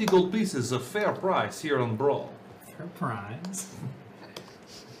 20 gold pieces is a fair price here on Brawl. Fair prize.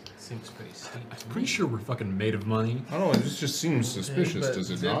 Seems pretty steep. I'm pretty sure we're fucking made of money. I don't know, it just seems suspicious, But does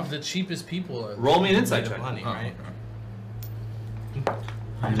it the, not? The cheapest people are Roll me an insight made of check. money, right? Okay.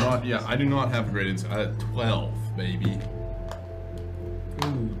 I do not have a great insight. I had 12, baby.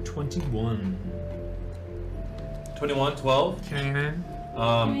 Ooh, 21. 21, 12. Anyone?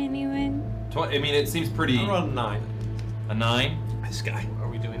 I mean, it seems pretty. I'm around 9. A 9. This guy. Are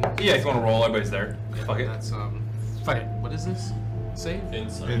we doing this? Yeah, if you want to roll, everybody's there. Fuck it. That's Fuck it. What is this? Save?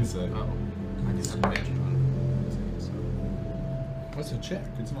 Insight. Insight. Oh, I disadvantaged on. What's a check?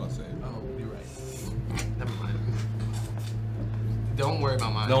 It's not a save. Oh, you're right. Never mind. Don't worry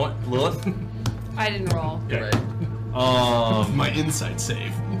about mine. No, Lilith. I didn't roll. You're right. My insight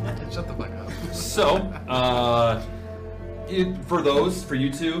save. Shut the fuck up. So, for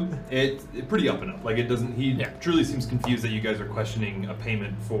you two, it's pretty up and up. Like, it doesn't. He truly seems confused that you guys are questioning a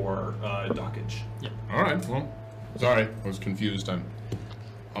payment for dockage. All right, well, sorry, I was confused. I'm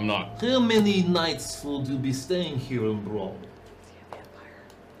not. How many nights will you be staying here in Brawl?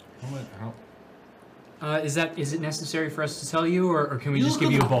 Is it necessary for us to tell you, or can we just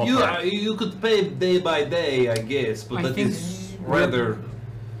give you a ballpark? You could pay day by day, I guess, but that is rather.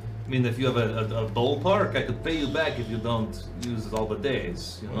 I mean, if you have a ballpark, I could pay you back if you don't use all the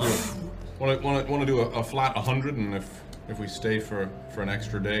days. You know. Want to do a flat 100, and if we stay for an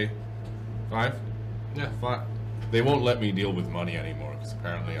extra day, 5? Yeah. 5. They won't let me deal with money anymore because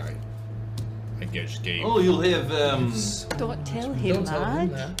apparently I just gave. Oh, you'll have Don't tell him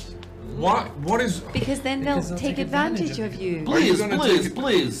that. What is? Because then they'll take advantage of you.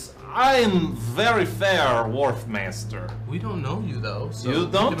 Please. I'm very fair, Wharf Master. We don't know you though. So You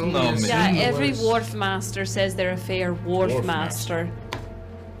don't we can only know me. assume Yeah, the every worst. wharf master says they're a fair wharf master.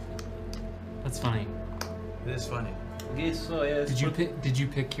 That's funny. It is funny. Yes, so yes. Did you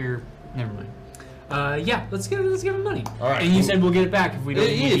pick your? Never mind. Yeah, let's give him money. All right, And you cool. said we'll get it back if we don't.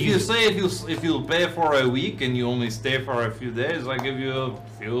 need to If you use it. say if you pay for a week and you only stay for a few days, I give you a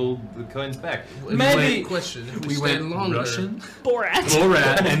few coins back. Maybe Question: If we stay went longer, Russian, Borat.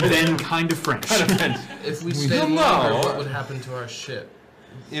 Borat, and then kind of French. if we stay don't longer, know. what would happen to our ship?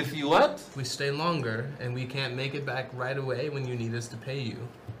 if you what? If we stay longer and we can't make it back right away when you need us to pay you,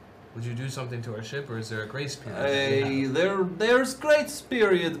 would you do something to our ship, or is there a grace period? There's grace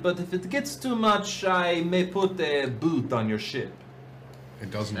period, but if it gets too much, I may put a boot on your ship.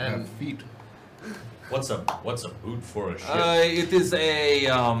 It doesn't have feet. What's a boot for a ship? It is a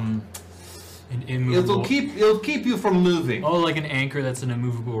An immovable. It'll keep you from moving. Oh, like an anchor that's an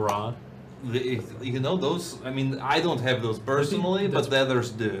immovable rod. You know those. I mean, I don't have those personally, but the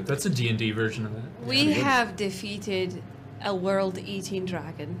others do. That's a D&D version of that. We have defeated a world-eating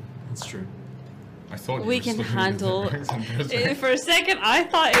dragon. That's true. I thought you We were can still handle. doing the For a second, I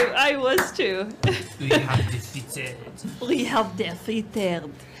thought I was too. We have defeated. We have defeated.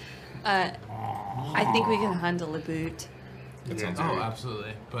 I think we can handle a boot. That sounds Oh, great.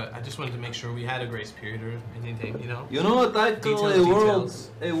 absolutely. But I just wanted to make sure we had a grace period or anything, you know? You know what I call Details.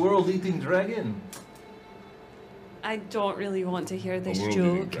 a world-eating dragon? I don't really want to hear this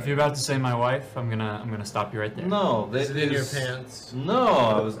world-eating joke. If you're about to say my wife, I'm gonna stop you right there. No, Is that it in your is- pants? No,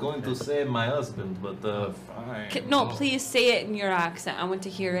 I was going to say my husband, but fine. No, please say it in your accent. I want to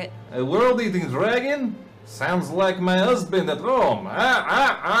hear it. A world-eating dragon sounds like my husband at home.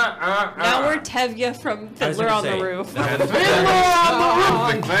 Now we're Tevye from Fiddler on the Roof. The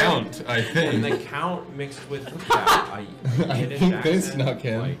count, I And think. the count mixed with the cat. I think they snuck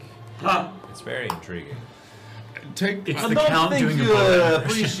in. It's very intriguing. Take. It's I the don't count think doing you a Borat.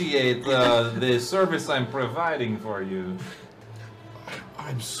 appreciate the service I'm providing for you.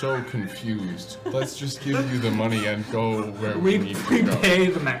 I'm so confused. Let's just give you the money and go where we need to go. Pay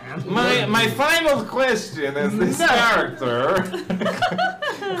the man. My final question is this character.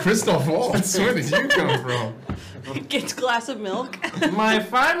 Christoph Waltz, where did you come from? Get a glass of milk. My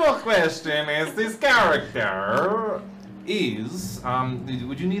final question is this character is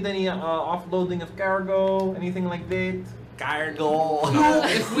would you need any offloading of cargo, anything like that? Cargo.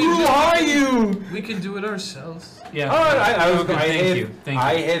 Who are you? We can do it ourselves. Yeah.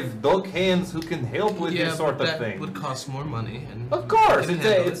 I have dog hands who can help with this sort of thing. Would cost more money. And of course,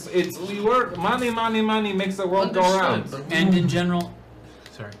 it's we work. Money makes the world go round. And in general,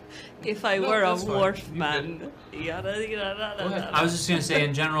 sorry. If I were a wharfman. I was just gonna say,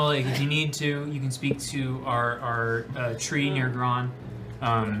 in general, like, if you need to, you can speak to our tree near Gron.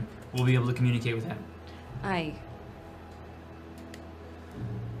 We'll be able to communicate with him. Aye.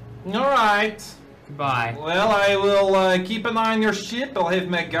 All right. Goodbye. Well, I will keep an eye on your ship. I'll have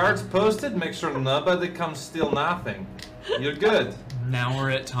my guards posted. Make sure nobody comes steal nothing. You're good. Now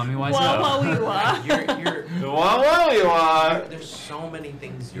we're at Tommy Wiseau. Wow, you are. There's so many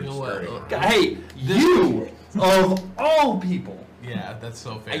things you're what? Hey, you of all people. Yeah, that's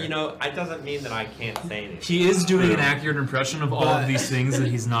so fair. You know, it doesn't mean that I can't say anything. He is doing an accurate impression of all of these things that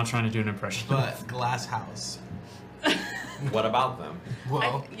he's not trying to do an impression of. But Glass House. What about them?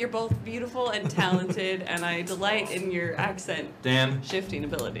 Well, you're both beautiful and talented, and I delight in your accent Dan, shifting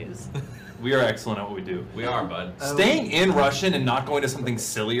abilities. we are excellent at what we do. We are, bud. Staying in Russian and not going to something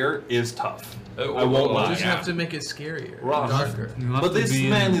sillier is tough. I won't lie. You just have to make it scarier, Rough. darker. But this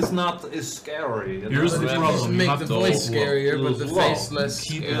man is not as scary. Here's the problem. Just make the voice scarier, but the face less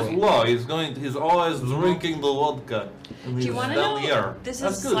He's scary. low. He's always drinking the vodka. Do you want to know? This is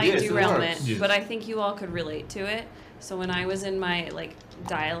a slight derailment, but I think you all could relate to it. So when I was in my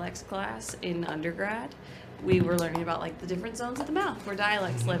dialects class in undergrad, we were learning about the different zones of the mouth where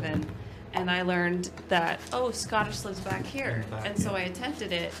dialects live in. And I learned that, Scottish lives back here. And so I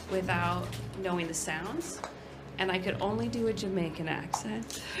attempted it without knowing the sounds. And I could only do a Jamaican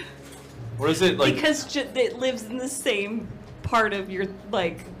accent. What is it like? Because it lives in the same part of your,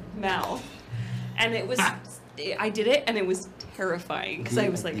 mouth. And it was, I did it and it was terrifying. Because I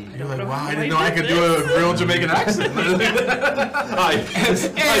was like, I don't know wow, how I didn't know I could do a real Jamaican accent.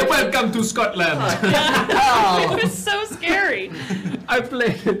 Hey, welcome to Scotland. It was so scary. I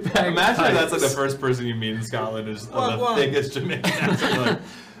played it back. Imagine that's the first person you meet in Scotland is the thickest Jamaican accent.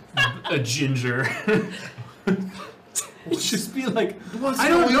 A ginger. We'll just be like, I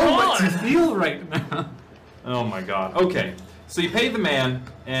don't know what to feel right now. Oh my god. Okay. So you pay the man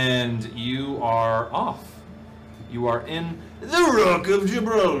and you are off. You are in the Rock of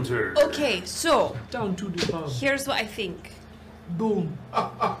Gibraltar. Okay, so Down to the pub. here's what I think. Boom.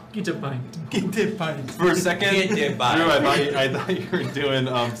 Get a pint. Get it fine. For a second, Get it by. Drew, I thought you were doing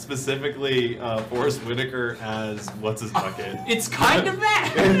specifically Forrest Whitaker as what's his bucket. It's kind of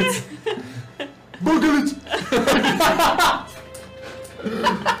that.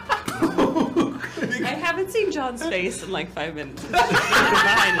 I haven't seen John's face in 5 minutes. He's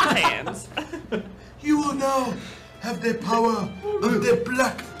behind his hands. You will now have the power of the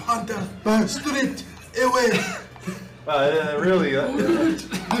Black Panther. Straight away. Really,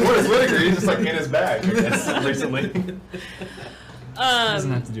 Forrest Whitaker, he's just in his bag, I guess, recently.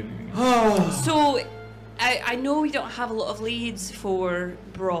 Doesn't have to do anything. So, I know we don't have a lot of leads for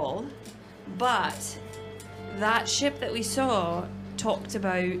Brawl, but that ship that we saw talked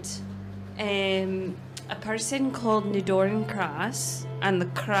about a person called Nidoran Kras and the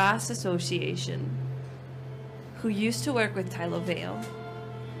Kras Association, who used to work with Tylo Vale.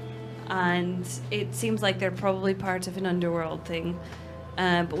 And it seems like they're probably part of an underworld thing.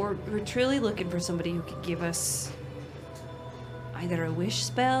 But we're truly looking for somebody who could give us either a wish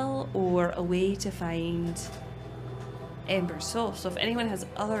spell or a way to find Ember Soul. So if anyone has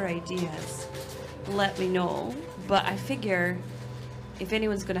other ideas, let me know. But I figure if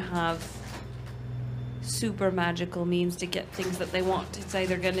anyone's going to have super magical means to get things that they want, it's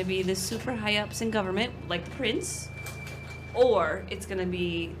either going to be the super high ups in government, like the prince, or it's going to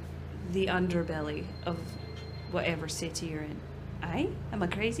be the underbelly of whatever city you're in. Am I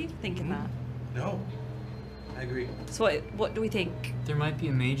crazy for thinking that? No, I agree. So what do we think? There might be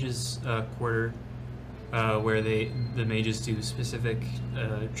a mage's quarter where the mages do specific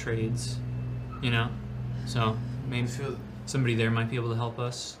trades, So maybe somebody there might be able to help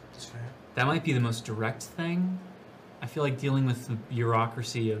us. That's fair. That might be the most direct thing. I feel like dealing with the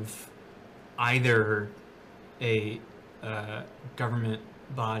bureaucracy of either a government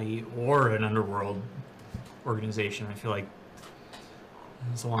body or an underworld organization. I feel like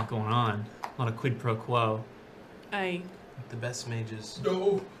there's a lot going on. A lot of quid pro quo. Aye. The best mages,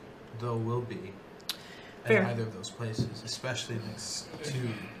 No. though, will be Fair. at either of those places, especially next to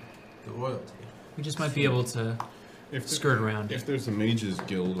the royalty. We just might be able to skirt around If it. there's a mages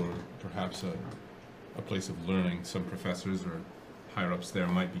guild or perhaps a place of learning, some professors or higher ups there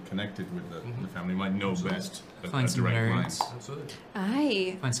might be connected with the family, might know best Find a some direct nerds. line. Absolutely.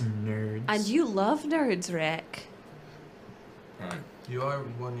 Aye. Find some nerds. And you love nerds, Rick. Alright. You are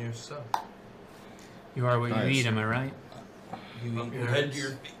one yourself. You are what you Nice. eat, am I right? You eat Your head nerds. to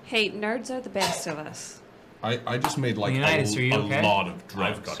your Hey, nerds are the best of us. I just made like Leonidas, are you a okay? lot of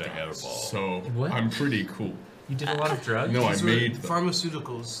drugs. I've got a hairball. So What? I'm pretty cool. You did a lot of drugs? No, I These were made them.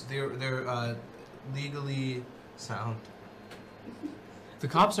 pharmaceuticals. They're legally sound. The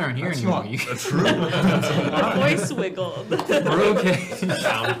cops aren't here That's anymore. not You true. Her voice wiggled. We're okay.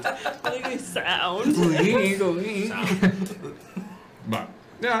 Like sound. But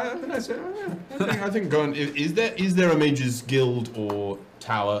yeah, I think going. Is there a mages guild or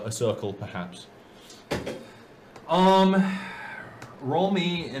tower, a circle, perhaps? Roll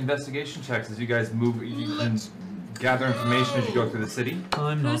me investigation checks as you guys move. You can gather information as you go through the city.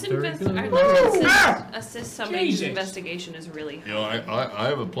 I'm not Who's very investing? good. Assist somebody's Jesus. investigation is really. You know, I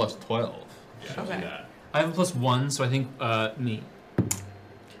have a plus 12. Okay. I have a +1, so I think me.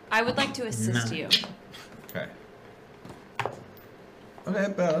 I would like to assist you. Okay.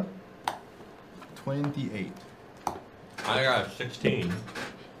 Okay, better. 28. I got a 16.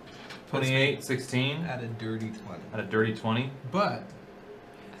 28, 16, At a dirty 20. at a dirty 20. But.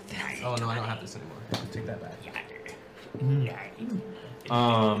 Oh no, I don't have this anymore. Take that back.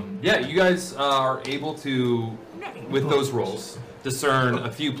 Yeah, you guys are able to, with those rolls, discern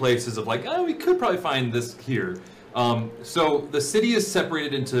a few places of like, oh, we could probably find this here. So the city is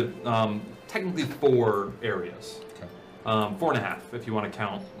separated into technically 4 areas. Okay. 4.5 if you want to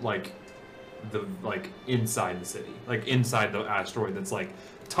count like the inside the city, like inside the asteroid. That's like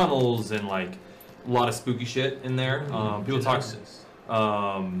tunnels and like a lot of spooky shit in there. People talk.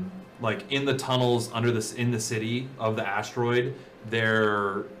 Like in the tunnels under this in the city of the asteroid,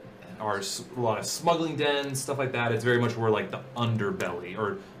 there are a lot of smuggling dens, stuff like that. It's very much where like the underbelly,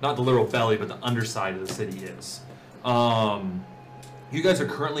 or not the literal belly, but the underside of the city is. You guys are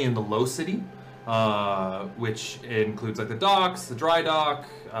currently in the low city, which includes like the docks, the dry dock,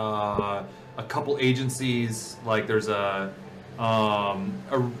 a couple agencies. Like there's like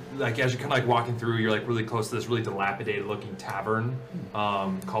as you're kind of like walking through, you're like really close to this really dilapidated looking tavern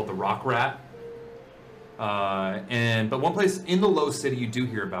called the Rock Rat. But one place in the low city you do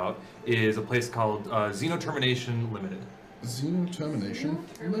hear about is a place called Xeno Termination Limited. Xeno Termination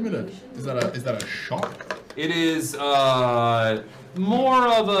Limited. Is that a shop? It is more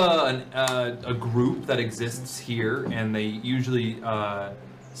of a group that exists here, and they usually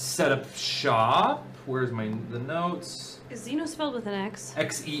set up shop. Where's the notes? Is Xeno spelled with an X?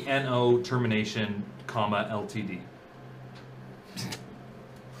 XENO Termination, Ltd.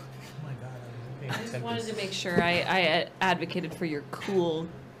 I just wanted to make sure I advocated for your cool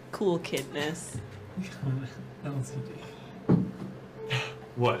kidness. LCD.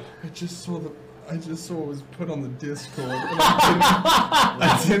 What? I just saw it was put on the Discord. And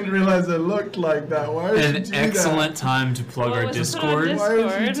I didn't realize it looked like that. Why would you An do excellent time to plug What our was put on Discord.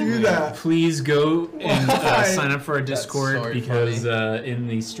 Why would you do that? Please go and Why? sign up for our That's Discord so because in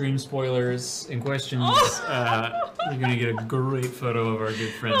the stream spoilers in questions, you're gonna get a great photo of our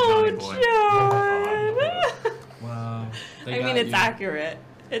good friend Johnny Boy. John! Wow. I mean, it's accurate.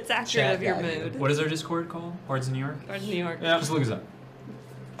 It's accurate Chat of your guy. mood. What is our Discord called? Bards of New York. Bards of New York. Yeah, just look us up.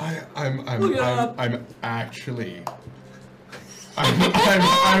 I'm actually.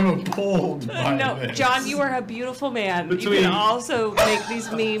 I'm appalled by No, this. John, you are a beautiful man. Between- You can also make these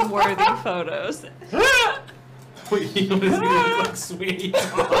meme-worthy photos. Wait, you want to see what like Sweeney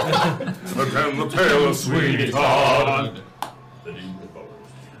Todd? Again, the tale of Sweeney Todd. The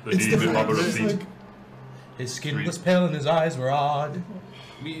demon bubble of feet. His skin was pale and his eyes were odd.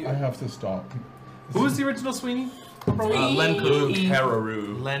 I have to stop. Who was the original Sweeney? Len Carew.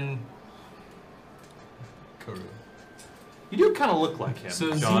 Kararu. Len Carew. You do kind of look like him,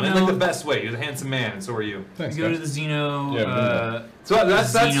 So John, in Xeno- like the best way. You're a handsome man, and so are you. Thanks, You go to guys. the Xeno. Yeah, So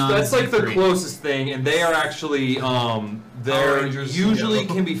that's Xenon like the Z3. closest thing, and they are actually Power they're Rangers, usually yeah.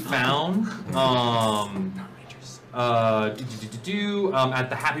 can be found at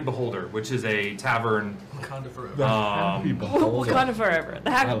the Happy Beholder, which is a tavern. Wakanda forever. Wakanda forever.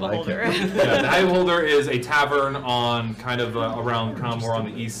 The Happy Beholder. Yeah, the Happy Beholder is a tavern on kind of around kind of more on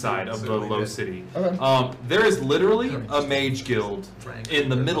the east side of the low city. Okay. There is literally a mage guild in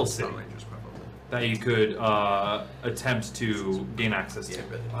the middle city Power Rangers, probably. that you could attempt to gain access to.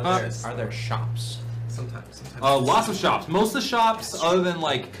 Are there shops? Sometimes. Lots of shops. Most of the shops, other than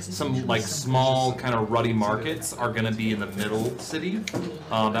like some like small kind of ruddy markets, are gonna be in the middle city.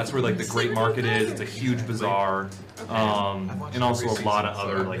 That's where like the Great Market is. It's a huge bazaar, and also a lot of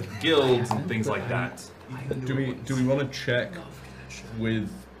other like guilds and things like that. Do we want to check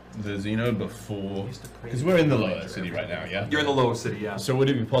with the Xeno before? Because we're in the lower city right now, yeah. You're in the lower city, yeah. So would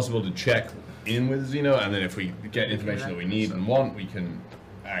it be possible to check in with Xeno, and then if we get information that we need and want, we can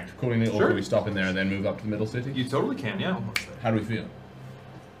act accordingly, or can we stop in there and then move up to the middle city? You totally can, yeah. How do we feel?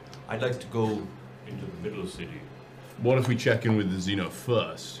 I'd like to go into the middle city. What if we check in with the Xeno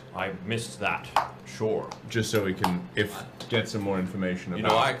first? I missed that. Sure. Just so we can, get some more information about.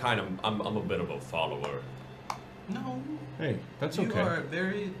 You know, I'm a bit of a follower. No. Hey, that's okay. You are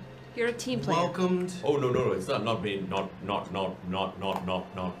very. You're a team player. Welcomed. Oh no! It's not being not. But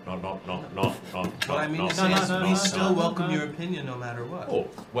I mean, we still welcome your opinion no matter what. Oh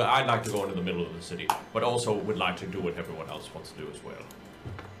well, I'd like to go into the middle of the city, but also would like to do what everyone else wants to do as well.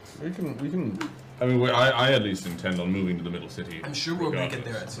 We can. I mean, I at least intend on moving to the middle city. I'm sure we'll make it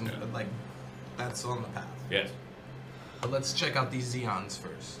there at some like. That's on the path. Yes. But let's check out these Xeons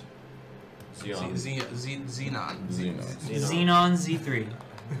first. Xenon. Xenon Z3.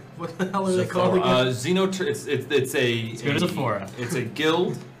 What the hell are they called again? It's a As good as Sephora. It's a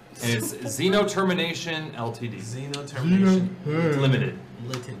guild, and it's Xeno Termination Ltd. Xeno Termination Limited.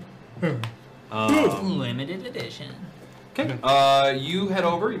 Limited edition. Okay. You head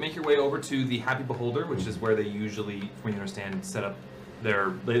over. You make your way over to the Happy Beholder, which is where they usually, from what you understand, set up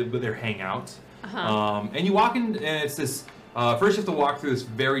their hangout. And you walk in, and it's this. First, you have to walk through this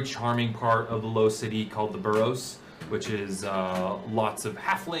very charming part of the low city called the Burrows, which is lots of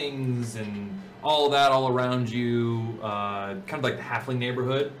halflings and all that all around you, kind of like the halfling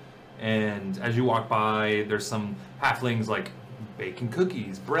neighborhood. And as you walk by, there's some halflings like baking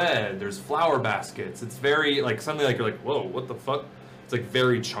cookies, bread. There's flower baskets. It's very like something like you're like, whoa, what the fuck? It's like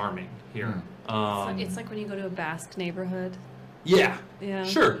very charming here. It's like when you go to a Basque neighborhood. Yeah. Yeah.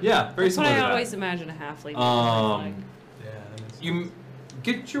 Sure. Yeah. Very That's similar what to I that. always imagine a halfling. Like. You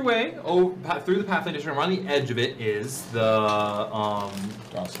get your way through the Pathfinder District. Around the edge of it is the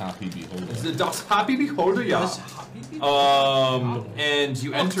Das Happy Beholder. It's the Das Happy Beholder, yeah. And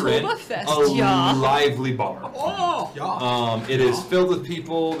you enter in a lively bar. It is filled with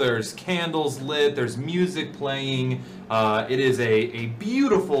people. There's candles lit. There's music playing. It is a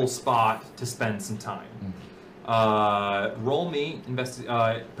beautiful spot to spend some time. Roll me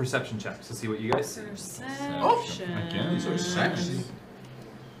perception checks to see what you guys see. Perception. Again, these are sexy.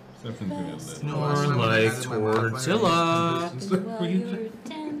 More like Tortilla. While you're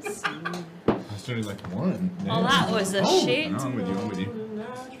dancing. I started like one. Well, that was a shit. No, I'm with you.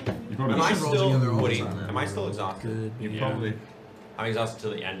 You probably Am I should roll still together all Woody? the time. Am I still exhausted? You probably. I'm exhausted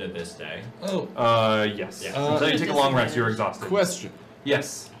till the end of this day. Yes. Yeah. Until you take a long rest, you're exhausted. Question.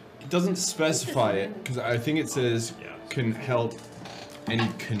 Yes. It doesn't specify it because I think it says can help any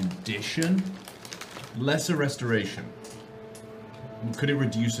condition. Lesser restoration. Could it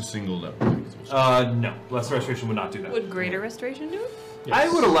reduce a single level? No. Lesser restoration would not do that. Would greater restoration do it? Yes. I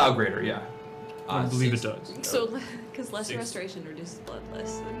would allow greater, yeah. I believe it does. So, because lesser restoration reduces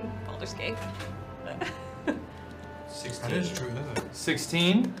bloodless in Baldur's Gate. 16. That is true, isn't it?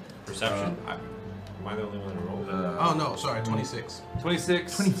 16. Perception. Am I the only one who rolled? Oh no, sorry, 26.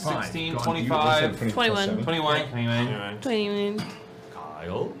 26, 25. 16, God, 25, 21. 21. 21.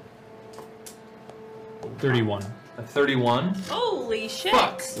 Kyle. 31. 31. Holy shit!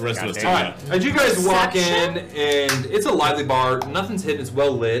 Fuck. The rest of us All right. As you guys walk in, and it's a lively bar. Nothing's hidden. It's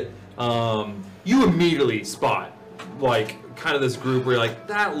well lit. You immediately spot, like, kind of this group where you're like,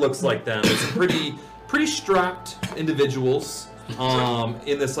 that looks like them. It's pretty strapped individuals.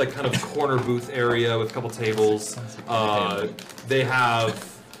 In this like kind of corner booth area with a couple tables. They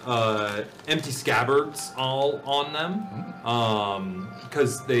have empty scabbards all on them.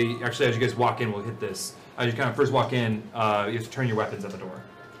 Because they actually, as you guys walk in, we'll hit this. As you kind of first walk in, you have to turn your weapons at the door.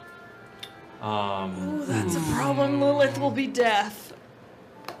 Oh, that's a problem. Lilith will be deaf.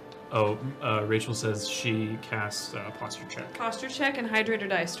 Oh, Rachel says she casts posture check. Posture check and hydrate or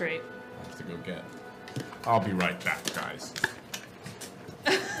die straight. I have to go get. I'll be right back, guys.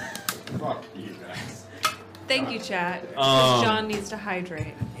 Fuck you guys. Thank you, chat. Because John needs to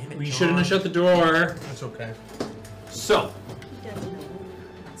hydrate. We shouldn't have shut the door. That's okay. So,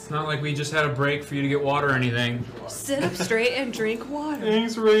 It's not like we just had a break for you to get water or anything. Sit up straight and drink water.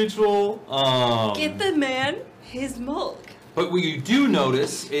 thanks, Rachel. Get the man his milk. But what you do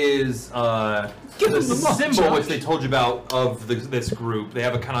notice is the symbol which they told you about of this group. They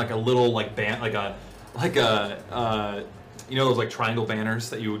have a kind of like a little like band, like a You know those like triangle banners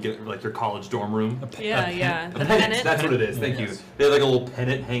that you would get like your college dorm room? Yeah. A pennant. That's what it is. Thank you. Yes. They have like a little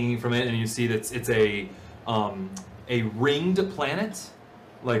pennant hanging from it, and you see that it's a ringed planet,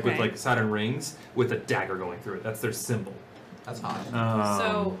 like with Okay. like Saturn rings, with a dagger going through it. That's their symbol. That's hot.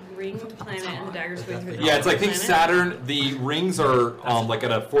 So ringed planet and the daggers going through. Yeah, it's like think planet? Saturn. The rings are like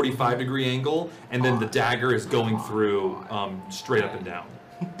at a 45-degree angle, and then the dagger is going through straight up and down.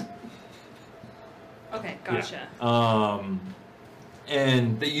 Okay, gotcha.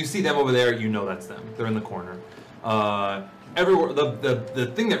 And you see them over there. You know that's them. They're in the corner. Everywhere.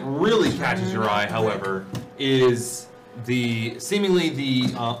 The thing that really catches your eye, however, is seemingly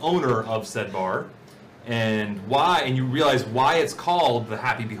the owner of said bar. And why? And you realize why it's called the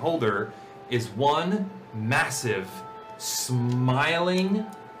Happy Beholder is one massive, smiling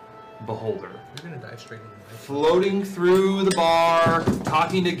beholder You're gonna dive straight into the floating through the bar,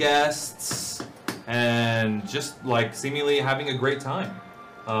 talking to guests, and just like seemingly having a great time.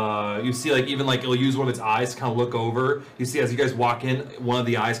 You see, like even like it'll use one of its eyes to kind of look over. You see, as you guys walk in, one of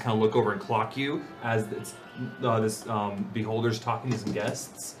the eyes kind of look over and clock you as this beholder's talking to some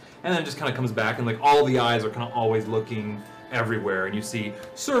guests. And then it just kind of comes back, and like all the eyes are kind of always looking everywhere. And you see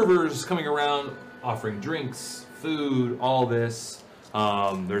servers coming around, offering drinks, food, all this.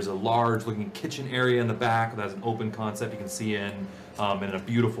 There's a large-looking kitchen area in the back that has an open concept you can see in, and a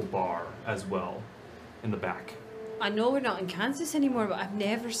beautiful bar as well in the back. I know we're not in Kansas anymore, but I've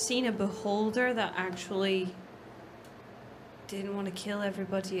never seen a beholder that actually didn't want to kill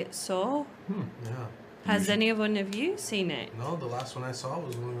everybody it saw. Yeah. Has any one of you seen it? No, the last one I saw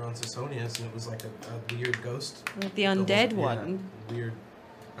was when we were on Sisonius, and it was like a weird ghost. Like the undead Yeah, one? weird.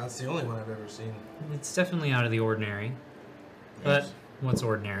 That's the only one I've ever seen. It's definitely out of the ordinary. But Yes. what's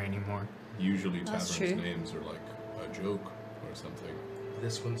ordinary anymore? Usually That's taverns' true. names are like a joke or something.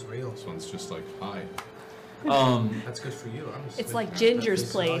 This one's real. This one's just like, hi. That's good for you. I'm just It's good. like That's Ginger's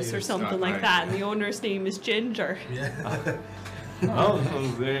face Place value. or something not like right. that, and the owner's name is Ginger. Yeah.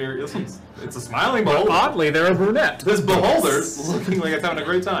 It's a smiling beholder. Oddly, they're a brunette. This beholder's looking like it's having a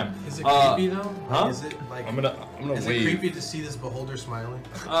great time. Is it creepy though? Huh? Is it like? I'm gonna Is it wave. creepy to see this beholder smiling?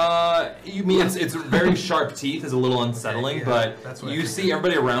 You mean it's very sharp teeth is a little unsettling, yeah, but that's what I you figured. see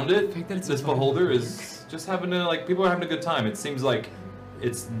everybody around it. fact that it's This a beholder is just having a people are having a good time. It seems like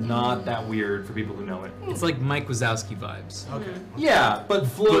it's not that weird for people who know it. It's like Mike Wazowski vibes. Okay. Yeah, but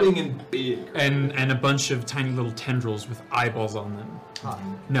floating and big. And a bunch of tiny little tendrils with eyeballs on them. Hot.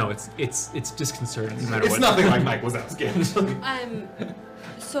 No, it's disconcerting no matter It's what. nothing like Mike Wazowski.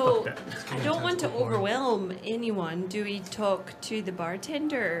 So I don't want to overwhelm anyone. Do we talk to the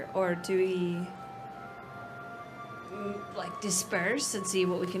bartender, or do we like disperse and see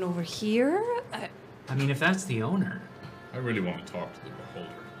what we can overhear? I mean, if that's the owner. I really want to talk to the beholder.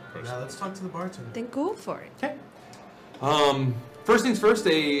 Now Personally. let's talk to the bartender. Then go for it. Okay. First things first,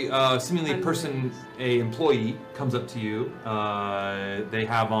 a seemingly a employee comes up to you. They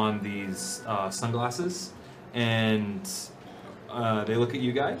have on these sunglasses, and they look at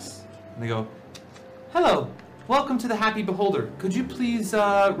you guys, and they go, "Hello, welcome to the Happy Beholder. Could you please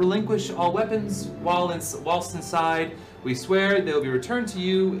relinquish all weapons whilst inside? We swear they will be returned to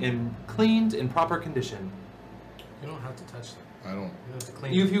you and cleaned in proper condition. You don't have to touch them. I don't. You don't have to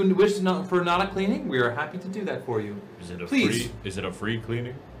clean If them. you wish for not a cleaning, we are happy to do that for you. Is it a Please. free? Is it a free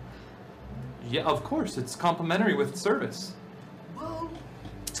cleaning? Yeah, of course. It's complimentary with service."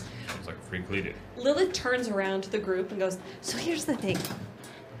 Sounds like a free cleaning. Lilith turns around to the group and goes, "So here's the thing.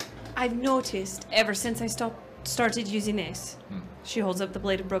 I've noticed ever since I started using this." She holds up the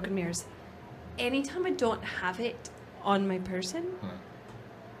Blade of Broken Mirrors. Anytime I don't have it on my person,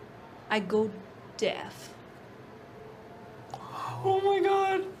 I go deaf. Oh my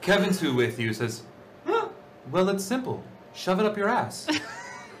god. Kevin's who with you says, "Well, it's simple. Shove it up your ass."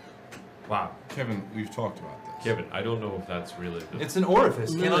 Wow. Kevin, we've talked about this. Kevin, I don't know if that's really. It's an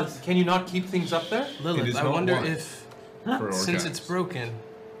orifice. Lilith. Can you not keep things up there? It Lilith, is I not wonder one. if, For since it's orgasms. broken,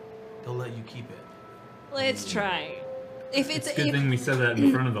 they'll let you keep it. Let's try. If it's It's a good thing we said that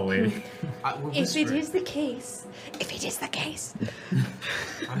in front of the lady. We're if it whispering. is the case,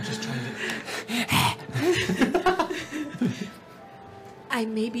 I'm just trying to. I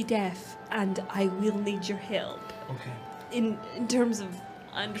may be deaf and I will need your help Okay. in terms of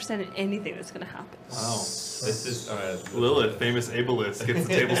understanding anything that's going to happen. Wow. This is Lilith, famous ableist, gets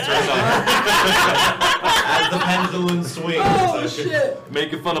the tables turned on. as the pendulum swings. Oh shit!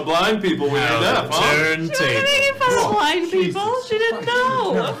 Making fun of blind people when you're deaf, huh? Turn She was table. making fun of blind people. She didn't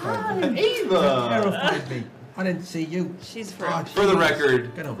know. Ava! Terrified me. I didn't see you. She's God, for For the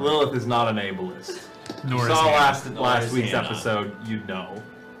record, Get over it. Lilith is not an ableist. Nor you is saw Hannah. last week's Hannah. episode, you know.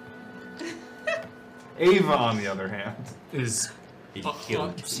 Ava, on the other hand, is He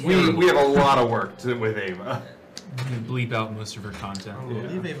killed. we have a lot of work with Ava. you bleep out most of her content.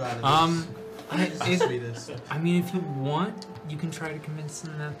 Leave Ava out of this. I mean, if you want, you can try to convince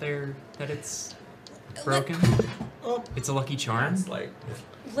them that it's broken. It's a lucky charm.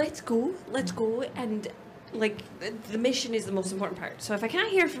 Let's go, and like the mission is the most important part. So if I can't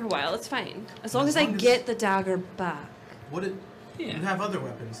hear for a while, it's fine. As long as I get the dagger back. You have other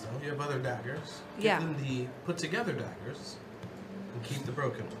weapons though. You have other daggers. Yeah. Give them the put together daggers, and keep the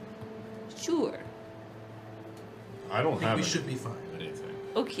broken one. Sure. I don't have We should be fine. anything.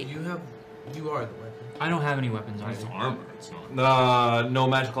 Okay. You are the weapon. I don't have any weapons It's either. armor. It's not. No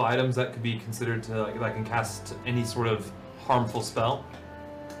magical items that could be considered to that can cast any sort of harmful spell.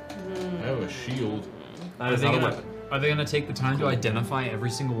 I have a shield. That is not a weapon. Are they gonna take the time to identify every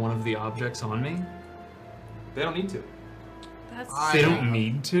single one of the objects on me? They don't need to. That's They don't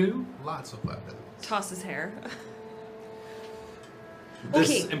need to? Lots of weapons. toss his hair. This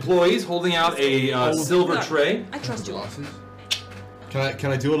Okay. employee's holding out a silver Look, tray. I trust you. Glasses.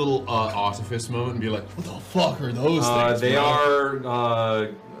 Can I do a little artifice moment and be like, what the fuck are those things? They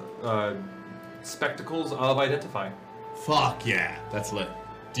bro? are spectacles of identify. Fuck yeah, that's lit.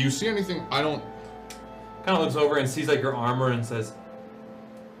 Do you see anything? I don't. Kind of looks over and sees like your armor and says,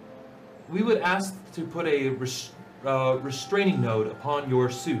 "We would ask to put a restraining node upon your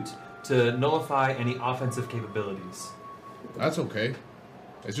suit to nullify any offensive capabilities." That's okay.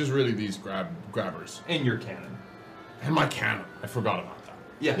 It's just really these grabbers. In your cannon. And my cannon. I forgot about that.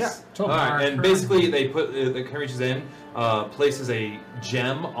 Yes. Yeah, totally. All right, and basically they put the reaches in, places a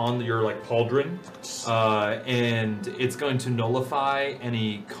gem on your like pauldron, and it's going to nullify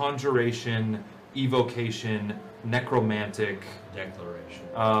any conjuration, evocation, necromantic, Declaration.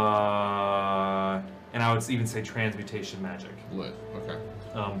 and I would even say transmutation magic. Lit. Okay.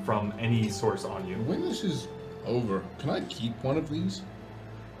 From any source on you. When this is over, can I keep one of these?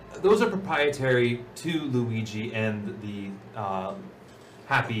 Those are proprietary to Luigi and the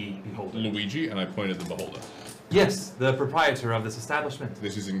Happy Beholder. Luigi, and I pointed the beholder. Yes, the proprietor of this establishment.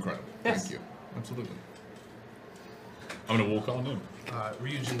 This is incredible. Yes. Thank you. Absolutely. I'm gonna walk on in.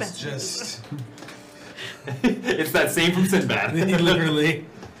 Ryujin's just It's that same from Sinbad. literally.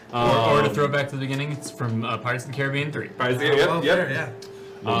 Or to throw it back to the beginning, it's from Pirates of the Caribbean 3. Pirates of the Caribbean, yep.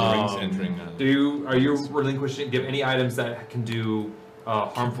 Yeah. Rings entering. Are you relinquishing? Give any items that can do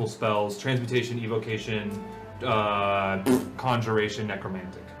harmful spells, transmutation, evocation, conjuration,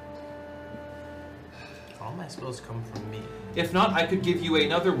 necromantic. All my spells come from me. If not, I could give you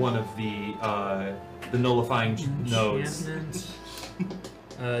another one of the nullifying nodes.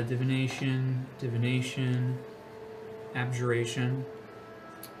 Enchantment, divination, abjuration,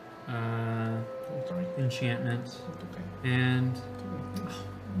 enchantment, and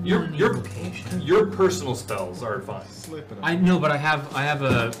Your personal spells are fine. I know, but I have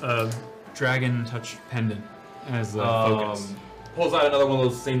a dragon touch pendant as the focus. Pulls out another one of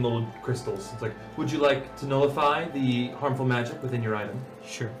those same little crystals. It's like, would you like to nullify the harmful magic within your item?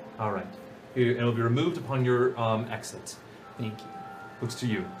 Sure. All right. It'll be removed upon your exit. Thank you. Looks to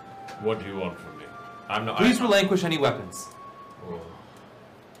you. What do you want from me? I'm not. Please relinquish any weapons.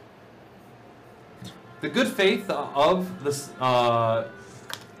 The good faith of this of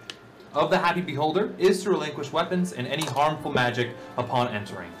the Happy Beholder is to relinquish weapons and any harmful magic upon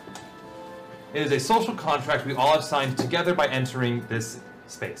entering. It is a social contract we all have signed together by entering this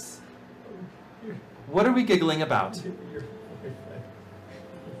space. What are we giggling about?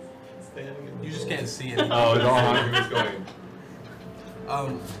 You just can't see it. Oh, it's all hungry. It's going.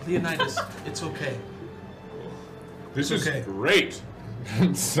 Leonidas, it's okay. This is great.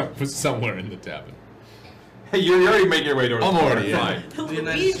 Somewhere in the tavern. Hey, you're already making your way towards I'm the already fine.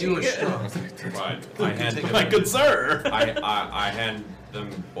 Leonidas, you are strong. Right. I hand My good sir. I hand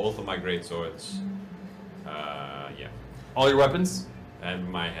them both of my great swords. Yeah. All your weapons? And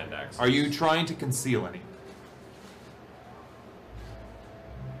my hand axe. Are you trying to conceal any?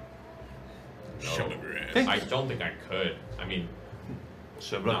 Shove up your ass. I don't think I could. I mean,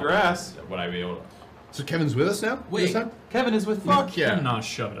 Shove it up your ass. Would I be able to? So Kevin's with us now? Wait. This time? Kevin is with you. Fuck yeah. I'm not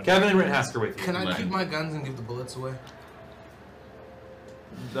shove it up. Kevin and Rithasker with you. Can I keep my guns and give the bullets away?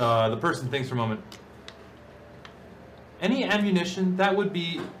 The person thinks for a moment. Any ammunition, that would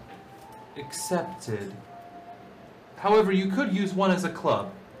be accepted. However, you could use one as a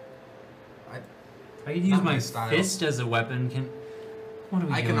club. I could use Not my my style. fist as a weapon. What are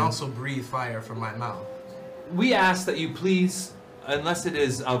we I doing? can also breathe fire from my mouth. We ask that you please, unless it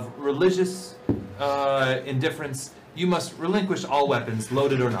is of religious indifference, you must relinquish all weapons,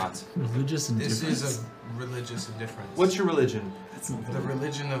 loaded or not. Religious This indifference. is a religious indifference. What's your religion? The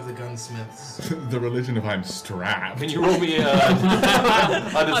religion of the gunsmiths. The religion of I'm strapped. Can you roll me a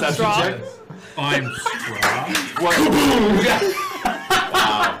deception check? I'm strapped. What?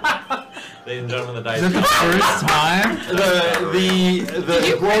 Wow. Ladies and gentlemen, the dice. Is it the first time?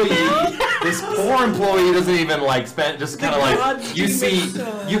 The employee, this poor employee doesn't even like spend, just kind of like, you see,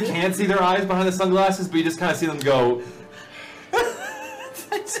 you can't see their eyes behind the sunglasses, but you just kind of see them go.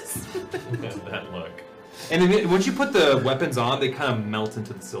 That look. And then once you put the weapons on, they kind of melt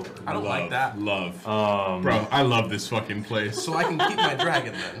into the silver. I don't like that. Love. Bro, I love this fucking place. So I can keep my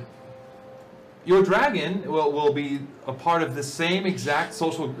dragon then. Your dragon will be a part of the same exact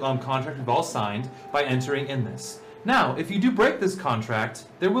social contract we've all signed by entering in this. Now, if you do break this contract,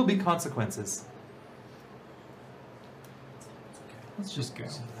 there will be consequences. Let's just go.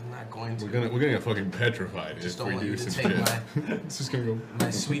 I'm not going to. We're gonna get fucking petrified Just if don't we want do you to some take shit. It's just gonna go. my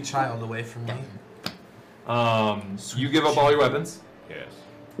sweet child away from me. You give up all your weapons. Yes.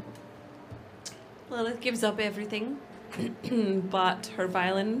 Lilith gives up everything but her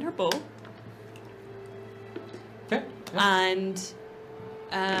violin and her bow. Okay. And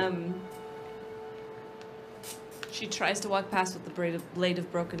she tries to walk past with the blade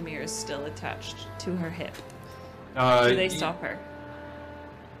of broken mirrors still attached to her hip. Do they stop her?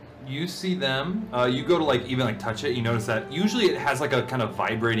 You see them. You go to like even like touch it. You notice that usually it has like a kind of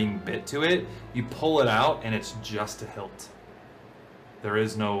vibrating bit to it. You pull it out and it's just a hilt. There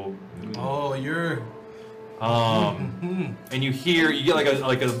is no. Oh, you're. And you get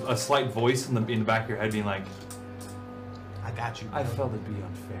like a slight voice in the back of your head being like, I got you. I felt it'd be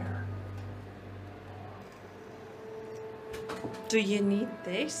unfair. Do you need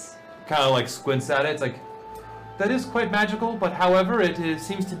this? Kind of like squints at it. It's like, that is quite magical, but however,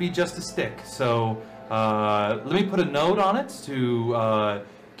 seems to be just a stick. So let me put a note on it to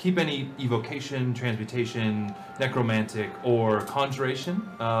keep any evocation, transmutation, necromantic, or conjuration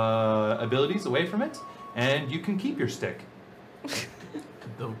abilities away from it, and you can keep your stick.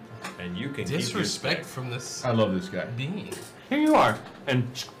 And you can disrespect from this. I love this guy. Being. Here you are, and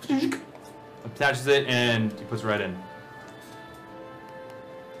attaches it, and he puts it right in.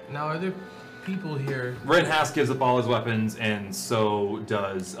 Now, are there people here? Rittenhouse gives up all his weapons, and so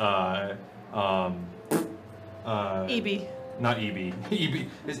does E.B. Not E.B. E.B.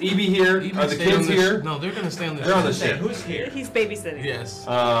 Is E.B. here? E.B. Are the stay on kids the here? No, they're gonna stay on the They're on the ship. ship. Who's here? He's babysitting. Yes.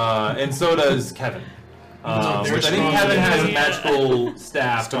 And so does Kevin. they're Which I think strong. Kevin has a magical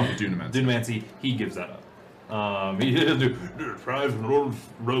staff. Stop the Dunamancy. Dunamancy. He gives that up. He doesn't do. Deprive an old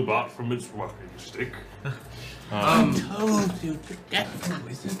robot from its walking stick. Told you to get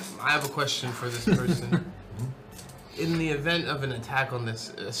I have a question for this person. In the event of an attack on this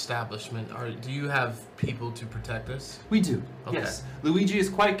establishment, do you have people to protect us? We do. Okay. Yes. Luigi is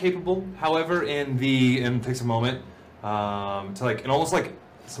quite capable. However, and takes a moment to like, and almost like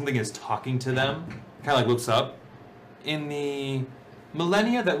something is talking to them. Kind of like looks up. In the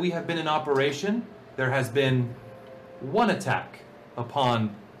millennia that we have been in operation, there has been one attack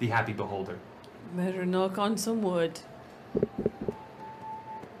upon the Happy Beholder. Better knock on some wood.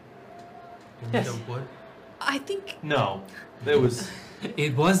 Yes. Wood? I think No, it was.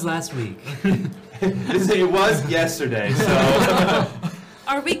 It was last week. It was yesterday. So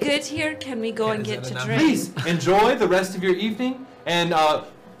Are we good here? Can we go and Is get that to enough? drink? please enjoy the rest of your evening. And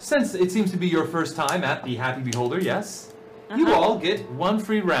since it seems to be your first time at the Happy Beholder, yes, you all get one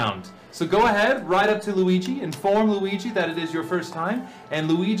free round. So go ahead, ride up to Luigi, inform Luigi that it is your first time, and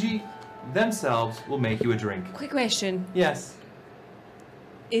Luigi themselves will make you a drink. Quick question. Yes.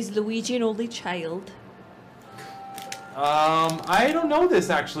 Is Luigi an only child? I don't know this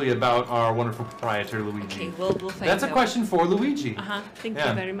actually about our wonderful proprietor, Luigi. Okay, we'll find That's a out. question for Luigi. Uh-huh. Thank Yeah.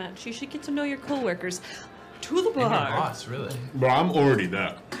 you very much. You should get to know your coworkers. To the And your bar. boss, really? Bro, I'm already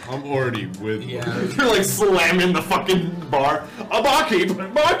there. I'm already with. Yeah. You're like slamming the fucking bar. A barkeep!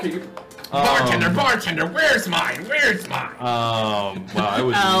 Barkeep! Bartender, where's mine? Where's mine? Wow, I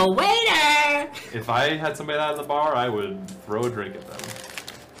would. Oh, waiter! If I had somebody at the bar, I would throw a drink at them.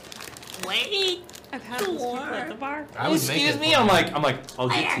 Wait. I've had those people at the bar. I would make Excuse it me. for I'm you. like, I'll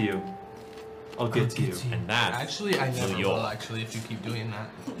get to you. I'll get to you. And that. Actually, I never York. will. Actually, if you keep doing that.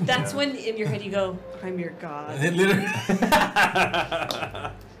 That's when in your head you go, I'm your god. It literally.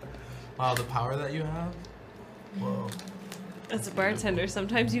 Wow, the power that you have. Whoa. As a bartender,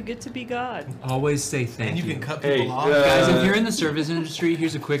 sometimes you get to be god. Always say thank And you. you can cut people Hey, off. Guys, if you're in the service industry,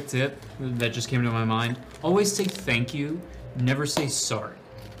 here's a quick tip that just came to my mind. Always say thank you, never say sorry.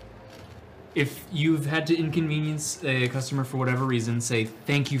 If you've had to inconvenience a customer for whatever reason, say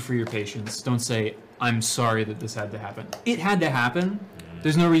thank you for your patience. Don't say, I'm sorry that this had to happen. It had to happen,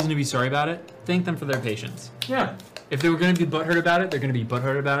 There's no reason to be sorry about it. Thank them for their patience. Yeah. If they were going to be butthurt about it, they're going to be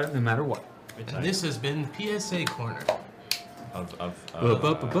butthurt about it no matter what. And this has been PSA Corner.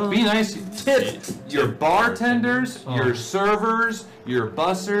 Be nice. Tip your bartenders, your servers, your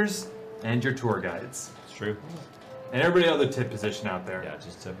bussers, and your tour guides. It's true. And everybody other tip position out there. Yeah,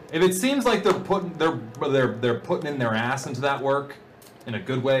 just tip. If it seems like they're putting in their ass into that work in a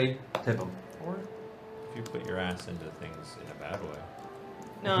good way, tip them. Or if you put your ass into things in a bad way.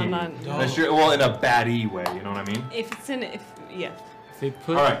 No, I'm not. That's true. Well, in a bad-y way, you know what I mean? If it's in, yeah. They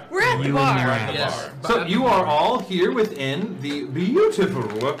put all right. We're at the bar. Yes. So you are all here within the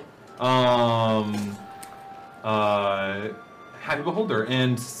beautiful Happy Beholder,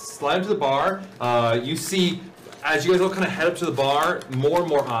 and slide to the bar. You see, as you guys all kind of head up to the bar, more and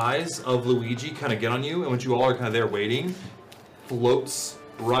more eyes of Luigi kind of get on you, and once you all are kind of there waiting, floats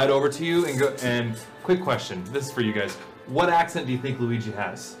right over to you and go. And quick question, this is for you guys. What accent do you think Luigi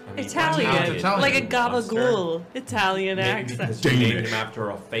has? Italian. Like a gabagool. Italian accent. You named him after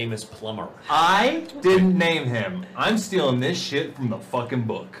a famous plumber. I didn't name him. I'm stealing this shit from the fucking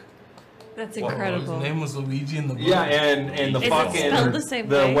book. That's incredible. His name was Luigi in the book. Yeah, and the Is it fucking spelled the same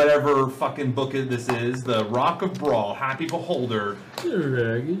way? whatever fucking book this is, the Rock of Brawl, Happy Beholder, Thank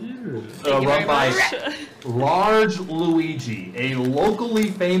you run very by much. Large Luigi, a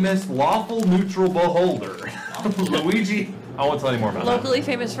locally famous lawful neutral beholder. Luigi, I won't tell any more about Locally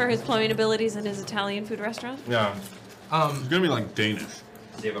famous for his plumbing abilities and his Italian food restaurant. that. Yeah, It's gonna be like Danish.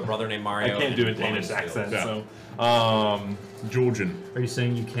 So you have a brother named I Mario. can't do a and Danish plumbing accent, skills. so. Georgian. Are you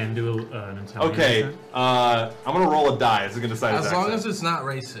saying you can do an Italian Okay, accent? I'm gonna roll a die. It's gonna decide his As long accent. as it's not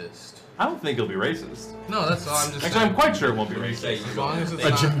racist. I don't think it'll be racist. No, that's all. I'm just Actually, I'm quite sure it won't be You say racist. As long as it's A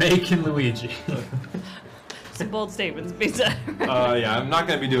not. Jamaican Luigi. Some bold statements, pizza. Yeah, I'm not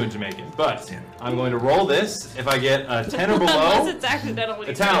gonna be doing Jamaican, but I'm going to roll this. If I get a 10 or Unless below, it's accidental when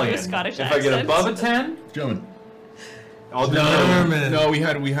you Italian. do a Scottish If accent. I get above a 10, German. I'll do German. No, we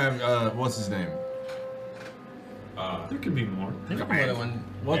have what's his name? There could be more. Another one.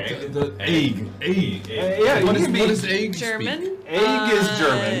 What Egg. the egg? Egg. Yeah, What you is can be. what is egg? German? Egg is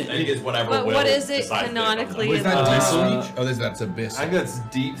German. Egg is whatever. But Will what is it decides canonically What is in that the deep speech? Oh, that's abyss. I think that's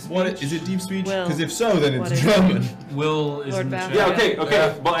deep. What is it? Deep speech? Will. Because if so, then What it's is it? German. Will is Lord in the Bath. chat. Yeah,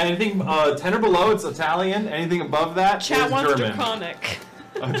 okay. But anything 10 or below, it's Italian. Anything above that is Chat wants German. draconic.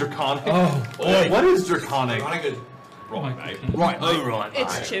 Draconic. Oh, boy. What is draconic? Draconic is wrong, right? Right. Oh, right.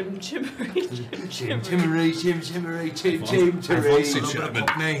 It's chim chimmery. Chim chimmery, chim chimmery, chim chim I fancy chimmery. German.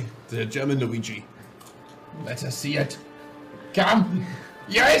 Nay. The German Luigi. Let us see it. Come.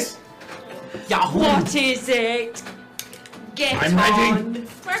 Yes. What is it? Get I'm on. ready.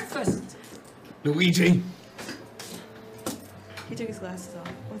 Breakfast. Luigi. He took his glasses off.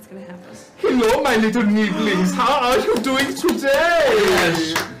 What's gonna happen? Hello, my little nibblings. How are you doing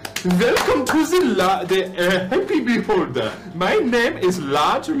today? Welcome to the Happy Beholder. My name is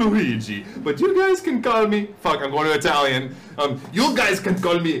Large Luigi, but you guys can call me. Fuck, I'm going to Italian. You guys can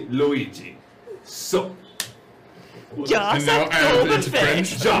call me Luigi. So. Ja, And now sagt add it Golden into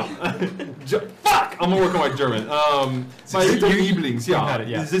French. Fuck! I'm gonna work on my German. My little nibblings, you yeah. had it,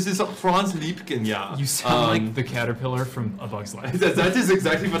 yeah. This is Franz Liebken, yeah. You sound like the caterpillar from A Bug's Life. That is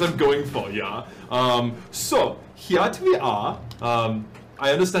exactly what I'm going for, yeah. So, here we are.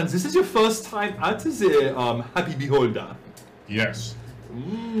 I understand this is your first time at the Happy Beholder. Yes.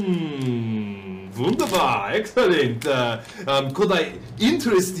 Wunderbar, excellent. Could I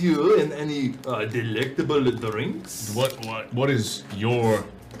interest you in any delectable drinks? What is your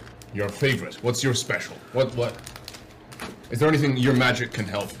favorite? What's your special? What? Is there anything your magic can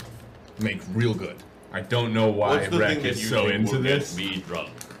help make real good? I don't know why What's the Rek thing that is you so think into will get this. me drunk?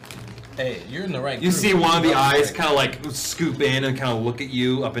 Hey, you're in the right. You group. see one of the You're eyes right. kind of like scoop in and kind of look at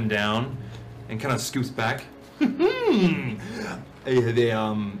you up and down, and kind of scoops back. I have a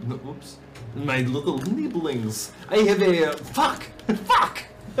oops, my little nibblings. I have a fuck.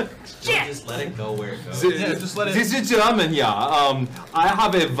 Just let it go where it goes. Yeah, just let it- This is German, yeah. I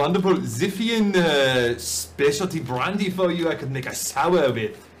have a wonderful Ziffian specialty brandy for you. I could make a sour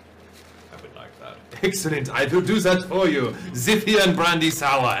with. I would like that. Excellent. I will do that for you. Ziffian brandy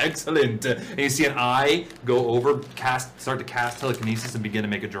sour. Excellent. And you see an eye go over, start to cast telekinesis, and begin to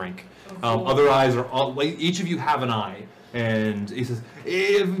make a drink. Other eyes are all. Like, each of you have an eye, and he says,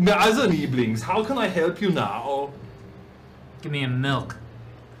 "Also, Lieblings, how can I help you now?" Give me a milk.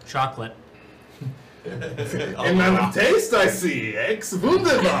 Chocolate. And now taste, I see. Ex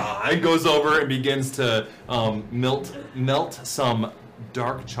wunderbar. And goes over and begins to melt some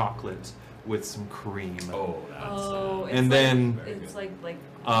dark chocolate with some cream. Oh, that's. Oh, it's And like, then- it's like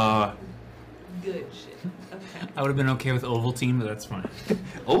Good shit. Okay. I would have been okay with Ovaltine, but that's fine.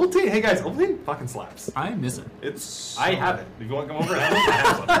 Ovaltine, hey guys, Ovaltine fucking slaps. I miss it. It's I have it. If you want to come over, I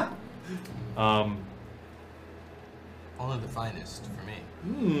have some. All of the finest for me.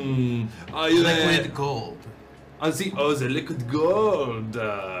 Liquid gold. The liquid gold.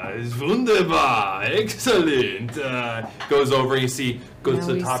 Ist wunderbar. Excellent. Goes over, you see, goes Now to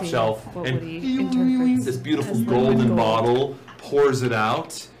the we top see shelf, what and would he interpret this beautiful as liquid golden gold. bottle, pours it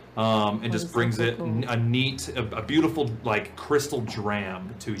out, and What just is brings liquid it gold? a beautiful, like, crystal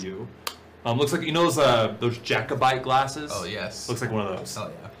dram to you. Looks like, you know those Jacobite glasses? Oh, yes. Looks like one of those. Oh,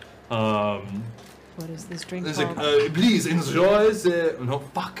 yeah. What is this drink It's called? like, please enjoy the... No,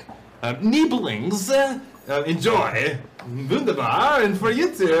 fuck. Nibblings. Enjoy. Wunderbar. And for you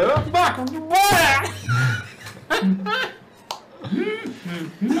too. Back.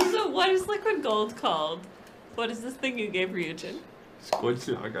 So what is liquid gold called? What is this thing you gave Ryujin?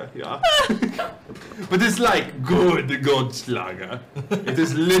 Goldschlager, yeah. But it's like good Goldschlager. It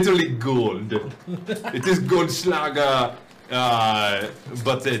is literally gold. It is Goldschlager,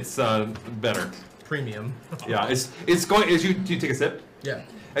 but it's better. Premium. Yeah, it's going as you take a sip. Yeah.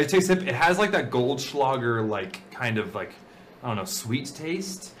 As you take a sip, it has like that Goldschlager like kind of like I don't know sweet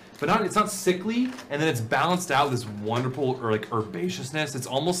taste, but it's not sickly, and then it's balanced out with this wonderful or like herbaceousness. It's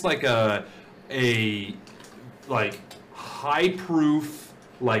almost like a like high proof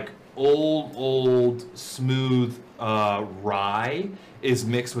like old smooth rye is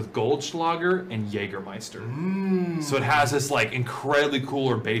mixed with Goldschlager and Jägermeister. So it has this like incredibly cool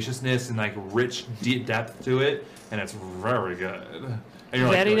herbaceousness and like rich deep depth to it, and it's very good. And you're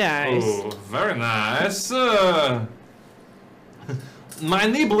Very nice. Oh, very nice. My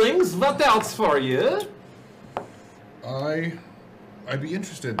nibblings, what else for you? I'd be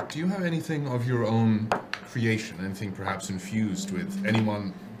interested. Do you have anything of your own creation? Anything perhaps infused with?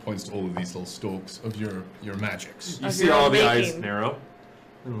 Anyone points to all of these little stalks of your magics. You Of see your all own the eyes making. narrow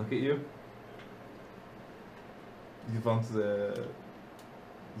and look at you. You want the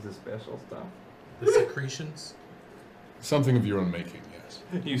special stuff. The secretions. Something of your own making, yes.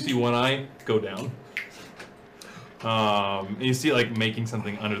 You see one eye go down. And you see like making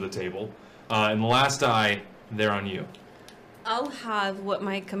something under the table. And the last eye, they're on you. I'll have what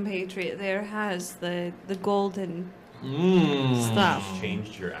my compatriot there has, the golden stuff.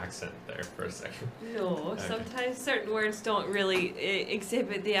 Changed your accent there for a second. No, sometimes certain words don't really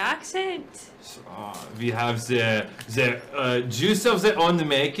exhibit the accent. We have the juice of the own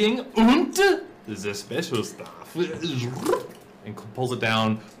making and the special stuff. And pulls it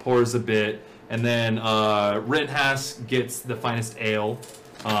down, pours a bit, and then Rittenhouse gets the finest ale,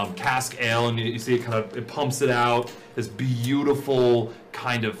 cask ale, and you see it pumps it out. This beautiful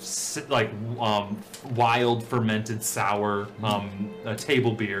kind of wild fermented sour a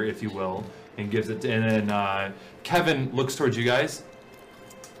table beer, if you will, and gives it. And then Kevin looks towards you guys.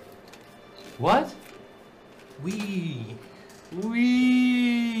 What?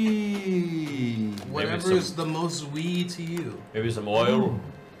 Whatever is the most wee to you. Maybe some oil.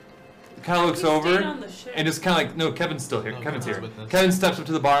 Kind of looks He's staying over on the ship. and just kind of like, no, Kevin's still here. No, Kevin's Kevin's here. with us. Kevin steps up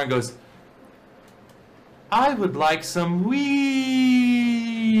to the bar and goes, I would like some wee.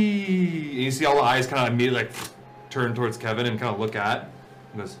 And you see all the eyes kind of immediately like turn towards Kevin and kind of look at.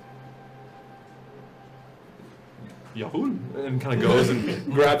 And goes, Yahoo! And kind of goes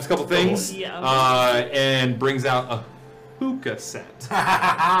and grabs a couple things Yeah. and brings out a hookah set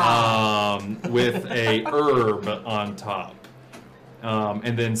with a herb on top.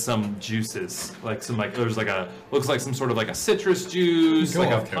 And then some juices, like some there's like a looks like some sort of like a citrus juice, Go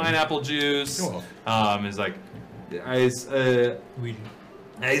like off, a Kevin. pineapple juice. Go off. Is like, I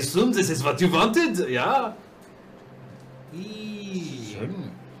assume this is what you wanted, yeah. Certainly.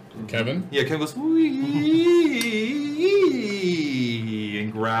 Kevin? Yeah, Kevin goes wee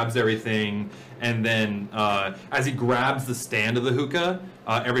and grabs everything, and then as he grabs the stand of the hookah,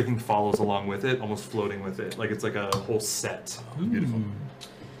 everything follows along with it, almost floating with it, like it's like a whole set. Beautiful.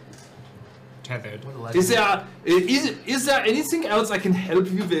 Tethered. Is there anything else I can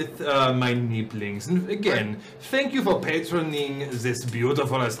help you with, my nibblings? And again, thank you for patroning this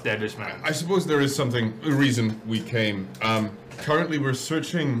beautiful establishment. I suppose there is a reason we came. Currently we're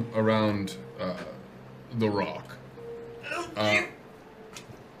searching around the rock.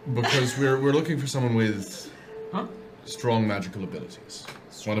 Because we're looking for someone with strong magical abilities.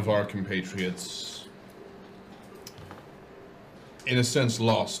 One of our compatriots, in a sense,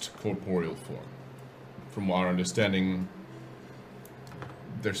 lost corporeal form. From our understanding,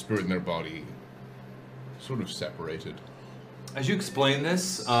 their spirit and their body sort of separated. As you explain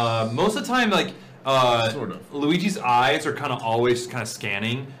this, most of the time, like Sort of. Luigi's eyes are kind of always kind of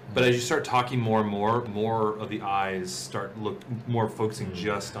scanning, but as you start talking more and more of the eyes start more focusing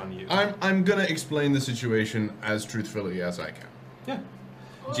just on you. I'm gonna explain the situation as truthfully as I can. Yeah.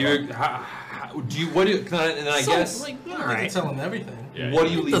 Do you? What do you? And I guess. Like, all right. Tell him everything. Yeah, what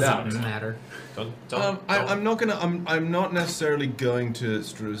do you leave out? Doesn't matter. I'm not gonna. I'm not necessarily going to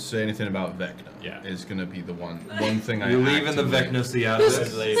say anything about Vecna. Yeah. Is gonna be the one thing I. You're leaving the Vecna out.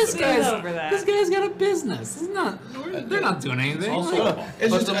 This guy's got a business. They're not doing anything. It's But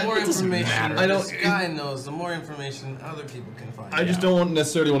just the more information this it- guy knows, the more information other people can find. I just don't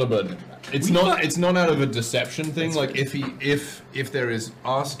necessarily want to burden him. It's not out of a deception thing. Like if there is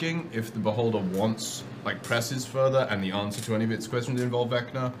asking, if the beholder wants presses further, and the answer to any of its questions involve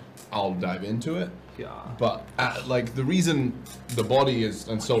Vecna, I'll dive into it. Yeah. But the reason the body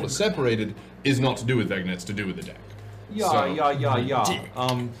and soul are separated is not to do with Vecna. It's to do with the deck. Yeah.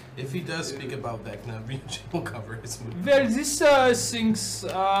 If he does speak about Vecna, Ryuji will cover his movie. Well, this thinks.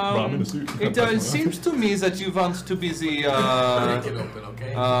 It seems to me that you want to be the. Break it open,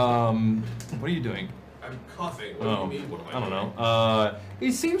 okay? What are you doing? I'm coughing. What do you mean? What I don't know.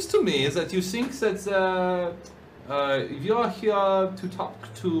 It seems to me that you think that you're here to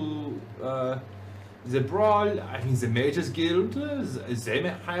talk to the Brawl. I mean, the Mages Guild. They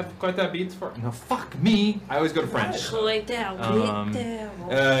may have quite a bit for. No, fuck me. I always go to French.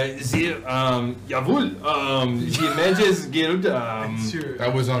 Jawohl. The Mages Guild.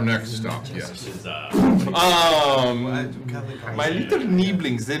 That was our next stop. Yes. My little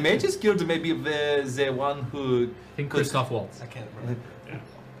Nieblings. The Mages Guild may be the one who. I think Christoph Waltz. I can't remember.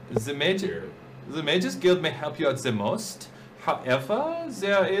 The Mages Guild may help you out the most. However,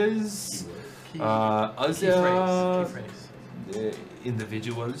 there is other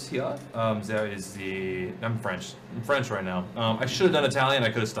individuals here. There is the. I'm French right now. I should have done Italian. I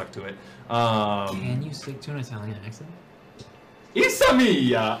could have stuck to it. Can you stick to an Italian accent? Issa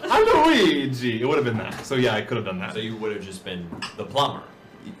mia, Luigi. It would have been that. So yeah, I could have done that. So you would have just been the plumber.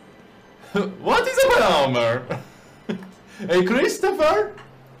 What is a plumber? Hey, Christopher.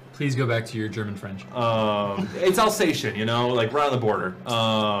 Please go back to your German French. It's Alsatian, right on the border.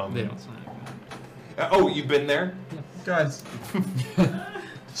 They don't sound like oh, you've been there? Guys.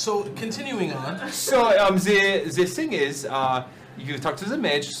 So, continuing on. So, the thing is, you could talk to the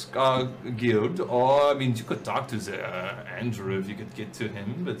Mage Guild, or, I mean, you could talk to the Andrew if you could get to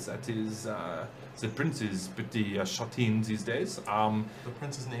him, but that is, the prince is pretty shut in these days. The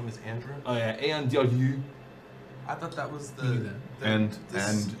prince's name is Andrew? Oh, yeah, and you. I thought that was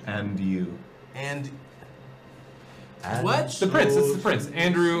And you. And what? The prince. It's the prince.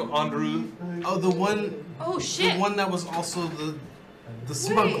 Andrew. Oh, the one. Oh shit! The one that was also the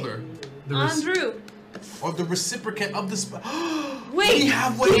smuggler. Andrew. Or the reciprocant of the Wait. We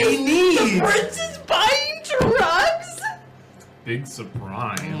have what he needs. The prince is buying drugs. Big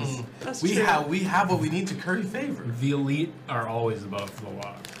surprise. That's we true. have what we need to curry favor. The elite are always above the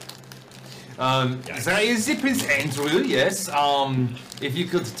law. There is the Prince Andrew, yes. If you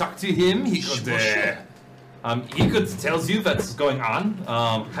could talk to him, he could tell you what's going on.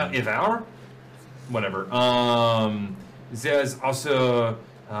 However, whatever. There's also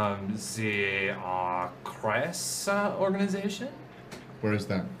the Krew organization. Where is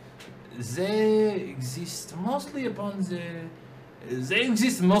that? They exist mostly upon the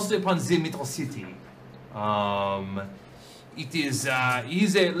Metro City. It is,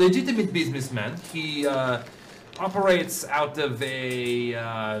 he's a legitimate businessman. He operates out of a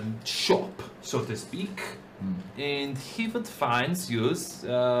shop, so to speak, and he would find use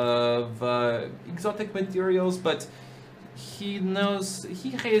of exotic materials, but he has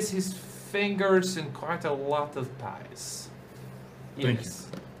his fingers in quite a lot of pies. Thank Yes.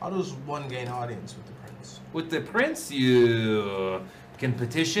 How does one gain audience with the prince? With the prince, you can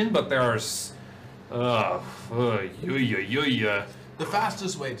petition, but there's The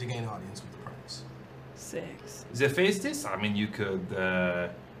fastest way to gain audience with the prince. 6. the fastest. I mean, you could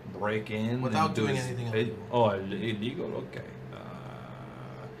break in Without and do doing his anything fa- illegal. Oh, illegal. Okay.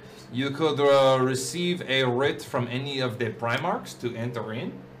 You could receive a writ from any of the Primarchs to enter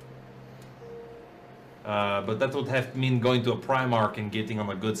in. But that would mean going to a Primarch and getting on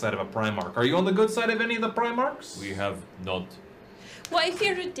the good side of a Primarch. Are you on the good side of any of the Primarchs? We have not. What if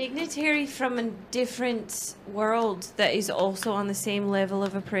you're a dignitary from a different world that is also on the same level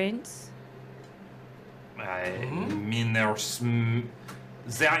of a prince? I mean, there is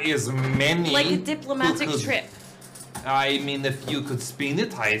many. Like a diplomatic who could- trip. I mean, if you could spin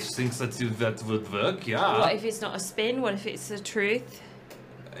it, I think that would work, yeah. What if it's not a spin? What if it's the truth?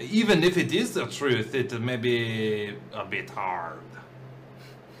 Even if it is the truth, it may be a bit hard.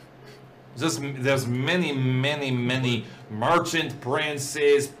 There's many merchant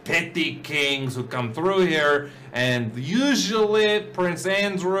princes, petty kings who come through here, and usually Prince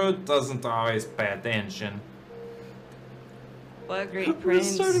Andrew doesn't always pay attention. What a great We're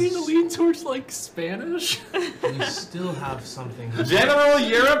prince. starting to lean towards like Spanish. We still have something. General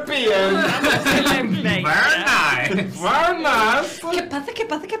European. Very nice. Very nice.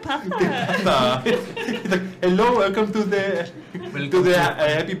 ¿Qué pasa? Hello, welcome to the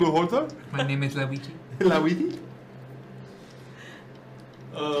Happy Beholder. My name is Lawiki. Lawiti.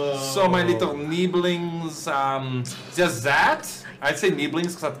 So my little nibblings, just that. I'd say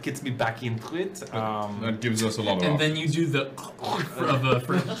nibblings because that gets me back into it. That gives us a lot of. And then you do the of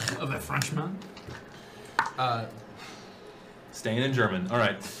a Frenchman. Staying in German. All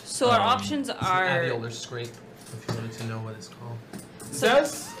right. So our options It's an are. alveolar scrape, if you wanted to know what it's called.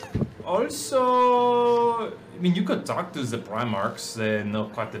 There's also, I mean, you could talk to the Primarchs. They know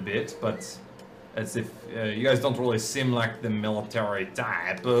quite a bit, but as if you guys don't really seem like the military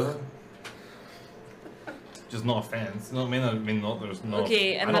type. Just no offense. No, I mean, no, there's no.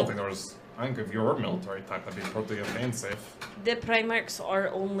 Okay, and I don't think there's. I think if you're military type, that'd be totally offensive. The Primarchs are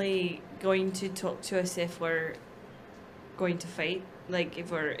only going to talk to us if we're going to fight. Like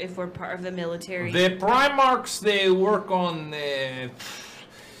if we're part of the military. The Primarchs, they work on.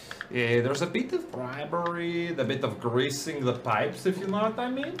 There's a bit of bribery, a bit of greasing the pipes, if you know what I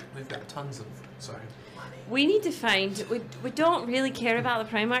mean. We've got tons of money. We need to find. We don't really care about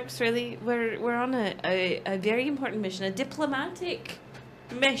the Primarchs. Really, we're on a very important mission, a diplomatic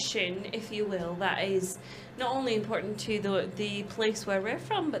mission, if you will. That is not only important to the place where we're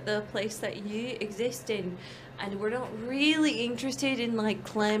from, but the place that you exist in. And we're not really interested in like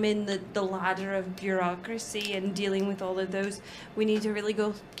climbing the ladder of bureaucracy and dealing with all of those. We need to really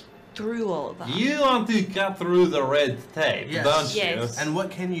go through all of that. You want to cut through the red tape, Yes. don't you? Yes. And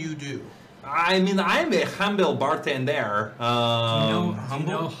what can you do? I mean, I'm a humble bartender. Do you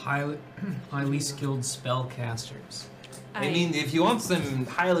know highly skilled spellcasters? I mean, if you want some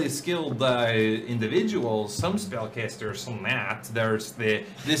highly skilled individuals, some spellcasters, some not.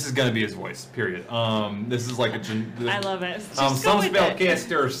 This is gonna be his voice. Period. This is like I love it. Just some go with it.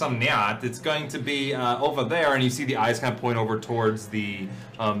 spellcasters, some not. It's going to be over there, and you see the eyes kind of point over towards the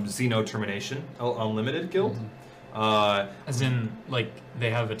Xeno Termination Unlimited Guild. As in, like they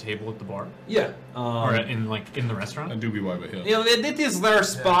have a table at the bar, Yeah. or in the restaurant. I do be over here. You know, it is their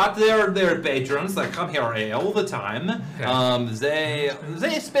spot. They're their patrons that come here all the time. Okay.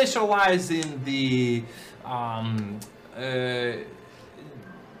 They specialize in the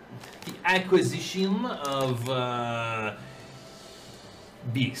acquisition of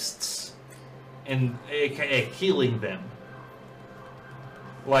beasts and killing them.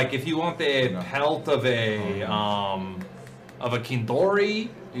 Like if you want the pelt of a Kindori,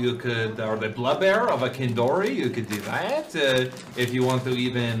 you could, or the blood bear of a Kindori, you could do that. If you want to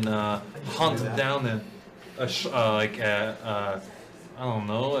even hunt down I don't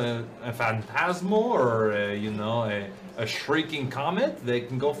know, a phantasmal or a shrieking comet, they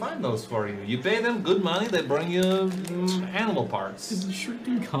can go find those for you. You pay them good money, they bring you animal parts. Is the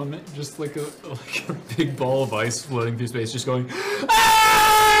shrieking comet just like a big ball of ice floating through space, just going?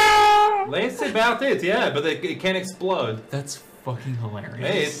 That's about it, yeah, but it can explode. That's fucking hilarious.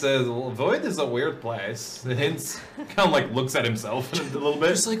 Hey, it's Void is a weird place. Hence, kind of like looks at himself a little bit.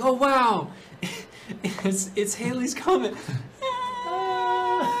 Just like, oh wow, it's Haley's comet.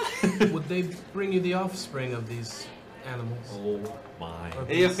 Would they bring you the offspring of these animals? Oh my.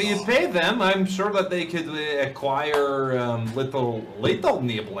 If you pay them, I'm sure that they could acquire little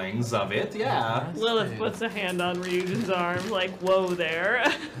nibblings of it. Yeah. Lilith puts a hand on Ryujin's arm, like, whoa there.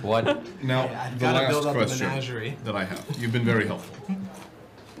 What? Now, I've the gotta build last up a question menagerie. that I have. You've been very helpful.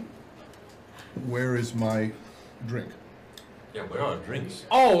 Where is my drink? Yeah, where are drinks?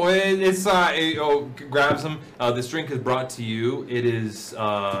 Oh, it's grabs them. This drink is brought to you. It is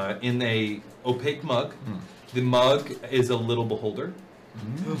in a opaque mug. The mug is a little beholder.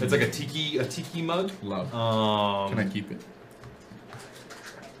 It's like a tiki mug. Love. Can I keep it?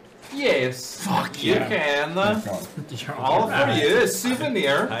 Yes. Fuck you yeah. can. God. All for you, a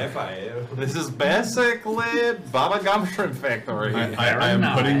souvenir. High five. This is basically Baba Gum Shrimp Factory. I am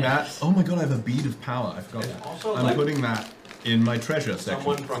putting that. Oh my god, I have a bead of power. I forgot that. Also, I'm like, putting that in my treasure section.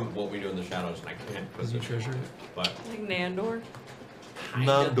 someone from What We Do in the Shadows, and I can't put Is the it treasure? but Like Nandor.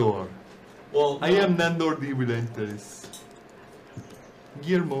 Nandor. well, I am Nandor the Relentless.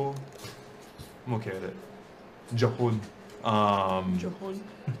 Guillermo. I'm okay with it. Jahun. Johon.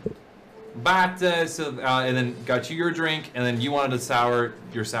 But, and then got you your drink, and then you wanted a sour.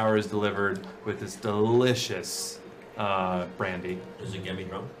 Your sour is delivered with this delicious brandy. does it get me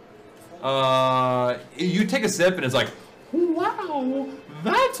drunk? You take a sip and it's like, wow,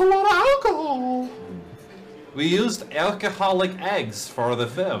 that's a lot of alcohol. We used alcoholic eggs for the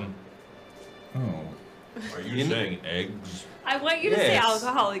film. Oh. Are you saying eggs? I want you to say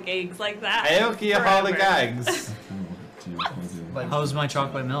alcoholic eggs like that. Alcoholic forever. eggs. How's my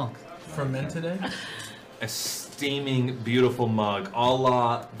chocolate milk? Fermented egg? A steaming, beautiful mug, a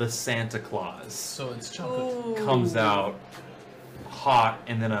la the Santa Claus. So it's chocolate. Comes out hot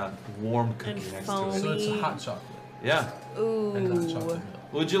and then a warm cookie And next foamy. to it. So it's a hot chocolate. Yeah. Ooh. And not chocolate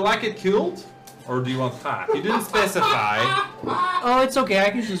milk. Would you like it cooled? Or do you want hot? You didn't specify. Oh, it's okay. I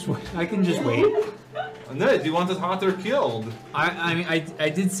can just wait. No, do you want it hot or cooled? I mean, I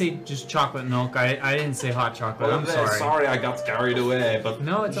did say just chocolate milk. I didn't say hot chocolate. I'm sorry. Sorry, I got carried away. But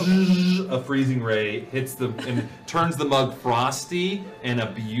No, it's okay. a freezing ray hits and turns the mug frosty and a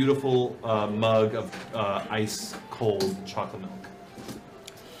beautiful mug of ice cold chocolate milk.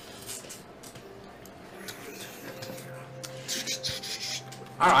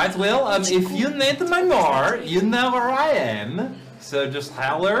 All right. Well, if you need my more, you know where I am. So just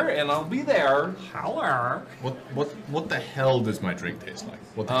holler and I'll be there. Holler. What the hell does my drink taste like?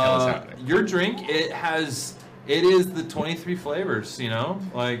 What the hell is happening? Your drink, it is the 23 flavors, you know?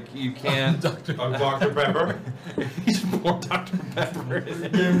 Like, you can't... Dr. Pepper? He's more Dr. Pepper.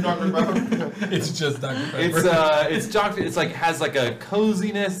 Dr. Pepper? It's just Dr. Pepper. It's like, has like a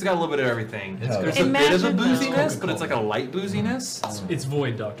coziness, it's got a little bit of everything. There's a bit of a Imagine booziness, but it's like a light booziness. It's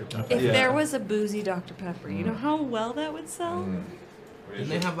void, Dr. Pepper. If there was a boozy Dr. Pepper, you know how well that would sell? Didn't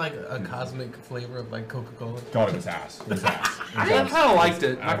they have like a cosmic flavor of like Coca-Cola? God, it was ass. It was ass. I kind of liked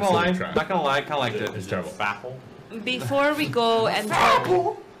it. Not gonna lie. Absolute trash. Not gonna lie. Kind of liked it. It's terrible. Baffle? Before we go and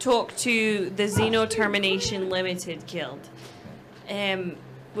talk to the Xeno Termination Limited Guild,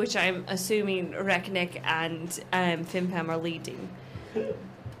 which I'm assuming Reknik and Fimpam are leading,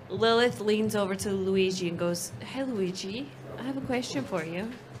 Lilith leans over to Luigi and goes, "Hey Luigi, I have a question for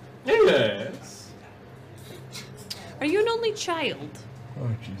you. Yes. Are you an only child?" Oh,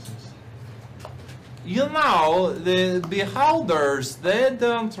 Jesus. You know, the beholders, they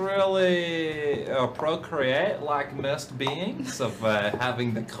don't really procreate like most beings of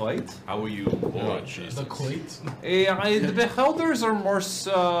having the coit. How are you born? The coit? The beholders are more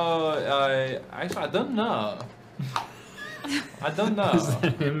so, actually, I don't know. I don't know. Is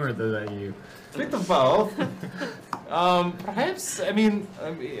that him or is that you? Bit of both. Perhaps, how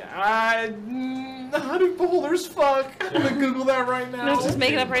do beholders fuck? I'm gonna Google that right now. No, just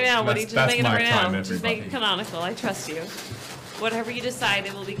make it up right now, buddy. Just That's make it up my right time, now. Just make it everybody. canonical. I trust you. Whatever you decide,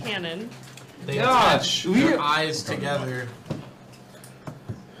 it will be canon. They Yeah, attach we- their eyes together.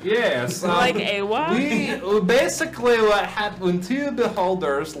 Yes. Like AWA? We basically what happened when two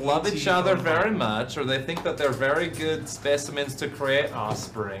beholders love each other very much, or they think that they're very good specimens to create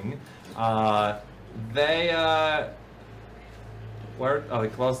offspring. Where? Oh, they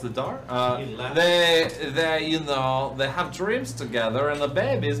closed the door. They have dreams together, and the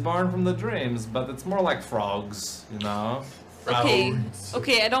baby is born from the dreams. But it's more like frogs, you know.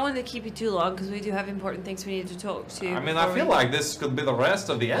 Okay, I don't want to keep you too long because we do have important things we need to talk to. I mean, I feel like this could be the rest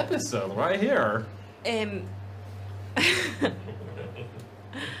of the episode right here.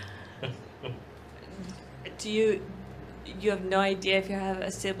 Do you have no idea if you have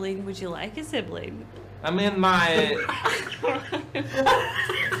a sibling? Would you like a sibling? I mean, my.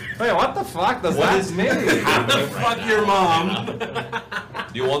 Wait, what the fuck does that mean? Fuck your mom.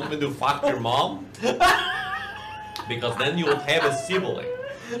 Do you want me to fuck your mom? Because then you will have a sibling.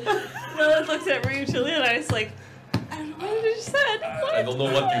 Lilith looks at Ryuchili and I was like, I don't know what you said. I don't know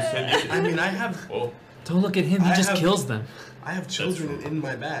what you said. I mean, I have Don't look at him. He I just have- kills them. I have children in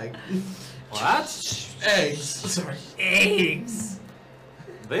my bag. What? Eggs. Sorry. Eggs.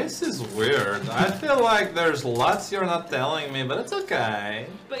 This is weird. I feel like there's lots you're not telling me, but it's okay.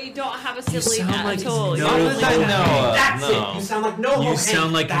 But you don't have a sibling sound at like all. no Not that I know of, That's no. it. You sound like no. You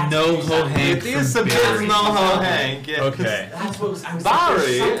sound like no ho Hank It is a from bit Barry. no Hank. Yeah. Okay. That's what was, I was Barry. like,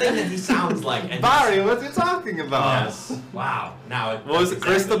 there's something that he sounds like. And Barry, what are you talking about? Yes. Wow. Now it. What was it,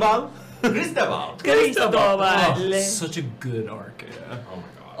 Cristobal? Cristobal. Cristobal. Such a good arc. Oh my god.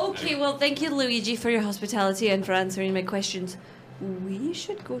 Okay, well, thank you, Luigi, for your hospitality and for answering my questions. We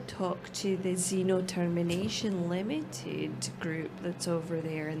should go talk to the Xeno Termination Limited group that's over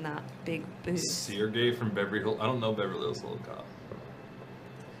there in that big booth. Sergey from Beverly Hills. I don't know Beverly Hills Little Cop.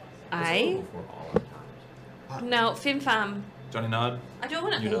 Before all our times. Now, Fimfam, Johnny Nod. I don't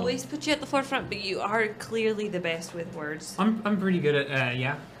want You to know. always put you at the forefront, but you are clearly the best with words. I'm pretty good at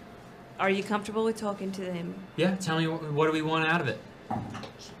yeah. Are you comfortable with talking to them? Yeah, tell me what do we want out of it?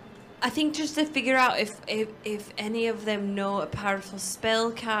 I think just to figure out if any of them know a powerful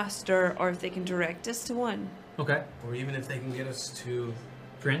spellcaster or if they can direct us to one. Okay. Or even if they can get us to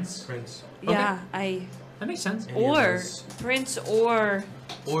Prince. Yeah, That makes sense. Or Prince or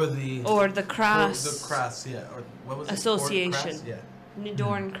the Crass. Or the Crass, yeah. Or what was it? Association. Crass? Yeah.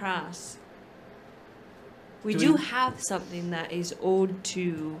 Nidorn Crass. We do have something that is owed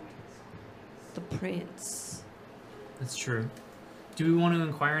to the prince. That's true. Do we want to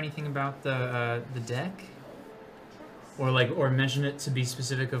inquire anything about the deck, or mention it to be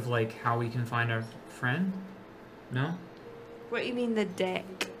specific of like how we can find our friend? No. What do you mean the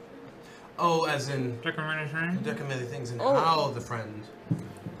deck? Oh, as in deck of many things, and how the friend.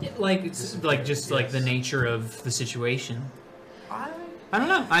 Like it's like just like the nature of the situation. I don't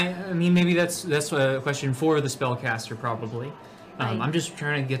know. I mean maybe that's a question for the spellcaster probably. I'm just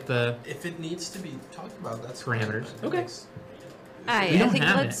trying to get the. If it needs to be talked about, that's parameters. Fine. Okay. I think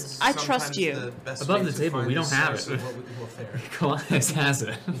I trust you. Above the table, we don't have it. Goliath has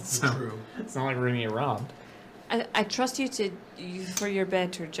it. So True. It's not like we're gonna get robbed. I trust you for your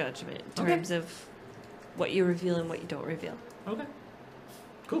better judgment in terms of what you reveal and what you don't reveal. Okay.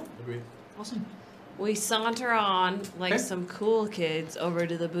 Cool. Agreed. Awesome. We saunter on like some cool kids over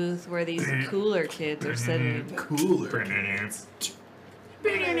to the booth where these cooler kids are sitting. Cooler.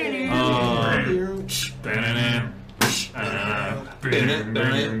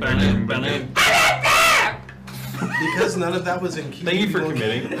 Because none of that was in key. Thank you for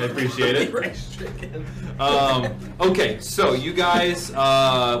committing. I appreciate it. Okay, so you guys,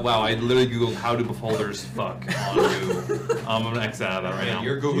 wow, I literally googled how do beholders fuck on Google. I'm gonna X out of that right now.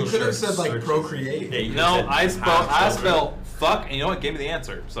 Your Google you could have said like procreate. No, I spell fuck, and you know what? Gave me the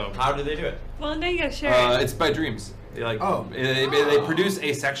answer. So how do they do it? Well, now you gotta share it. It's by dreams. They produce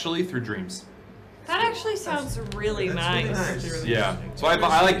asexually through dreams. That actually sounds really nice. Yeah. So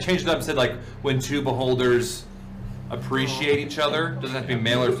I like changed it up and said like when two beholders appreciate each other, doesn't have to be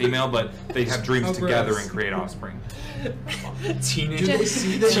male or female, but they have dreams together and create offspring.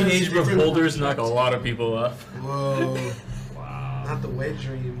 Teenage beholders knock a lot of people up. Whoa. Wow. Not the wet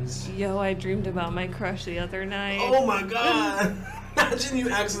dreams. Yo, I dreamed about my crush the other night. Oh my god. Imagine you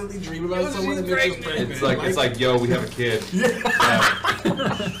accidentally dream about someone and they're just pregnant. It's like, yo, we have a kid.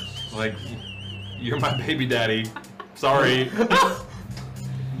 Yeah. Like, you're my baby daddy. Sorry.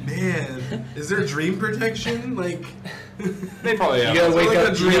 Man, is there dream protection? Like, they probably have. You gotta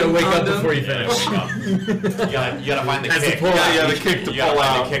wake up before you finish. You gotta find the kick. The kick to pull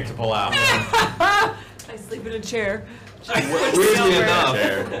out. The kick to pull out. I sleep in a chair.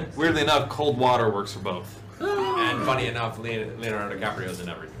 Weirdly enough, cold water works for both. And funny enough, Leonardo DiCaprio's in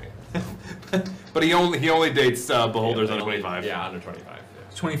everything. But he only dates beholders under 25. Yeah, under 25.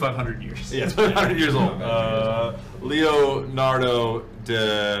 2,500 years. Yeah, 2,500 years old. Leonardo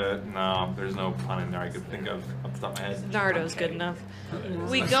no, there's no pun in there I could think of off the top of my head. Nardo's good enough.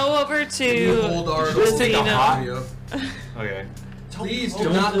 We go over to Let's take a hot. Okay. Please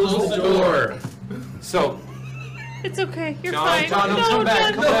do not close the door. So. It's okay. You're John, fine. John, no, come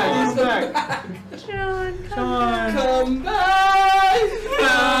back. John, Come back. John, come back.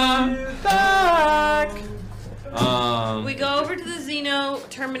 Come back. We go over to the Xeno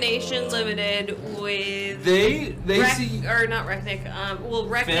Termination Limited with they see or not Reknik.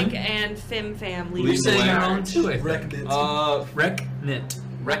 Reknik and Fim Fam leading. You're saying the wrong too. Reknit.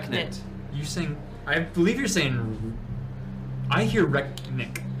 Reknit. You saying? I believe you're saying. I hear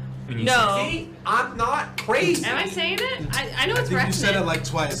Reknik. No, see, I'm not crazy. Am I saying it? I know it's Reknit. You said it like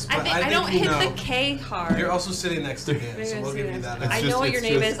twice. But I don't hit the K hard. You're also sitting next to me, so we'll give you that. I know what your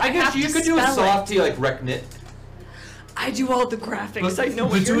name is. I guess you could do a softie like Reknit. I do all the graphics. I know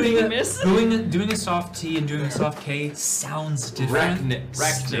what your name is. Doing a soft T and doing a soft K sounds different.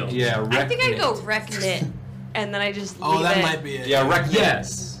 Reknit. Yeah, Reknit. I think I go Reknit, and then I just leave that it. might be it. Yeah, Reknit.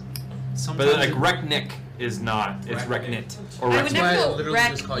 Yes. But like Reknik is not. It's Reknit. Or I would never go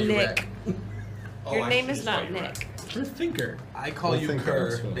just call you Reknik. Your name is not Nick. You're a thinker. I call you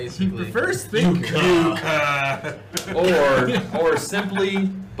Kerr, basically. He prefers thinker. Or simply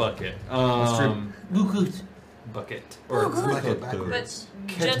Bucket. Bucket. Or Bucket But backwards.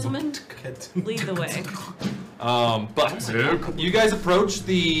 gentlemen, lead the way. But you guys approach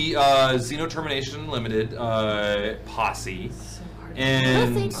the Xeno Termination Limited posse.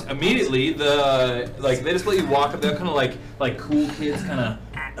 And immediately they just let you walk up. They're kind of like cool kids, kind of.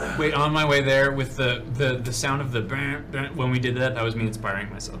 Wait, on my way there with the sound of the when we did that was me inspiring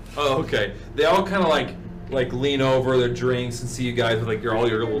myself. Oh, okay. They all kind of like lean over their drinks and see you guys with like all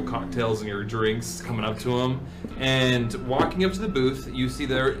your little cocktails and your drinks coming up to them. And walking up to the booth, you see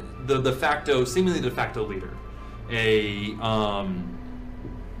the seemingly de facto leader, a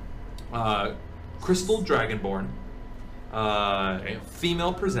crystal dragonborn,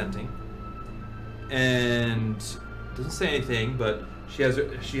 female presenting, and doesn't say anything, but she has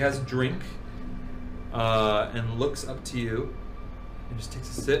a drink, and looks up to you, and just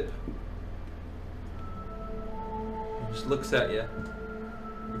takes a sip, and just looks at you,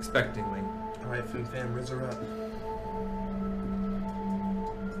 expectingly. All right, Fim Fam, raise her up.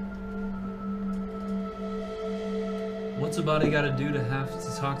 What's a body got to do to have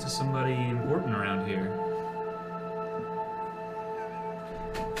to talk to somebody important around here?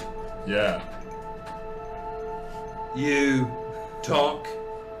 Yeah. You talk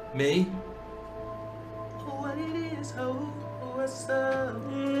me. What it is, oh, what's up?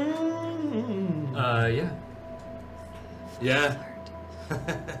 Yeah. Yeah.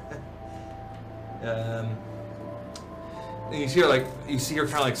 You see her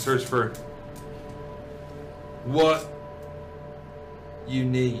kind of like search for what you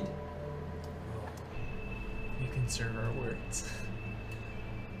need. You can serve our words.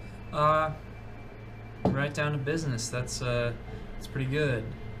 Right down to business. That's pretty good.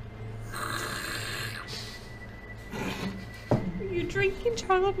 Are you drinking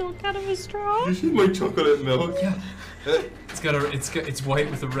chocolate milk out of a straw? This is my chocolate milk. Yeah. It's white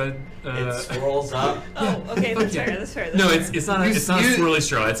with a red. It swirls up. Oh, okay, that's fair. That's fair. No, it's not a swirly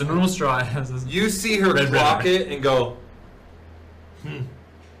straw. It's a normal straw. It has this You see her red clock red. it and go,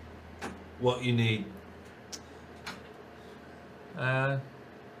 what you need? Well,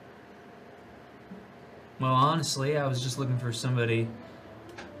 honestly, I was just looking for somebody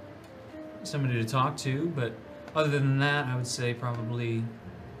to talk to, but other than that, I would say probably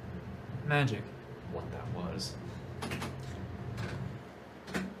magic. What that was.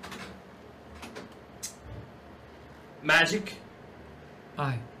 Magic?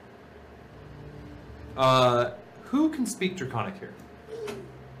 Aye. Who can speak Draconic here?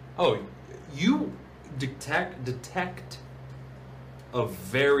 Oh, you detect a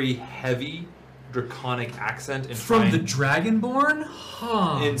very heavy Draconic accent From the Dragonborn?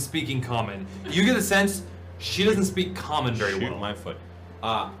 Huh. in speaking Common. You get the sense she doesn't speak Common very Shoot well. my foot.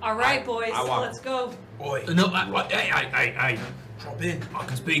 All right, boys, let's go. Oi, No, I drop in. I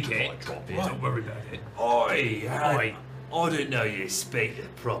can speak it. Drop in. Don't worry about it. Oi, I didn't know you speak the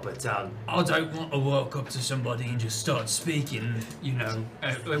proper tongue. I don't want to walk up to somebody and just start speaking,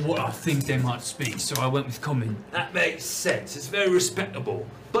 what I think they might speak, so I went with common. That makes sense. It's very respectable.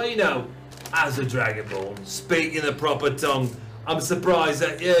 But as a Dragonborn, speaking the proper tongue, I'm surprised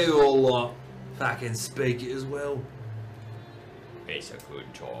that you all lot fucking speak it as well. It's a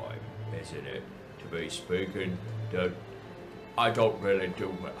good time, isn't it? To be speaking that I don't really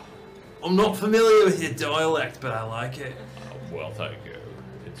do well. I'm not familiar with your dialect, but I like it. Well, thank you.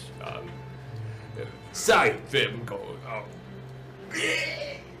 It's So, Vim goes.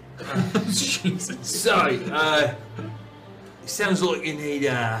 Jesus. So, it sounds like you need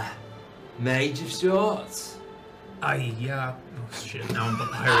a mage of sorts. Aye, yeah. Oh shit, now I'm the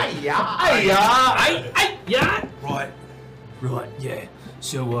pirate. Yeah. Right, yeah.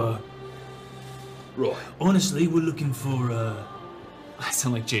 So, Right. honestly, we're looking for, I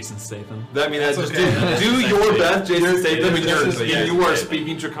sound like Jason Statham. I mean, that's just okay. do your best, Jason Statham, and Jason Statham. you are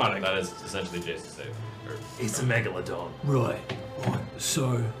speaking Draconic. That is essentially Jason Statham. It's a megalodon. Right.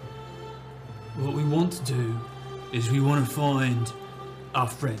 So, what we want to do is we want to find our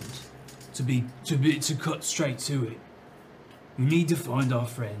friend. To cut straight to it. We need to find our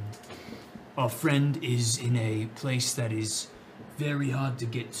friend. Our friend is in a place that is very hard to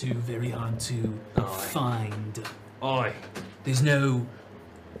get to, very hard to find. Aye. There's no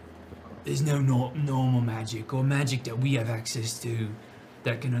normal magic or magic that we have access to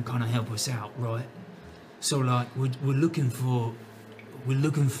that can kind of help us out, right? So like we're looking for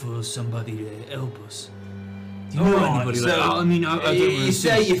somebody to help us. Do you know anybody like that? I mean, I don't really you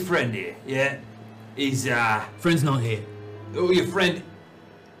say your friend here, yeah? He's friend's not here. oh, your friend.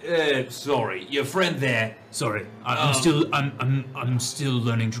 Sorry, your friend there. Sorry, I'm still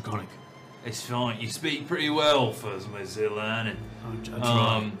learning Draconic. It's fine. You speak pretty well for somebody still learning. I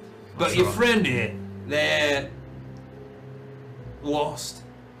try. But your friend here, they're lost.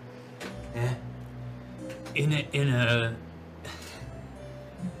 Yeah. In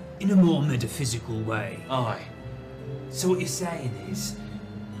a more metaphysical way. Aye. So what you're saying is,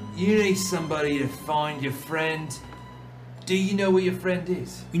 you need somebody to find your friend. Do you know where your friend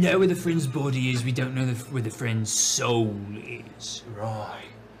is? We know where the friend's body is. We don't know where the friend's soul is. Right.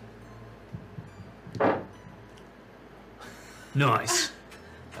 Nice.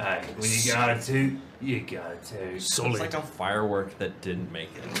 Hey, when you got to, you got to. Solid. It's like a firework that didn't make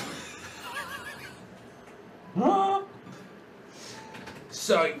it.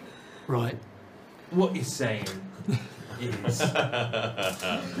 So, Right. What you're saying is,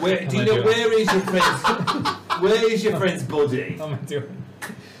 where do you know where is your friend's where is your friend's body? How am I doing?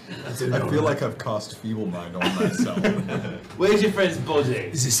 I feel like I've cast Feeble Mind on myself. Where's your friend's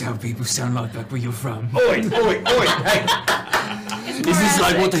body? Is this how people sound like back where you're from? Oi, oi, oi! Hey, Is this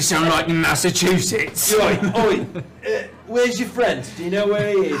like what they sound like in Massachusetts? oi, oi! Where's your friend? Do you know where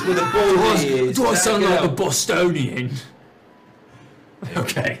he is? Where the body is? Do I sound like a Bostonian?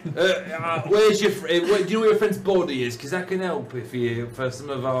 Okay. Where's your? Do you know where your friend's body is? Because that can help if you for some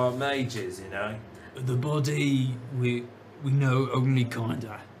of our mages, you know. The body we know only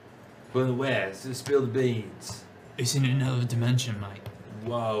kinda. Well, where? So spill the beans. It's in another dimension, mate.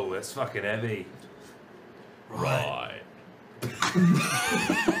 Whoa, that's fucking heavy. Right.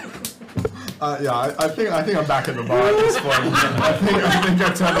 Yeah, I think I'm back at the bar at this point. I think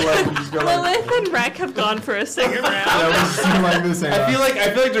I turned away and just go like. Lilith and Rek have gone for a second round. Yeah, we just seem like this. I feel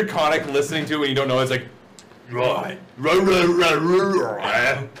like Draconic listening to it when you don't know. It's like, right. It's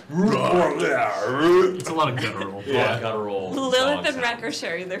a lot of guttural. Yeah, guttural. Lilith and Rek are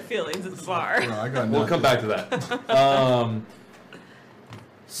sharing their feelings at the bar. No, I got We'll come back to that.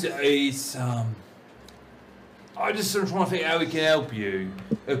 So it's I just sort of trying to think how we can help you.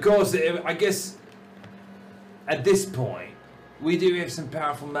 Of course, I guess at this point we do have some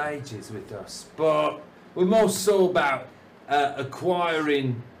powerful mages with us, but we're more so about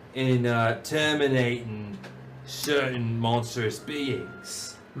acquiring and terminating certain monstrous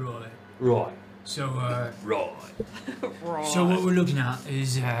beings. Right. Right. So, Right. so what we're looking at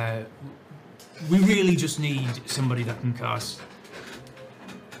is, we really just need somebody that can cast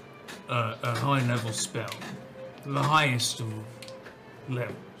a high-level spell, the highest of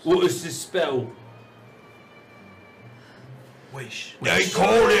levels. What is this spell? Wish. They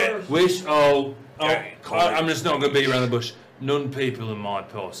call it wish. I'm just not going to beat around the bush. None people in my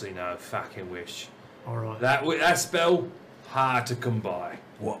posse know fucking wish. All right. That spell hard to come by.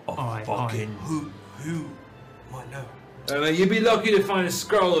 What a Aye, fucking who might know? I mean, you'd be lucky to find a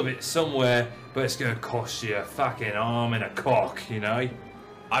scroll of it somewhere, but it's going to cost you a fucking arm and a cock, you know.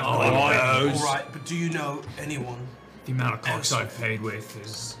 I've got those. Alright, but do you know anyone The amount of cocks I've paid with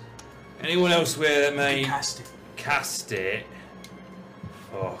is... Anyone else where that may cast it? cast it?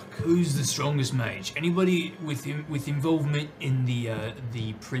 Fuck. Who's the strongest mage? Anybody with involvement in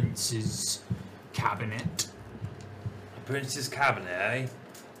the prince's cabinet? Prince's cabinet, eh?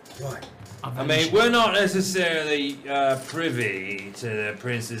 Right. I mean, we're not necessarily privy to the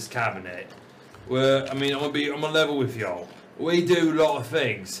prince's cabinet. I'm gonna level with y'all. We do a lot of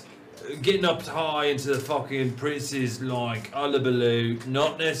things. Getting up high into the fucking prince's like hullabaloo,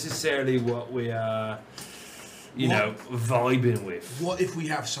 not necessarily what we are, vibing with. What if we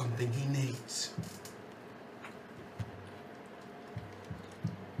have something he needs?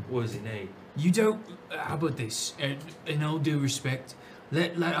 What does he need? You don't... How about this? In all due respect,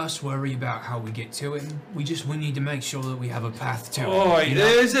 let us worry about how we get to him. We need to make sure that we have a path to him. Alright, you know?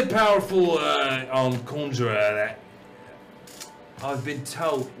 there's a powerful conjurer that I've been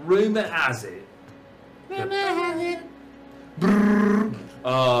told, rumour has it.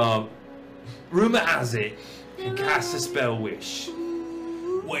 Rumour has it, can cast a spell wish.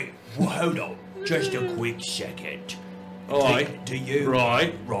 Wait, well, hold on. Just a quick second. Alright. Do you?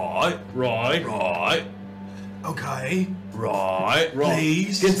 Right. Okay. Right.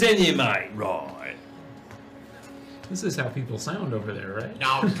 Please. Continue, mate. Right. This is how people sound over there, right?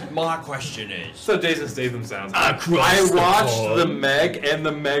 Now, my question is... So Jason Statham sounds. Across I the watched pond. the Meg and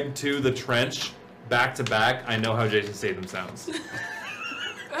the Meg 2, The Trench, back to back. I know how Jason Statham sounds.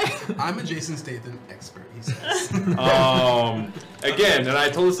 I'm a Jason Statham expert, he says. Again, and I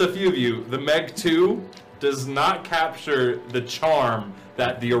told this to a few of you, the Meg 2 does not capture the charm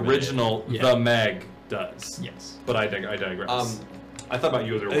that the original The Meg does. Yes. But I digress. I thought about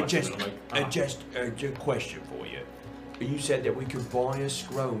you as we were watching it. I'm like, just a question for you. You said that we could buy a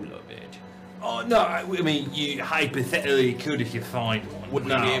scroll of it. Oh, no, I mean, you hypothetically could if you find one. Would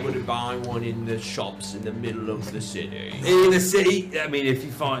we be able to buy one in the shops in the middle of the city? In the city, I mean, if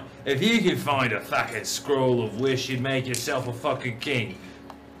you can find a fucking scroll of wish, you'd make yourself a fucking king.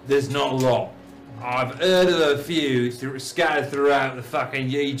 There's not a lot. I've heard of a few scattered throughout the fucking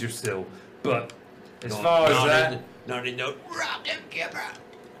Yggdrasil, but as far as that... Not in the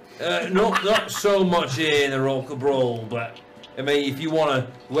not so much in the Rock Brawl, but I mean, if you want to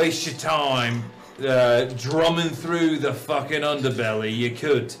waste your time drumming through the fucking underbelly, you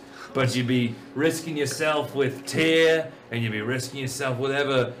could, but you'd be risking yourself with Tyr, and you'd be risking yourself with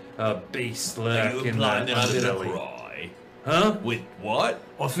whatever beast lurk in the underbelly. cry? Huh? With what?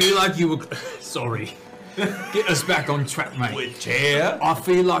 I feel like you were... Sorry. Get us back on track, mate. With chair? I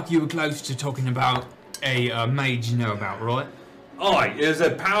feel like you were close to talking about a mage you know about, right? Aye, there's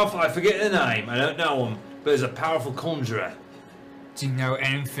a powerful, I forget the name, I don't know him, but there's a powerful conjurer. Do you know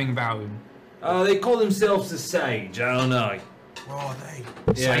anything about him? They call themselves the Sage, I don't know. Where are they?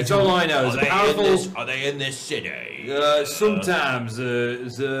 Yeah, that's all I know. There's a powerful... Are they in this city? Sometimes,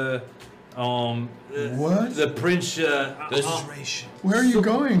 What? the Prince... Where are you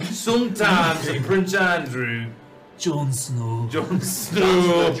going? Sometimes Prince Andrew... Jon Snow. Jon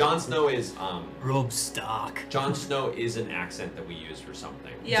Snow. Jon Snow is Robb Stark. Jon Snow is an accent that we use for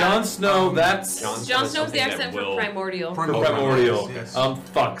something. Yeah. Jon Snow, that's... Jon Snow's the accent for primordial. Primordial. Yes.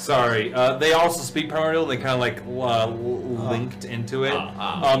 Fuck, sorry. They also speak primordial. They kind of like linked into it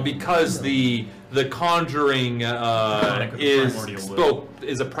because the Conjuring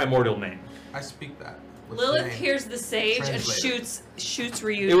is a primordial name. I speak that. Lilith hears the sage and Translator. shoots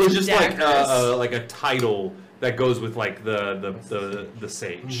Ryu. It was just daggers. like a title that goes with like the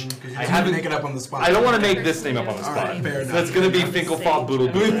sage. I haven't make it up on the spot. I don't want to make this name up on the All spot. right, fair enough. That's gonna be Finkelfop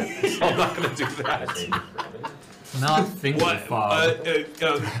Boodle, so I'm not gonna do that. Not Finkelfop.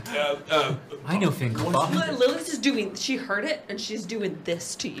 I know Finkelfop. Lilith is doing. She heard it and she's doing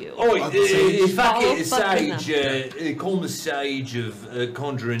this to you. Oh, in fact, Follow it's fucking Sage. They call him the Sage of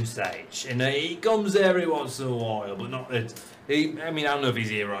Conjuring Sage, and he comes every once in a while, but not. I mean, I don't know if he's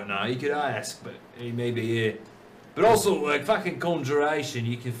here right now. You could ask, but he may be here. But also, like fucking conjuration,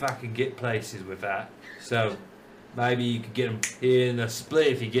 you can fucking get places with that. So maybe you could get him here in a split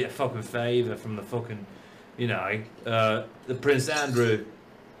if you get a fucking favour from the fucking, the Prince Andrew.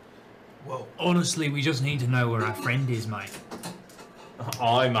 Well, honestly, we just need to know where our friend is, mate.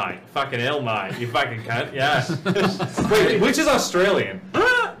 Aye, mate. Fucking hell, mate. You fucking cunt. Yeah. Wait, which is Australian?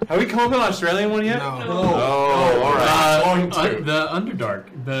 Have we come up with an Australian one yet? No. Oh, alright. The Underdark.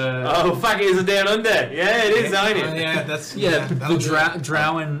 Oh, fuck, is it down under? Yeah, it is, ain't it? yeah, that's the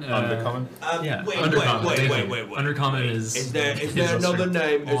Drowan. Undercommon? Yeah, Wait, Undercommon. wait. Undercommon is. Is there another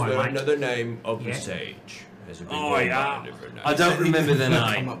name? Is there another name of the sage? Has it been going by a different name? I don't remember the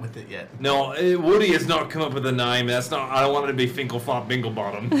Come name. up with it yet. No, Woody has not come up with a name. That's not. I don't want it to be Finkelfop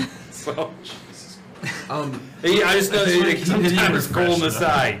Binglebottom. So. I just know that sometimes call him the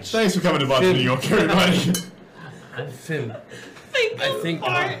Sage. Thanks for coming to Boston, New York, everybody. Finn, I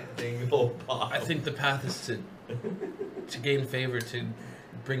think the path is to gain favor to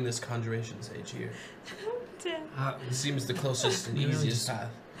bring this conjuration sage here. It seems the closest and easiest path.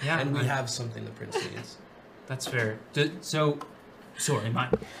 Yeah, and we have something the prince needs. That's fair. Sorry, mate.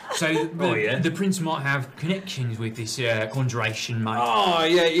 So the prince might have connections with this conjuration, mate. Oh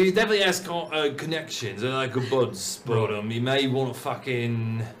yeah, you definitely has connections. They're like good buds, but you may want to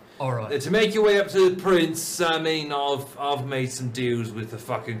fucking. All right. To make your way up to the prince, I mean, I've made some deals with the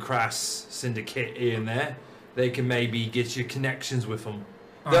fucking crass syndicate here and there. They can maybe get you connections with them.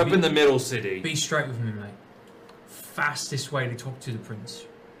 They're up in the middle city. Be straight with me, mate. Fastest way to talk to the prince.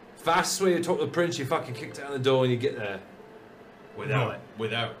 Fastest way to talk to the prince, you fucking kick down the door and you get there. Without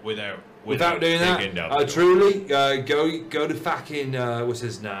doing that, truly, go to fucking what's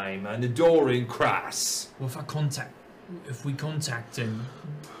his name, Nadoran Crass. Well, if we contact him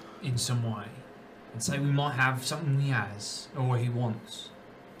in some way, and say we might have something he has or he wants.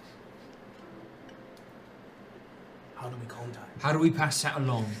 How do we contact? How do we pass that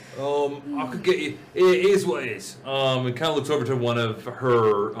along? I could get you. It is what it is. It kind of looks over to one of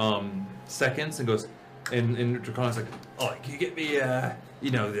her seconds and goes. And Dracon's like, oh, can you get me, the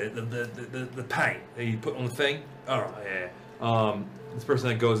paint that you put on the thing? All right, yeah. This person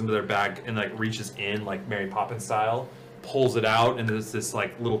that goes into their bag and like reaches in like Mary Poppins style, pulls it out, and there's this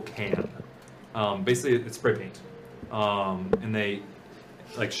like little can. Basically, it's spray paint. And they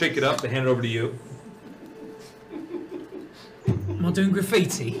like shake it up. They hand it over to you. Am I doing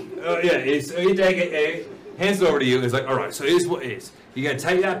graffiti? Yeah. So you take it, hands it over to you. And it's like, all right. So here's what it is. You're gonna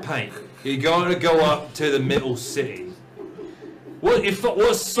take that paint. You're going to go up to the middle city.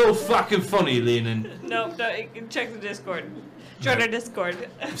 What's so fucking funny, Lenin? No, check the Discord. Join our Discord.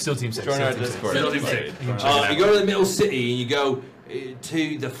 Still Team 6. Join our Discord. Still Team 6. You go to the middle city and you go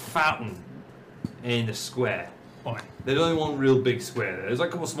to the fountain in the square. Right. There's only one real big square there. There's like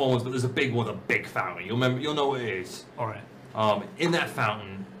a couple small ones, but there's a big one, a big fountain. You'll know what it is. Alright. In that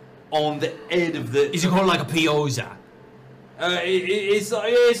fountain, on the end of the... Is it called like a piazza? It's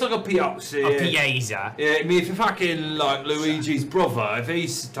like a piazza. A piazza. Yeah, I mean, if you're fucking like Luigi's brother, if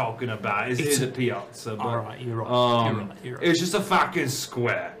he's talking about it, it's a piazza. Alright, you're right. You're right. It's just a fucking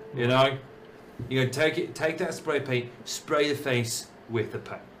square, you know? You're gonna take that spray paint, spray the face with the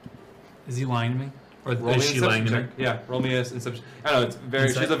paint. Is he lying to me? Or roll is she lying to me? Yeah, roll me an inception. I know, it's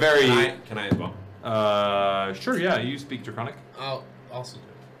very, she's a very... Can I as well? Sure, yeah, you speak Draconic. I'll also do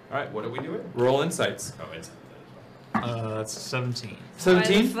it. Alright, what are we doing? Roll insights. Oh, insight. That's 17.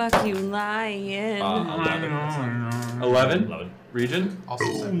 17? Why the fuck you lying? 11. 11. Region? Also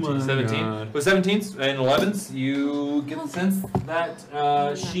Oh 17. my 17. God. With 17s and 11s, you get the sense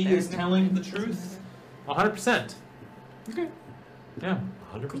that she is telling the truth 100%. Okay. Yeah.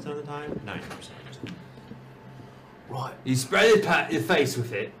 100% of the time, 90%. Right. You spray your face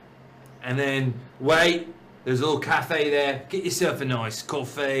with it, and then wait. There's a little cafe there. Get yourself a nice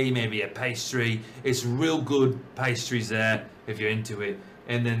coffee, maybe a pastry. It's real good pastries there if you're into it.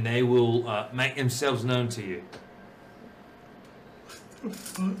 And then they will make themselves known to you.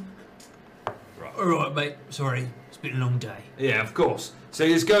 All right, mate. Sorry, it's been a long day. Yeah, of course. So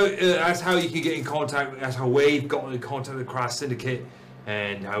you just go. That's how you can get in contact. That's how we've got in contact with the Christ Syndicate,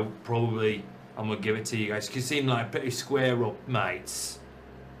 and how probably I'm gonna give it to you guys. You seem like pretty square up mates.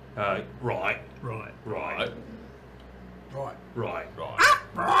 Right. Right. Right. Right.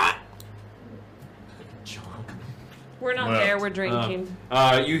 Right. We're not Well, there. We're drinking.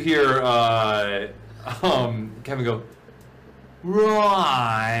 You hear Kevin go,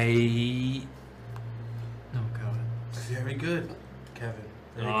 right. Oh God. Very good, Kevin.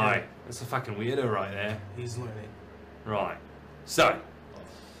 Very Right. That's a fucking weirdo right there. good. He's learning. Right. So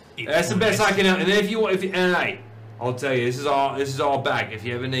that's the best I can. And then if you want, and hey, I'll tell you, this is our bag. If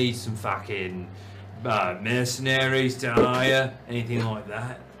you ever need some fucking mercenaries to hire, anything like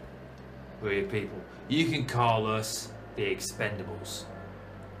that, we're people. You can call us the Expendables.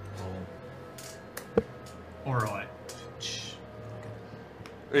 All right.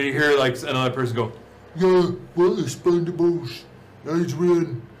 And you hear like another person go, Yeah, what Expendables?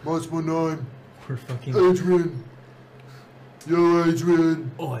 Adrian, what's my name? We're fucking. Adrian. Yo,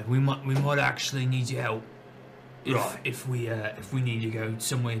 Adrian. Oi, we might actually need your help. Right. If we need to go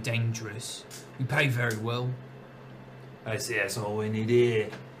somewhere dangerous, we pay very well. That's all we need here.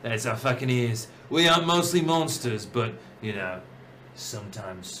 That's our fucking ears. We aren't mostly monsters, but you know,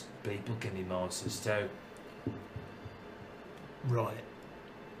 sometimes people can be monsters too. Right.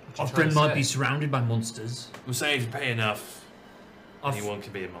 you Our trying friend to might say? be surrounded by monsters. I'm saying if you pay enough, I've- anyone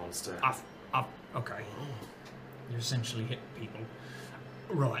can be a monster. Okay. You're essentially hitting people.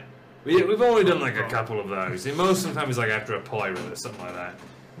 Right. We've only done like a couple of those. And most of the time it's like after a pirate or something like that.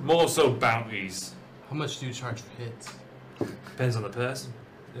 More so bounties. How much do you charge for hits? Depends on the person.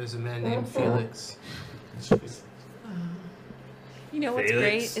 There's a man named Felix. You know what's Felix?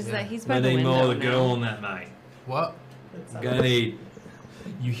 great is that he's I'm by the gonna need window more to now. go on that, mate. What? I'm gonna need.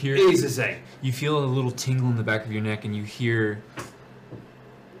 You hear. He's the same. You feel a little tingle in the back of your neck, and you hear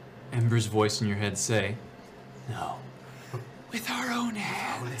Ember's voice in your head say, "No, with our own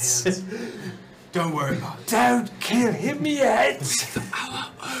hands. Don't worry about it. Don't kill him yet."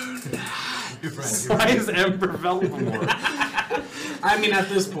 You're right. why is Emperor Velvemort? I mean, at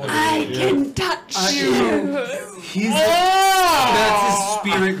this point. I can touch you. He's that's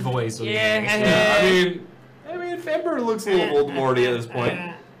his spirit voice. Yeah. I mean, if Emperor looks a little Voldemorty at this point.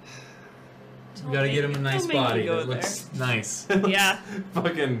 You gotta get him a nice Don't make me body go that looks nice, Yeah.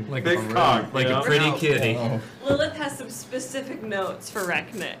 Fucking like big a cock. like you a know? pretty kitty. Lilith has some specific notes for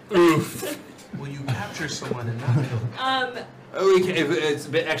Reknet. Oof. Will you capture someone and not kill them? Oh, we can, if it's a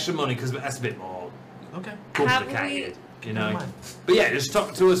bit extra money because that's a bit more Okay. complicated, you know. Never mind. But yeah, just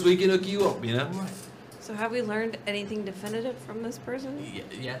talk to us. We can hook you up, you know. Right. So have we learned anything definitive from this person?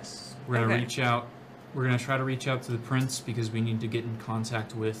 Yes. We're gonna Okay. reach out. We're gonna try to reach out to the prince because we need to get in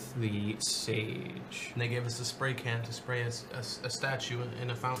contact with the sage. And they gave us a spray can to spray a statue in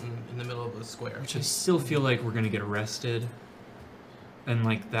a fountain in the middle of a square. Which I still feel like we're gonna get arrested. And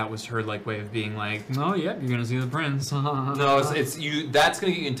like that was her like way of being like, oh yeah, you're gonna see the prince. No, it's you. That's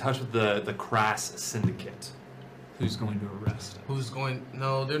gonna get you in touch with the Crass Syndicate. Who's going to arrest us? Who's going?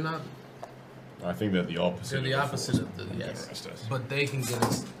 No, they're not. I think they're the opposite. They're the opposite of the yes. But they can get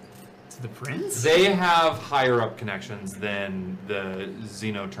us. To the prince? They have higher up connections than the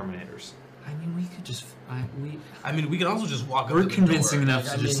Xeno Terminators. I mean, we could just. I mean, we can also just walk up. We're to the convincing door.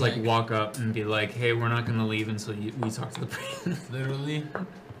 enough I to just mean, like walk up and be like, hey, we're not gonna leave until we talk to the prince. Literally,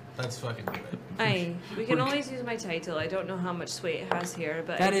 that's fucking good. Aye, we can always use my title. I don't know how much sway it has here,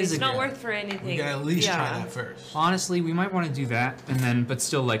 but That if is it's a not good- worth for anything. We gotta at least yeah. try that first. Honestly, we might want to do that, and then, but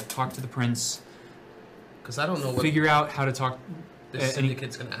still, like, talk to the prince. Because I don't know what Figure out how to talk. the any-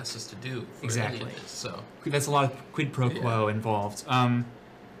 syndicate's gonna ask us to do. For Exactly. anything, so That's a lot of quid pro quo involved.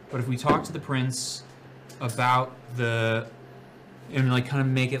 But if we talk to the prince about the, and like kind of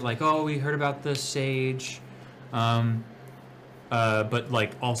make it like, oh, we heard about the sage, but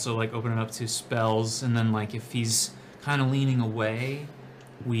like also like open it up to spells, and then like if he's kind of leaning away,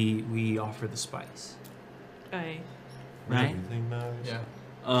 we offer the spice. Aye. Right? Everything matters. Yeah.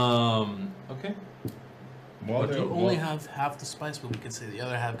 Okay. Well, But you only have half the spice, but we could say the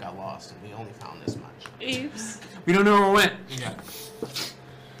other half got lost, and we only found this much. Oops. We don't know where it went. Yeah.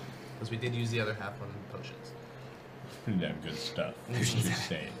 Because we did use the other half on potions. Pretty damn good stuff. Just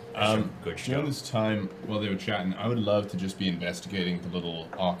saying. Good During this time, while they were chatting, I would love to just be investigating the little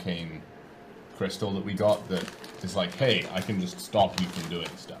arcane crystal that we got that is like, hey, I can just stop you from doing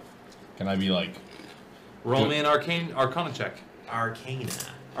stuff. Can I be like... Roll me an arcana check. Arcana.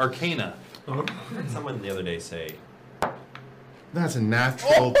 Arcana. I heard someone the other day say, That's a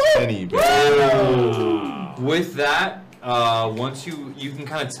natural 20, With that, once you can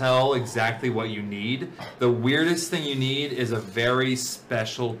kind of tell exactly what you need. The weirdest thing you need is a very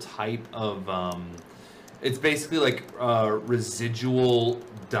special type of. It's basically like residual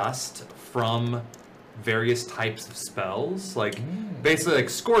dust from various types of spells, like basically like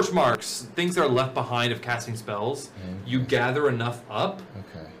scorch marks, things that are left behind of casting spells. You gather enough up.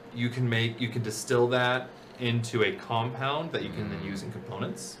 Okay. You can distill that into a compound that you can then use in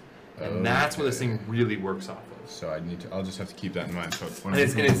components, and that's what this thing really works off of. So I'll just have to keep that in mind. So And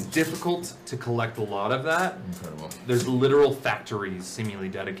it's difficult to collect a lot of that. Incredible. There's literal factories seemingly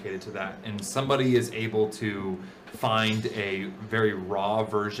dedicated to that, and somebody is able to find a very raw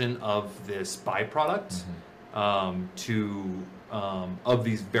version of this byproduct of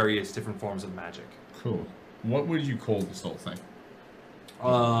these various different forms of magic. Cool. What would you call this whole thing?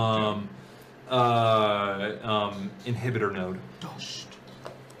 Inhibitor node. Dust.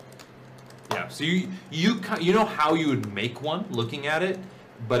 Yeah. So you know how you would make one looking at it,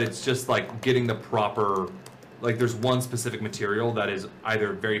 but it's just like getting the proper. Like there's one specific material that is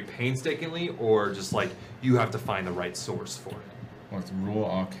either very painstakingly or just like you have to find the right source for it. What's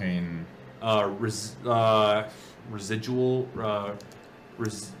raw arcane? Residual.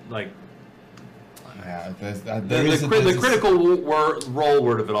 Like. Yeah, The critical roll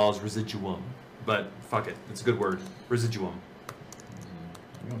word of it all is residuum, but fuck it, it's a good word. Residuum.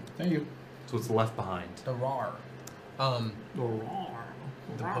 Thank you. So it's left behind. The RAR. The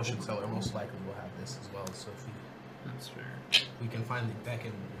potion seller most likely will have this as well, so if That's fair. we can find the deck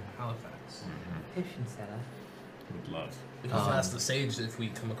in Halifax. Potion seller. Would love. Because that's the sage if we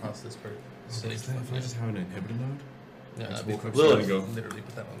come across this person. If I just have an inhibitor node? Yeah, Let's that'd be walk up cool. slowly and go. Literally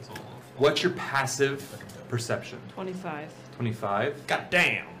put that on the wall. What's your passive perception? 25. 25. God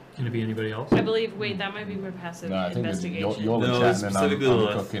damn. Can it be anybody else? I believe. Wait, that might be my passive No, I think it's, investigation. you're the No, chatting and specifically I'm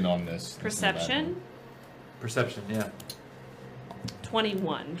Lilith. cooking on this. Perception. Perception, yeah.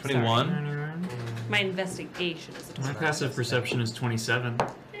 21. 21. Sorry. My investigation is a 25. My passive perception is 27.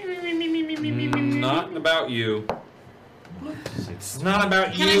 Not about you. It's not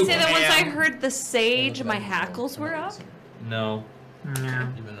about Can you. I say that once I Pam. heard the sage, my hackles were up? No. Yeah.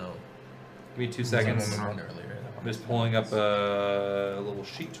 Even though Give me 2 seconds. earlier. I'm just pulling up a little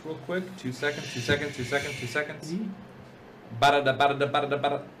sheet real quick. 2 seconds, 2 seconds, 2 seconds, 2 seconds. Ba-da-da, ba-da-da, ba-da-da,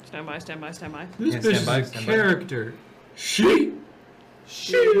 ba-da. Stand by, stand by, stand by. This Yeah, bitch stand by, is a stand by. character. Sheet!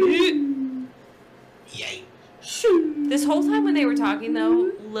 This whole time when they were talking,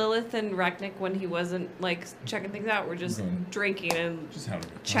 though, Lilith and Reknik, when he wasn't like checking things out, were just drinking and Just having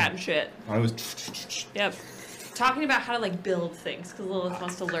a good chatting shit. I was... Yep. Talking about how to like build things, because Lilith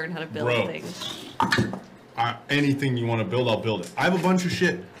wants to learn how to build Bro. things. Anything you want to build, I'll build it. I have a bunch of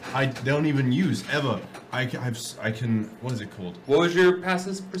shit I don't even use, ever. I can what is it called? What was your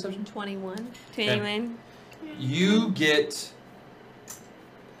passive perception? 21. 21. You get,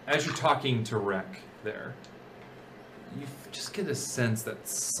 as you're talking to Rek there, you just get a sense that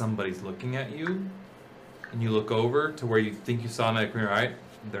somebody's looking at you, and you look over to where you think you saw an eye of your eye,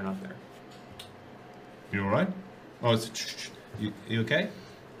 they're not there. You alright? Oh, it's... You okay?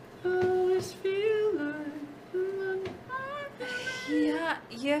 Yeah,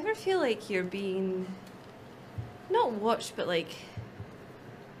 you ever feel like you're being not watched, but like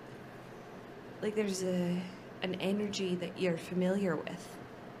there's an energy that you're familiar with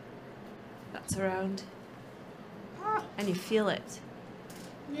that's around, and you feel it.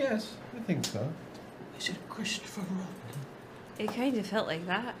 Yes, I think so. Is it Christopher? It kind of felt like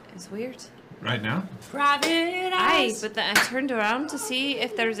that. It's weird. Right now? Private Aye, but then I turned around to see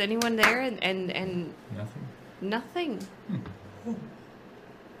if there's anyone there, and Nothing. nothing.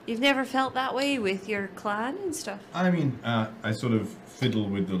 You've never felt that way with your clan and stuff? I mean, I sort of fiddle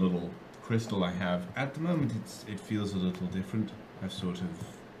with the little crystal I have. At the moment, it feels a little different. I've sort of...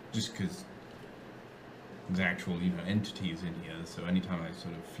 Just because there's actual, entities in here, so anytime I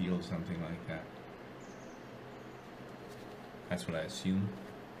sort of feel something like that, that's what I assume.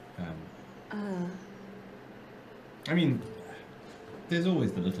 I mean, there's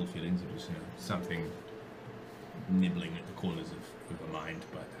always the little feelings of just, something nibbling at the corners of the mind,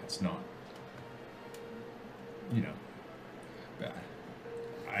 but that's not, but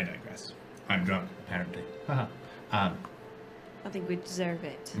I digress. I'm drunk, apparently. I think we deserve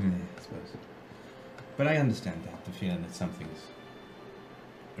it. I suppose. But I understand that, the feeling that something's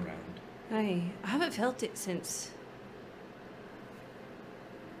around. I haven't felt it since...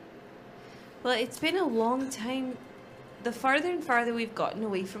 Well, it's been a long time. The farther and farther we've gotten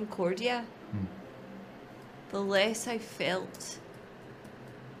away from Cordia, the less I felt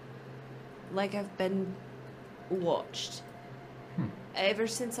like I've been watched. Ever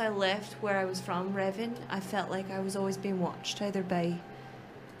since I left where I was from, Revan, I felt like I was always being watched, either by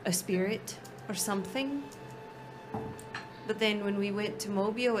a spirit or something. But then when we went to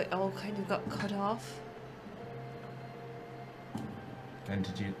Mobio, it all kind of got cut off. And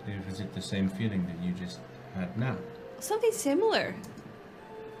was it the same feeling that you just had now? Something similar.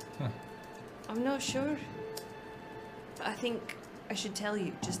 Huh. I'm not sure. But I think I should tell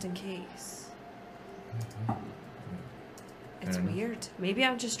you, just in case. It's Fair enough. weird. Maybe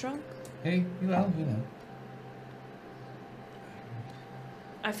I'm just drunk. Hey, well,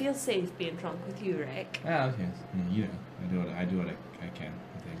 I feel safe being drunk with you, Rick. Ah, yes. I do what I can,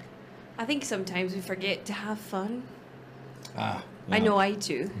 I think. I think sometimes we forget to have fun. Ah. I know I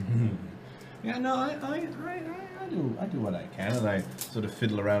do. Yeah, no, I do what I can, and I sort of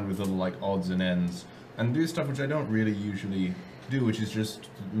fiddle around with little odds and ends, and do stuff which I don't really usually do, which is just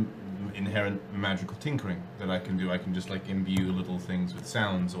inherent magical tinkering that I can do. I can just imbue little things with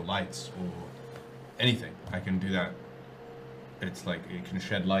sounds or lights or anything. I can do that. It's it can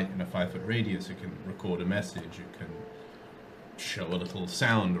shed light in a 5-foot radius. It can record a message. It can show a little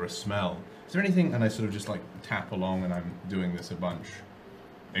sound or a smell. Is there anything? And I sort of just tap along, and I'm doing this a bunch.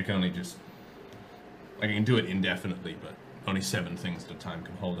 It can only just I can do it indefinitely, but only 7 things at a time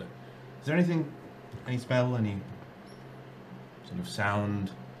can hold it. Is there anything, any spell, any sort of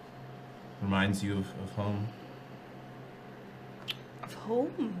sound reminds you of home? Of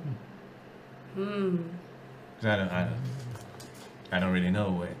home? Because I don't really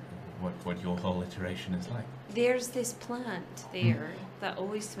know what your whole iteration is like. There's this plant there that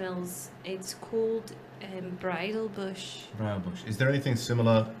always smells. It's called bridal bush. Bridal bush. Is there anything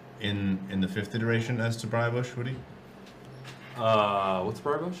similar in the 5th iteration as to bridal bush, Woody? What's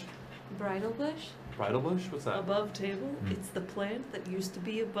bridal bush? Bridal bush? Bridal bush? What's that? Above table. It's the plant that used to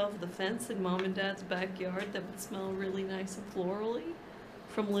be above the fence in Mom and Dad's backyard that would smell really nice and florally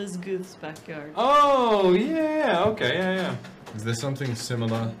from Liz Guth's backyard. Oh, yeah. Okay, yeah. Is there something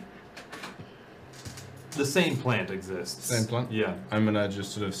similar? The same plant exists. Same plant? Yeah. I'm gonna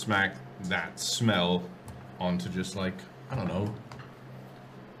just sort of smack that smell onto just I don't know,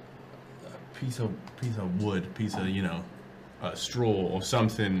 a piece of wood, piece of, straw or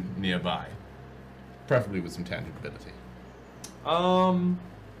something nearby. Preferably with some tangibility.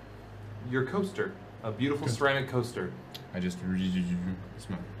 Your coaster. A beautiful ceramic coaster. I just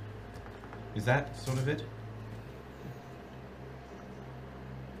smell. Is that sort of it?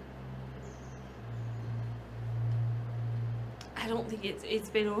 I don't think it's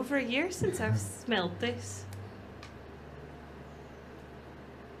been over a year since I've smelled this.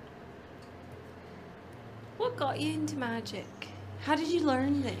 What got you into magic? How did you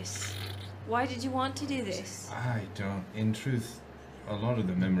learn this? Why did you want to do this? I don't. In truth, a lot of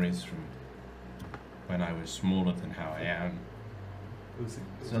the memories from when I was smaller than how I am, it's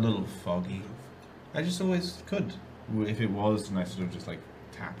a little foggy. I just always could. If it was, and I sort of just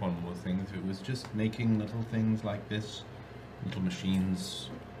tap on more things. If it was just making little things like this, little machines,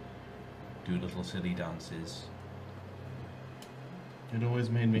 do little silly dances, it always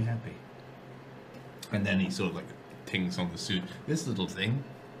made me happy. And then he sort of tings on the suit. This little thing.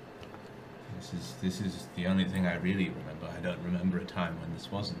 This is the only thing I really remember. I don't remember a time when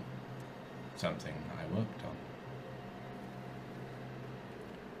this wasn't something I worked on.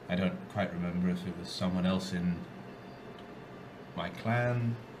 I don't quite remember if it was someone else in my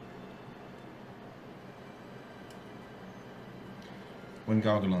clan. When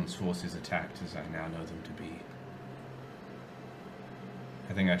Gargalon's forces attacked, as I now know them to be,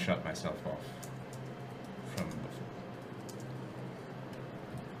 I think I shut myself off from before.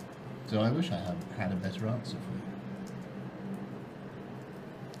 So I wish I had a better answer for you.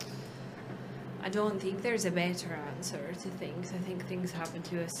 I don't think there's a better answer to things. I think things happen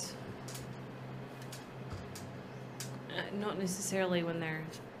to us. Not necessarily when they're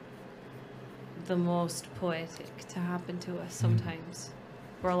the most poetic to happen to us sometimes.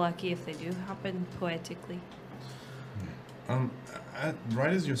 We're lucky if they do happen poetically.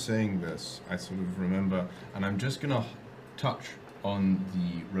 Right as you're saying this, I sort of remember, and I'm just gonna touch on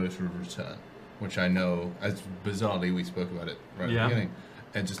the Rotor of Return, which I know, as bizarrely we spoke about it right at the beginning,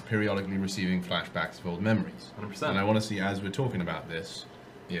 and just periodically receiving flashbacks of old memories. 100%. And I want to see, as we're talking about this,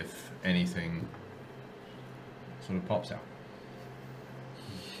 if anything sort of pops out.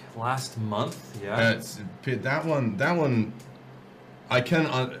 Last month, yeah. That one. I can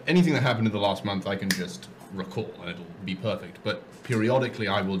anything that happened in the last month, I can just recall, and it'll be perfect. But periodically,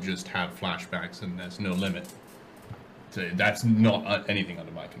 I will just have flashbacks, and there's no limit. So that's not anything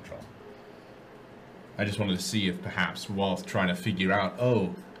under my control. I just wanted to see if perhaps, whilst trying to figure out,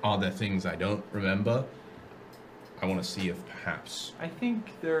 are there things I don't remember? I want to see if perhaps. I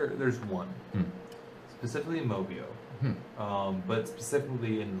think there's one, specifically in Mobio, but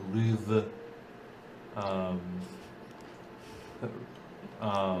specifically in Louvre.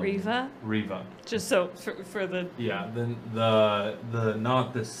 Riva. Just so for the. Yeah, then the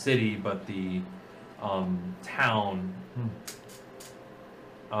not the city but the town.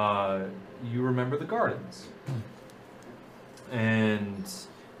 You remember the gardens, and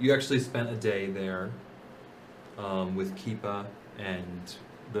you actually spent a day there with Keepa and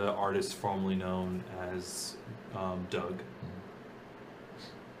the artist formerly known as Doug.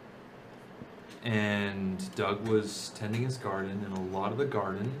 And Doug was tending his garden, and a lot of the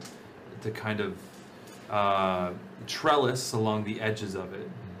garden, the kind of trellis along the edges of it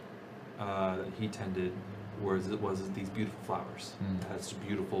that he tended was these beautiful flowers. It has a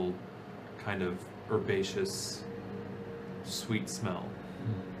beautiful kind of herbaceous, sweet smell.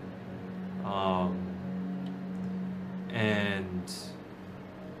 And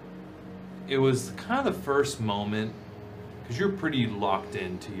it was kind of the first moment, because you're pretty locked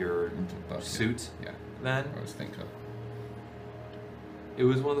into your suit then. I was thinking. It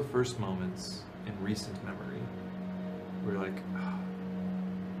was one of the first moments in recent memory where you're like,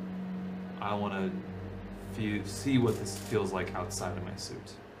 I want to see what this feels like outside of my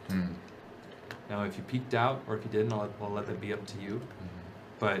suit. Now, if you peeked out or if you didn't, I'll let that be up to you.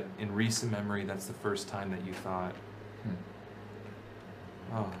 But in recent memory, that's the first time that you thought,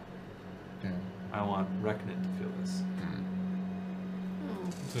 I want Reknit to feel this.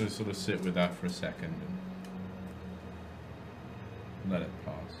 So sort of sit with that for a second and let it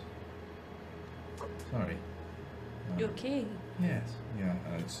pass. Sorry. You okay? Yes. Yeah.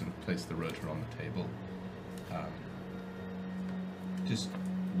 I sort of place the rotor on the table. Just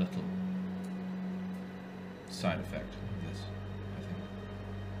little side effect of this, I think.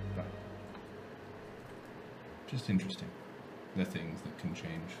 But just interesting. The things that can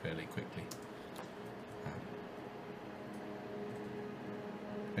change fairly quickly.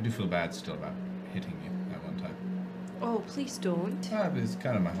 I do feel bad still about hitting you at one time. Oh, please don't. It's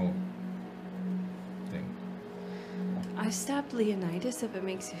kind of my whole thing. I stabbed Leonidas if it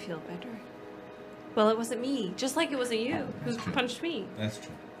makes you feel better. Well, it wasn't me. Just like it wasn't you who punched me. That's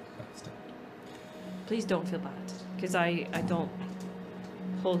true. Please don't feel bad. Because I don't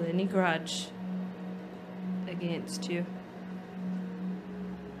hold any grudge against you.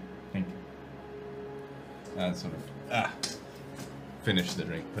 Thank you. Sort of finish the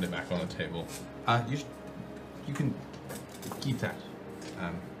drink, put it back on the table. You can keep that.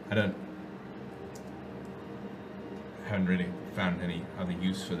 I haven't really found any other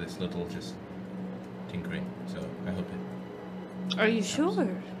use for this little just tinkering, so I hope it. Are you sure?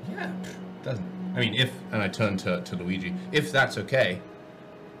 Yeah, doesn't. I mean, and I turn to Luigi, if that's okay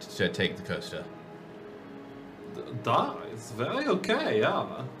to take the coaster. It's very okay,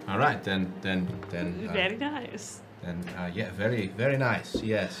 yeah. All right, then. Very nice. Then, very, very nice.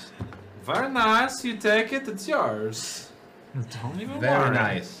 Yes. Very nice. You take it. It's yours. Don't even worry. Very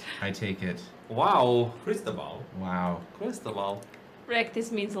nice. I take it. Wow. Cristobal. Wow. Cristobal. Rick,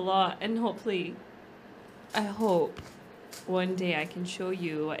 this means a lot, and hopefully, I hope one day I can show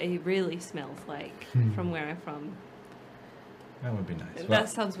you what it really smells like from where I'm from. That would be nice. That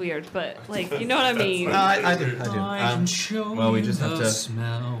sounds weird, but like, you know what I mean. I do. I can show well, we just have to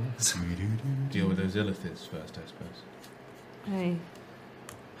smells. deal with those illithys first, I suppose. Hey.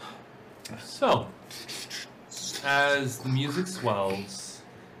 So, as the music swells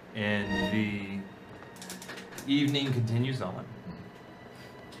and the evening continues on,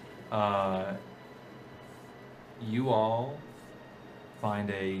 you all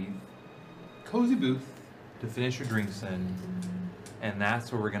find a cozy booth to finish your drinks in, and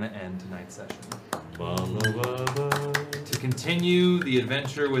that's where we're going to end tonight's session. To continue the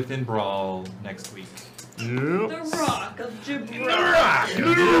adventure within Brawl next week. The Rock of Gibraltar.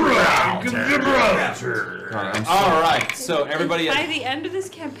 All right, so everybody. By the end of this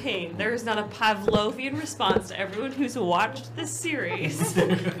campaign, there is not a Pavlovian response to everyone who's watched this series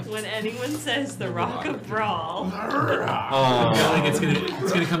when anyone says the Rock of Brawl. I feel like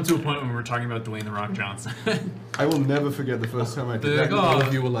it's gonna come to a point when we're talking about Dwayne the Rock Johnson. I will never forget the first time I did that. All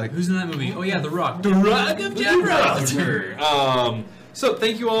of you were like, "Who's in that movie?" Oh yeah, The Rock. The Rock of Gibraltar. So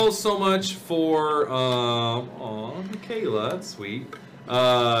thank you all so much for Michaela, that's sweet.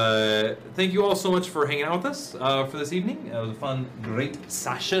 Thank you all so much for hanging out with us for this evening. It was a fun, great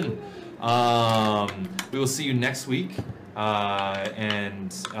session. We will see you next week, and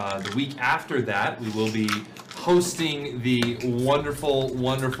the week after that we will be hosting the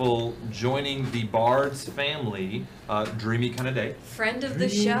wonderful joining the Bards family, Dreamy Kind of Day. Friend of the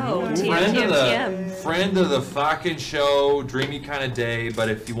show, Friend of the fucking show, Dreamy Kind of Day. But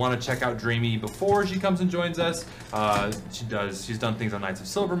if you want to check out Dreamy before she comes and joins us, she's done things on Knights of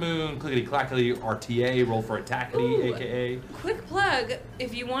Silver Moon, Clickety Clackety, RTA, Roll for Attackety, aka. Quick plug,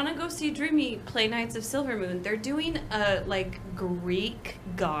 if you want to go see Dreamy play Knights of Silver Moon, they're doing a Greek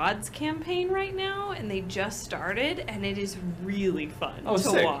gods campaign right now, and they just started, and it is really fun to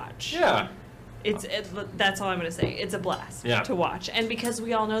sick. watch. Yeah. That's all I'm going to say. It's a blast to watch. And because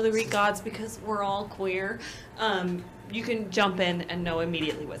we all know the Greek gods, because we're all queer, you can jump in and know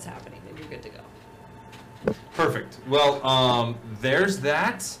immediately what's happening, and you're good to go. Perfect. Well, there's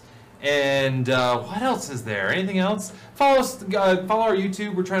that. And what else is there? Anything else? Follow us. Follow our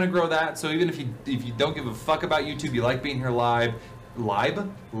YouTube. We're trying to grow that. So even if you don't give a fuck about YouTube, you like being here live. V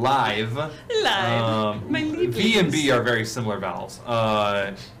and B are very similar vowels.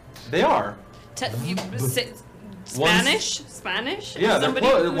 They are. Spanish? Yeah, they're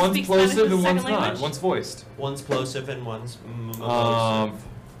one's plosive and one's not. One's voiced. One's plosive and one's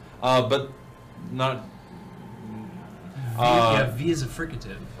but not. V is a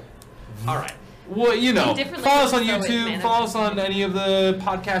fricative. All right. Well, follow us on YouTube, follow us on any of the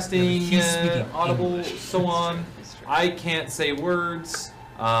podcasting, Audible, so on. I can't say words.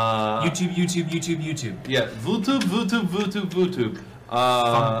 YouTube. Yeah, VooTube.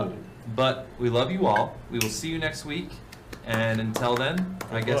 But we love you all. We will see you next week. And until then,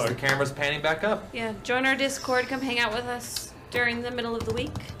 I guess the camera's panning back up. Yeah, join our Discord. Come hang out with us during the middle of the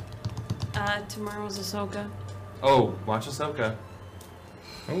week. Tomorrow's Ahsoka. Oh, watch Ahsoka.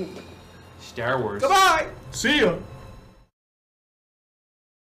 Oh. Star Wars. Goodbye. See ya.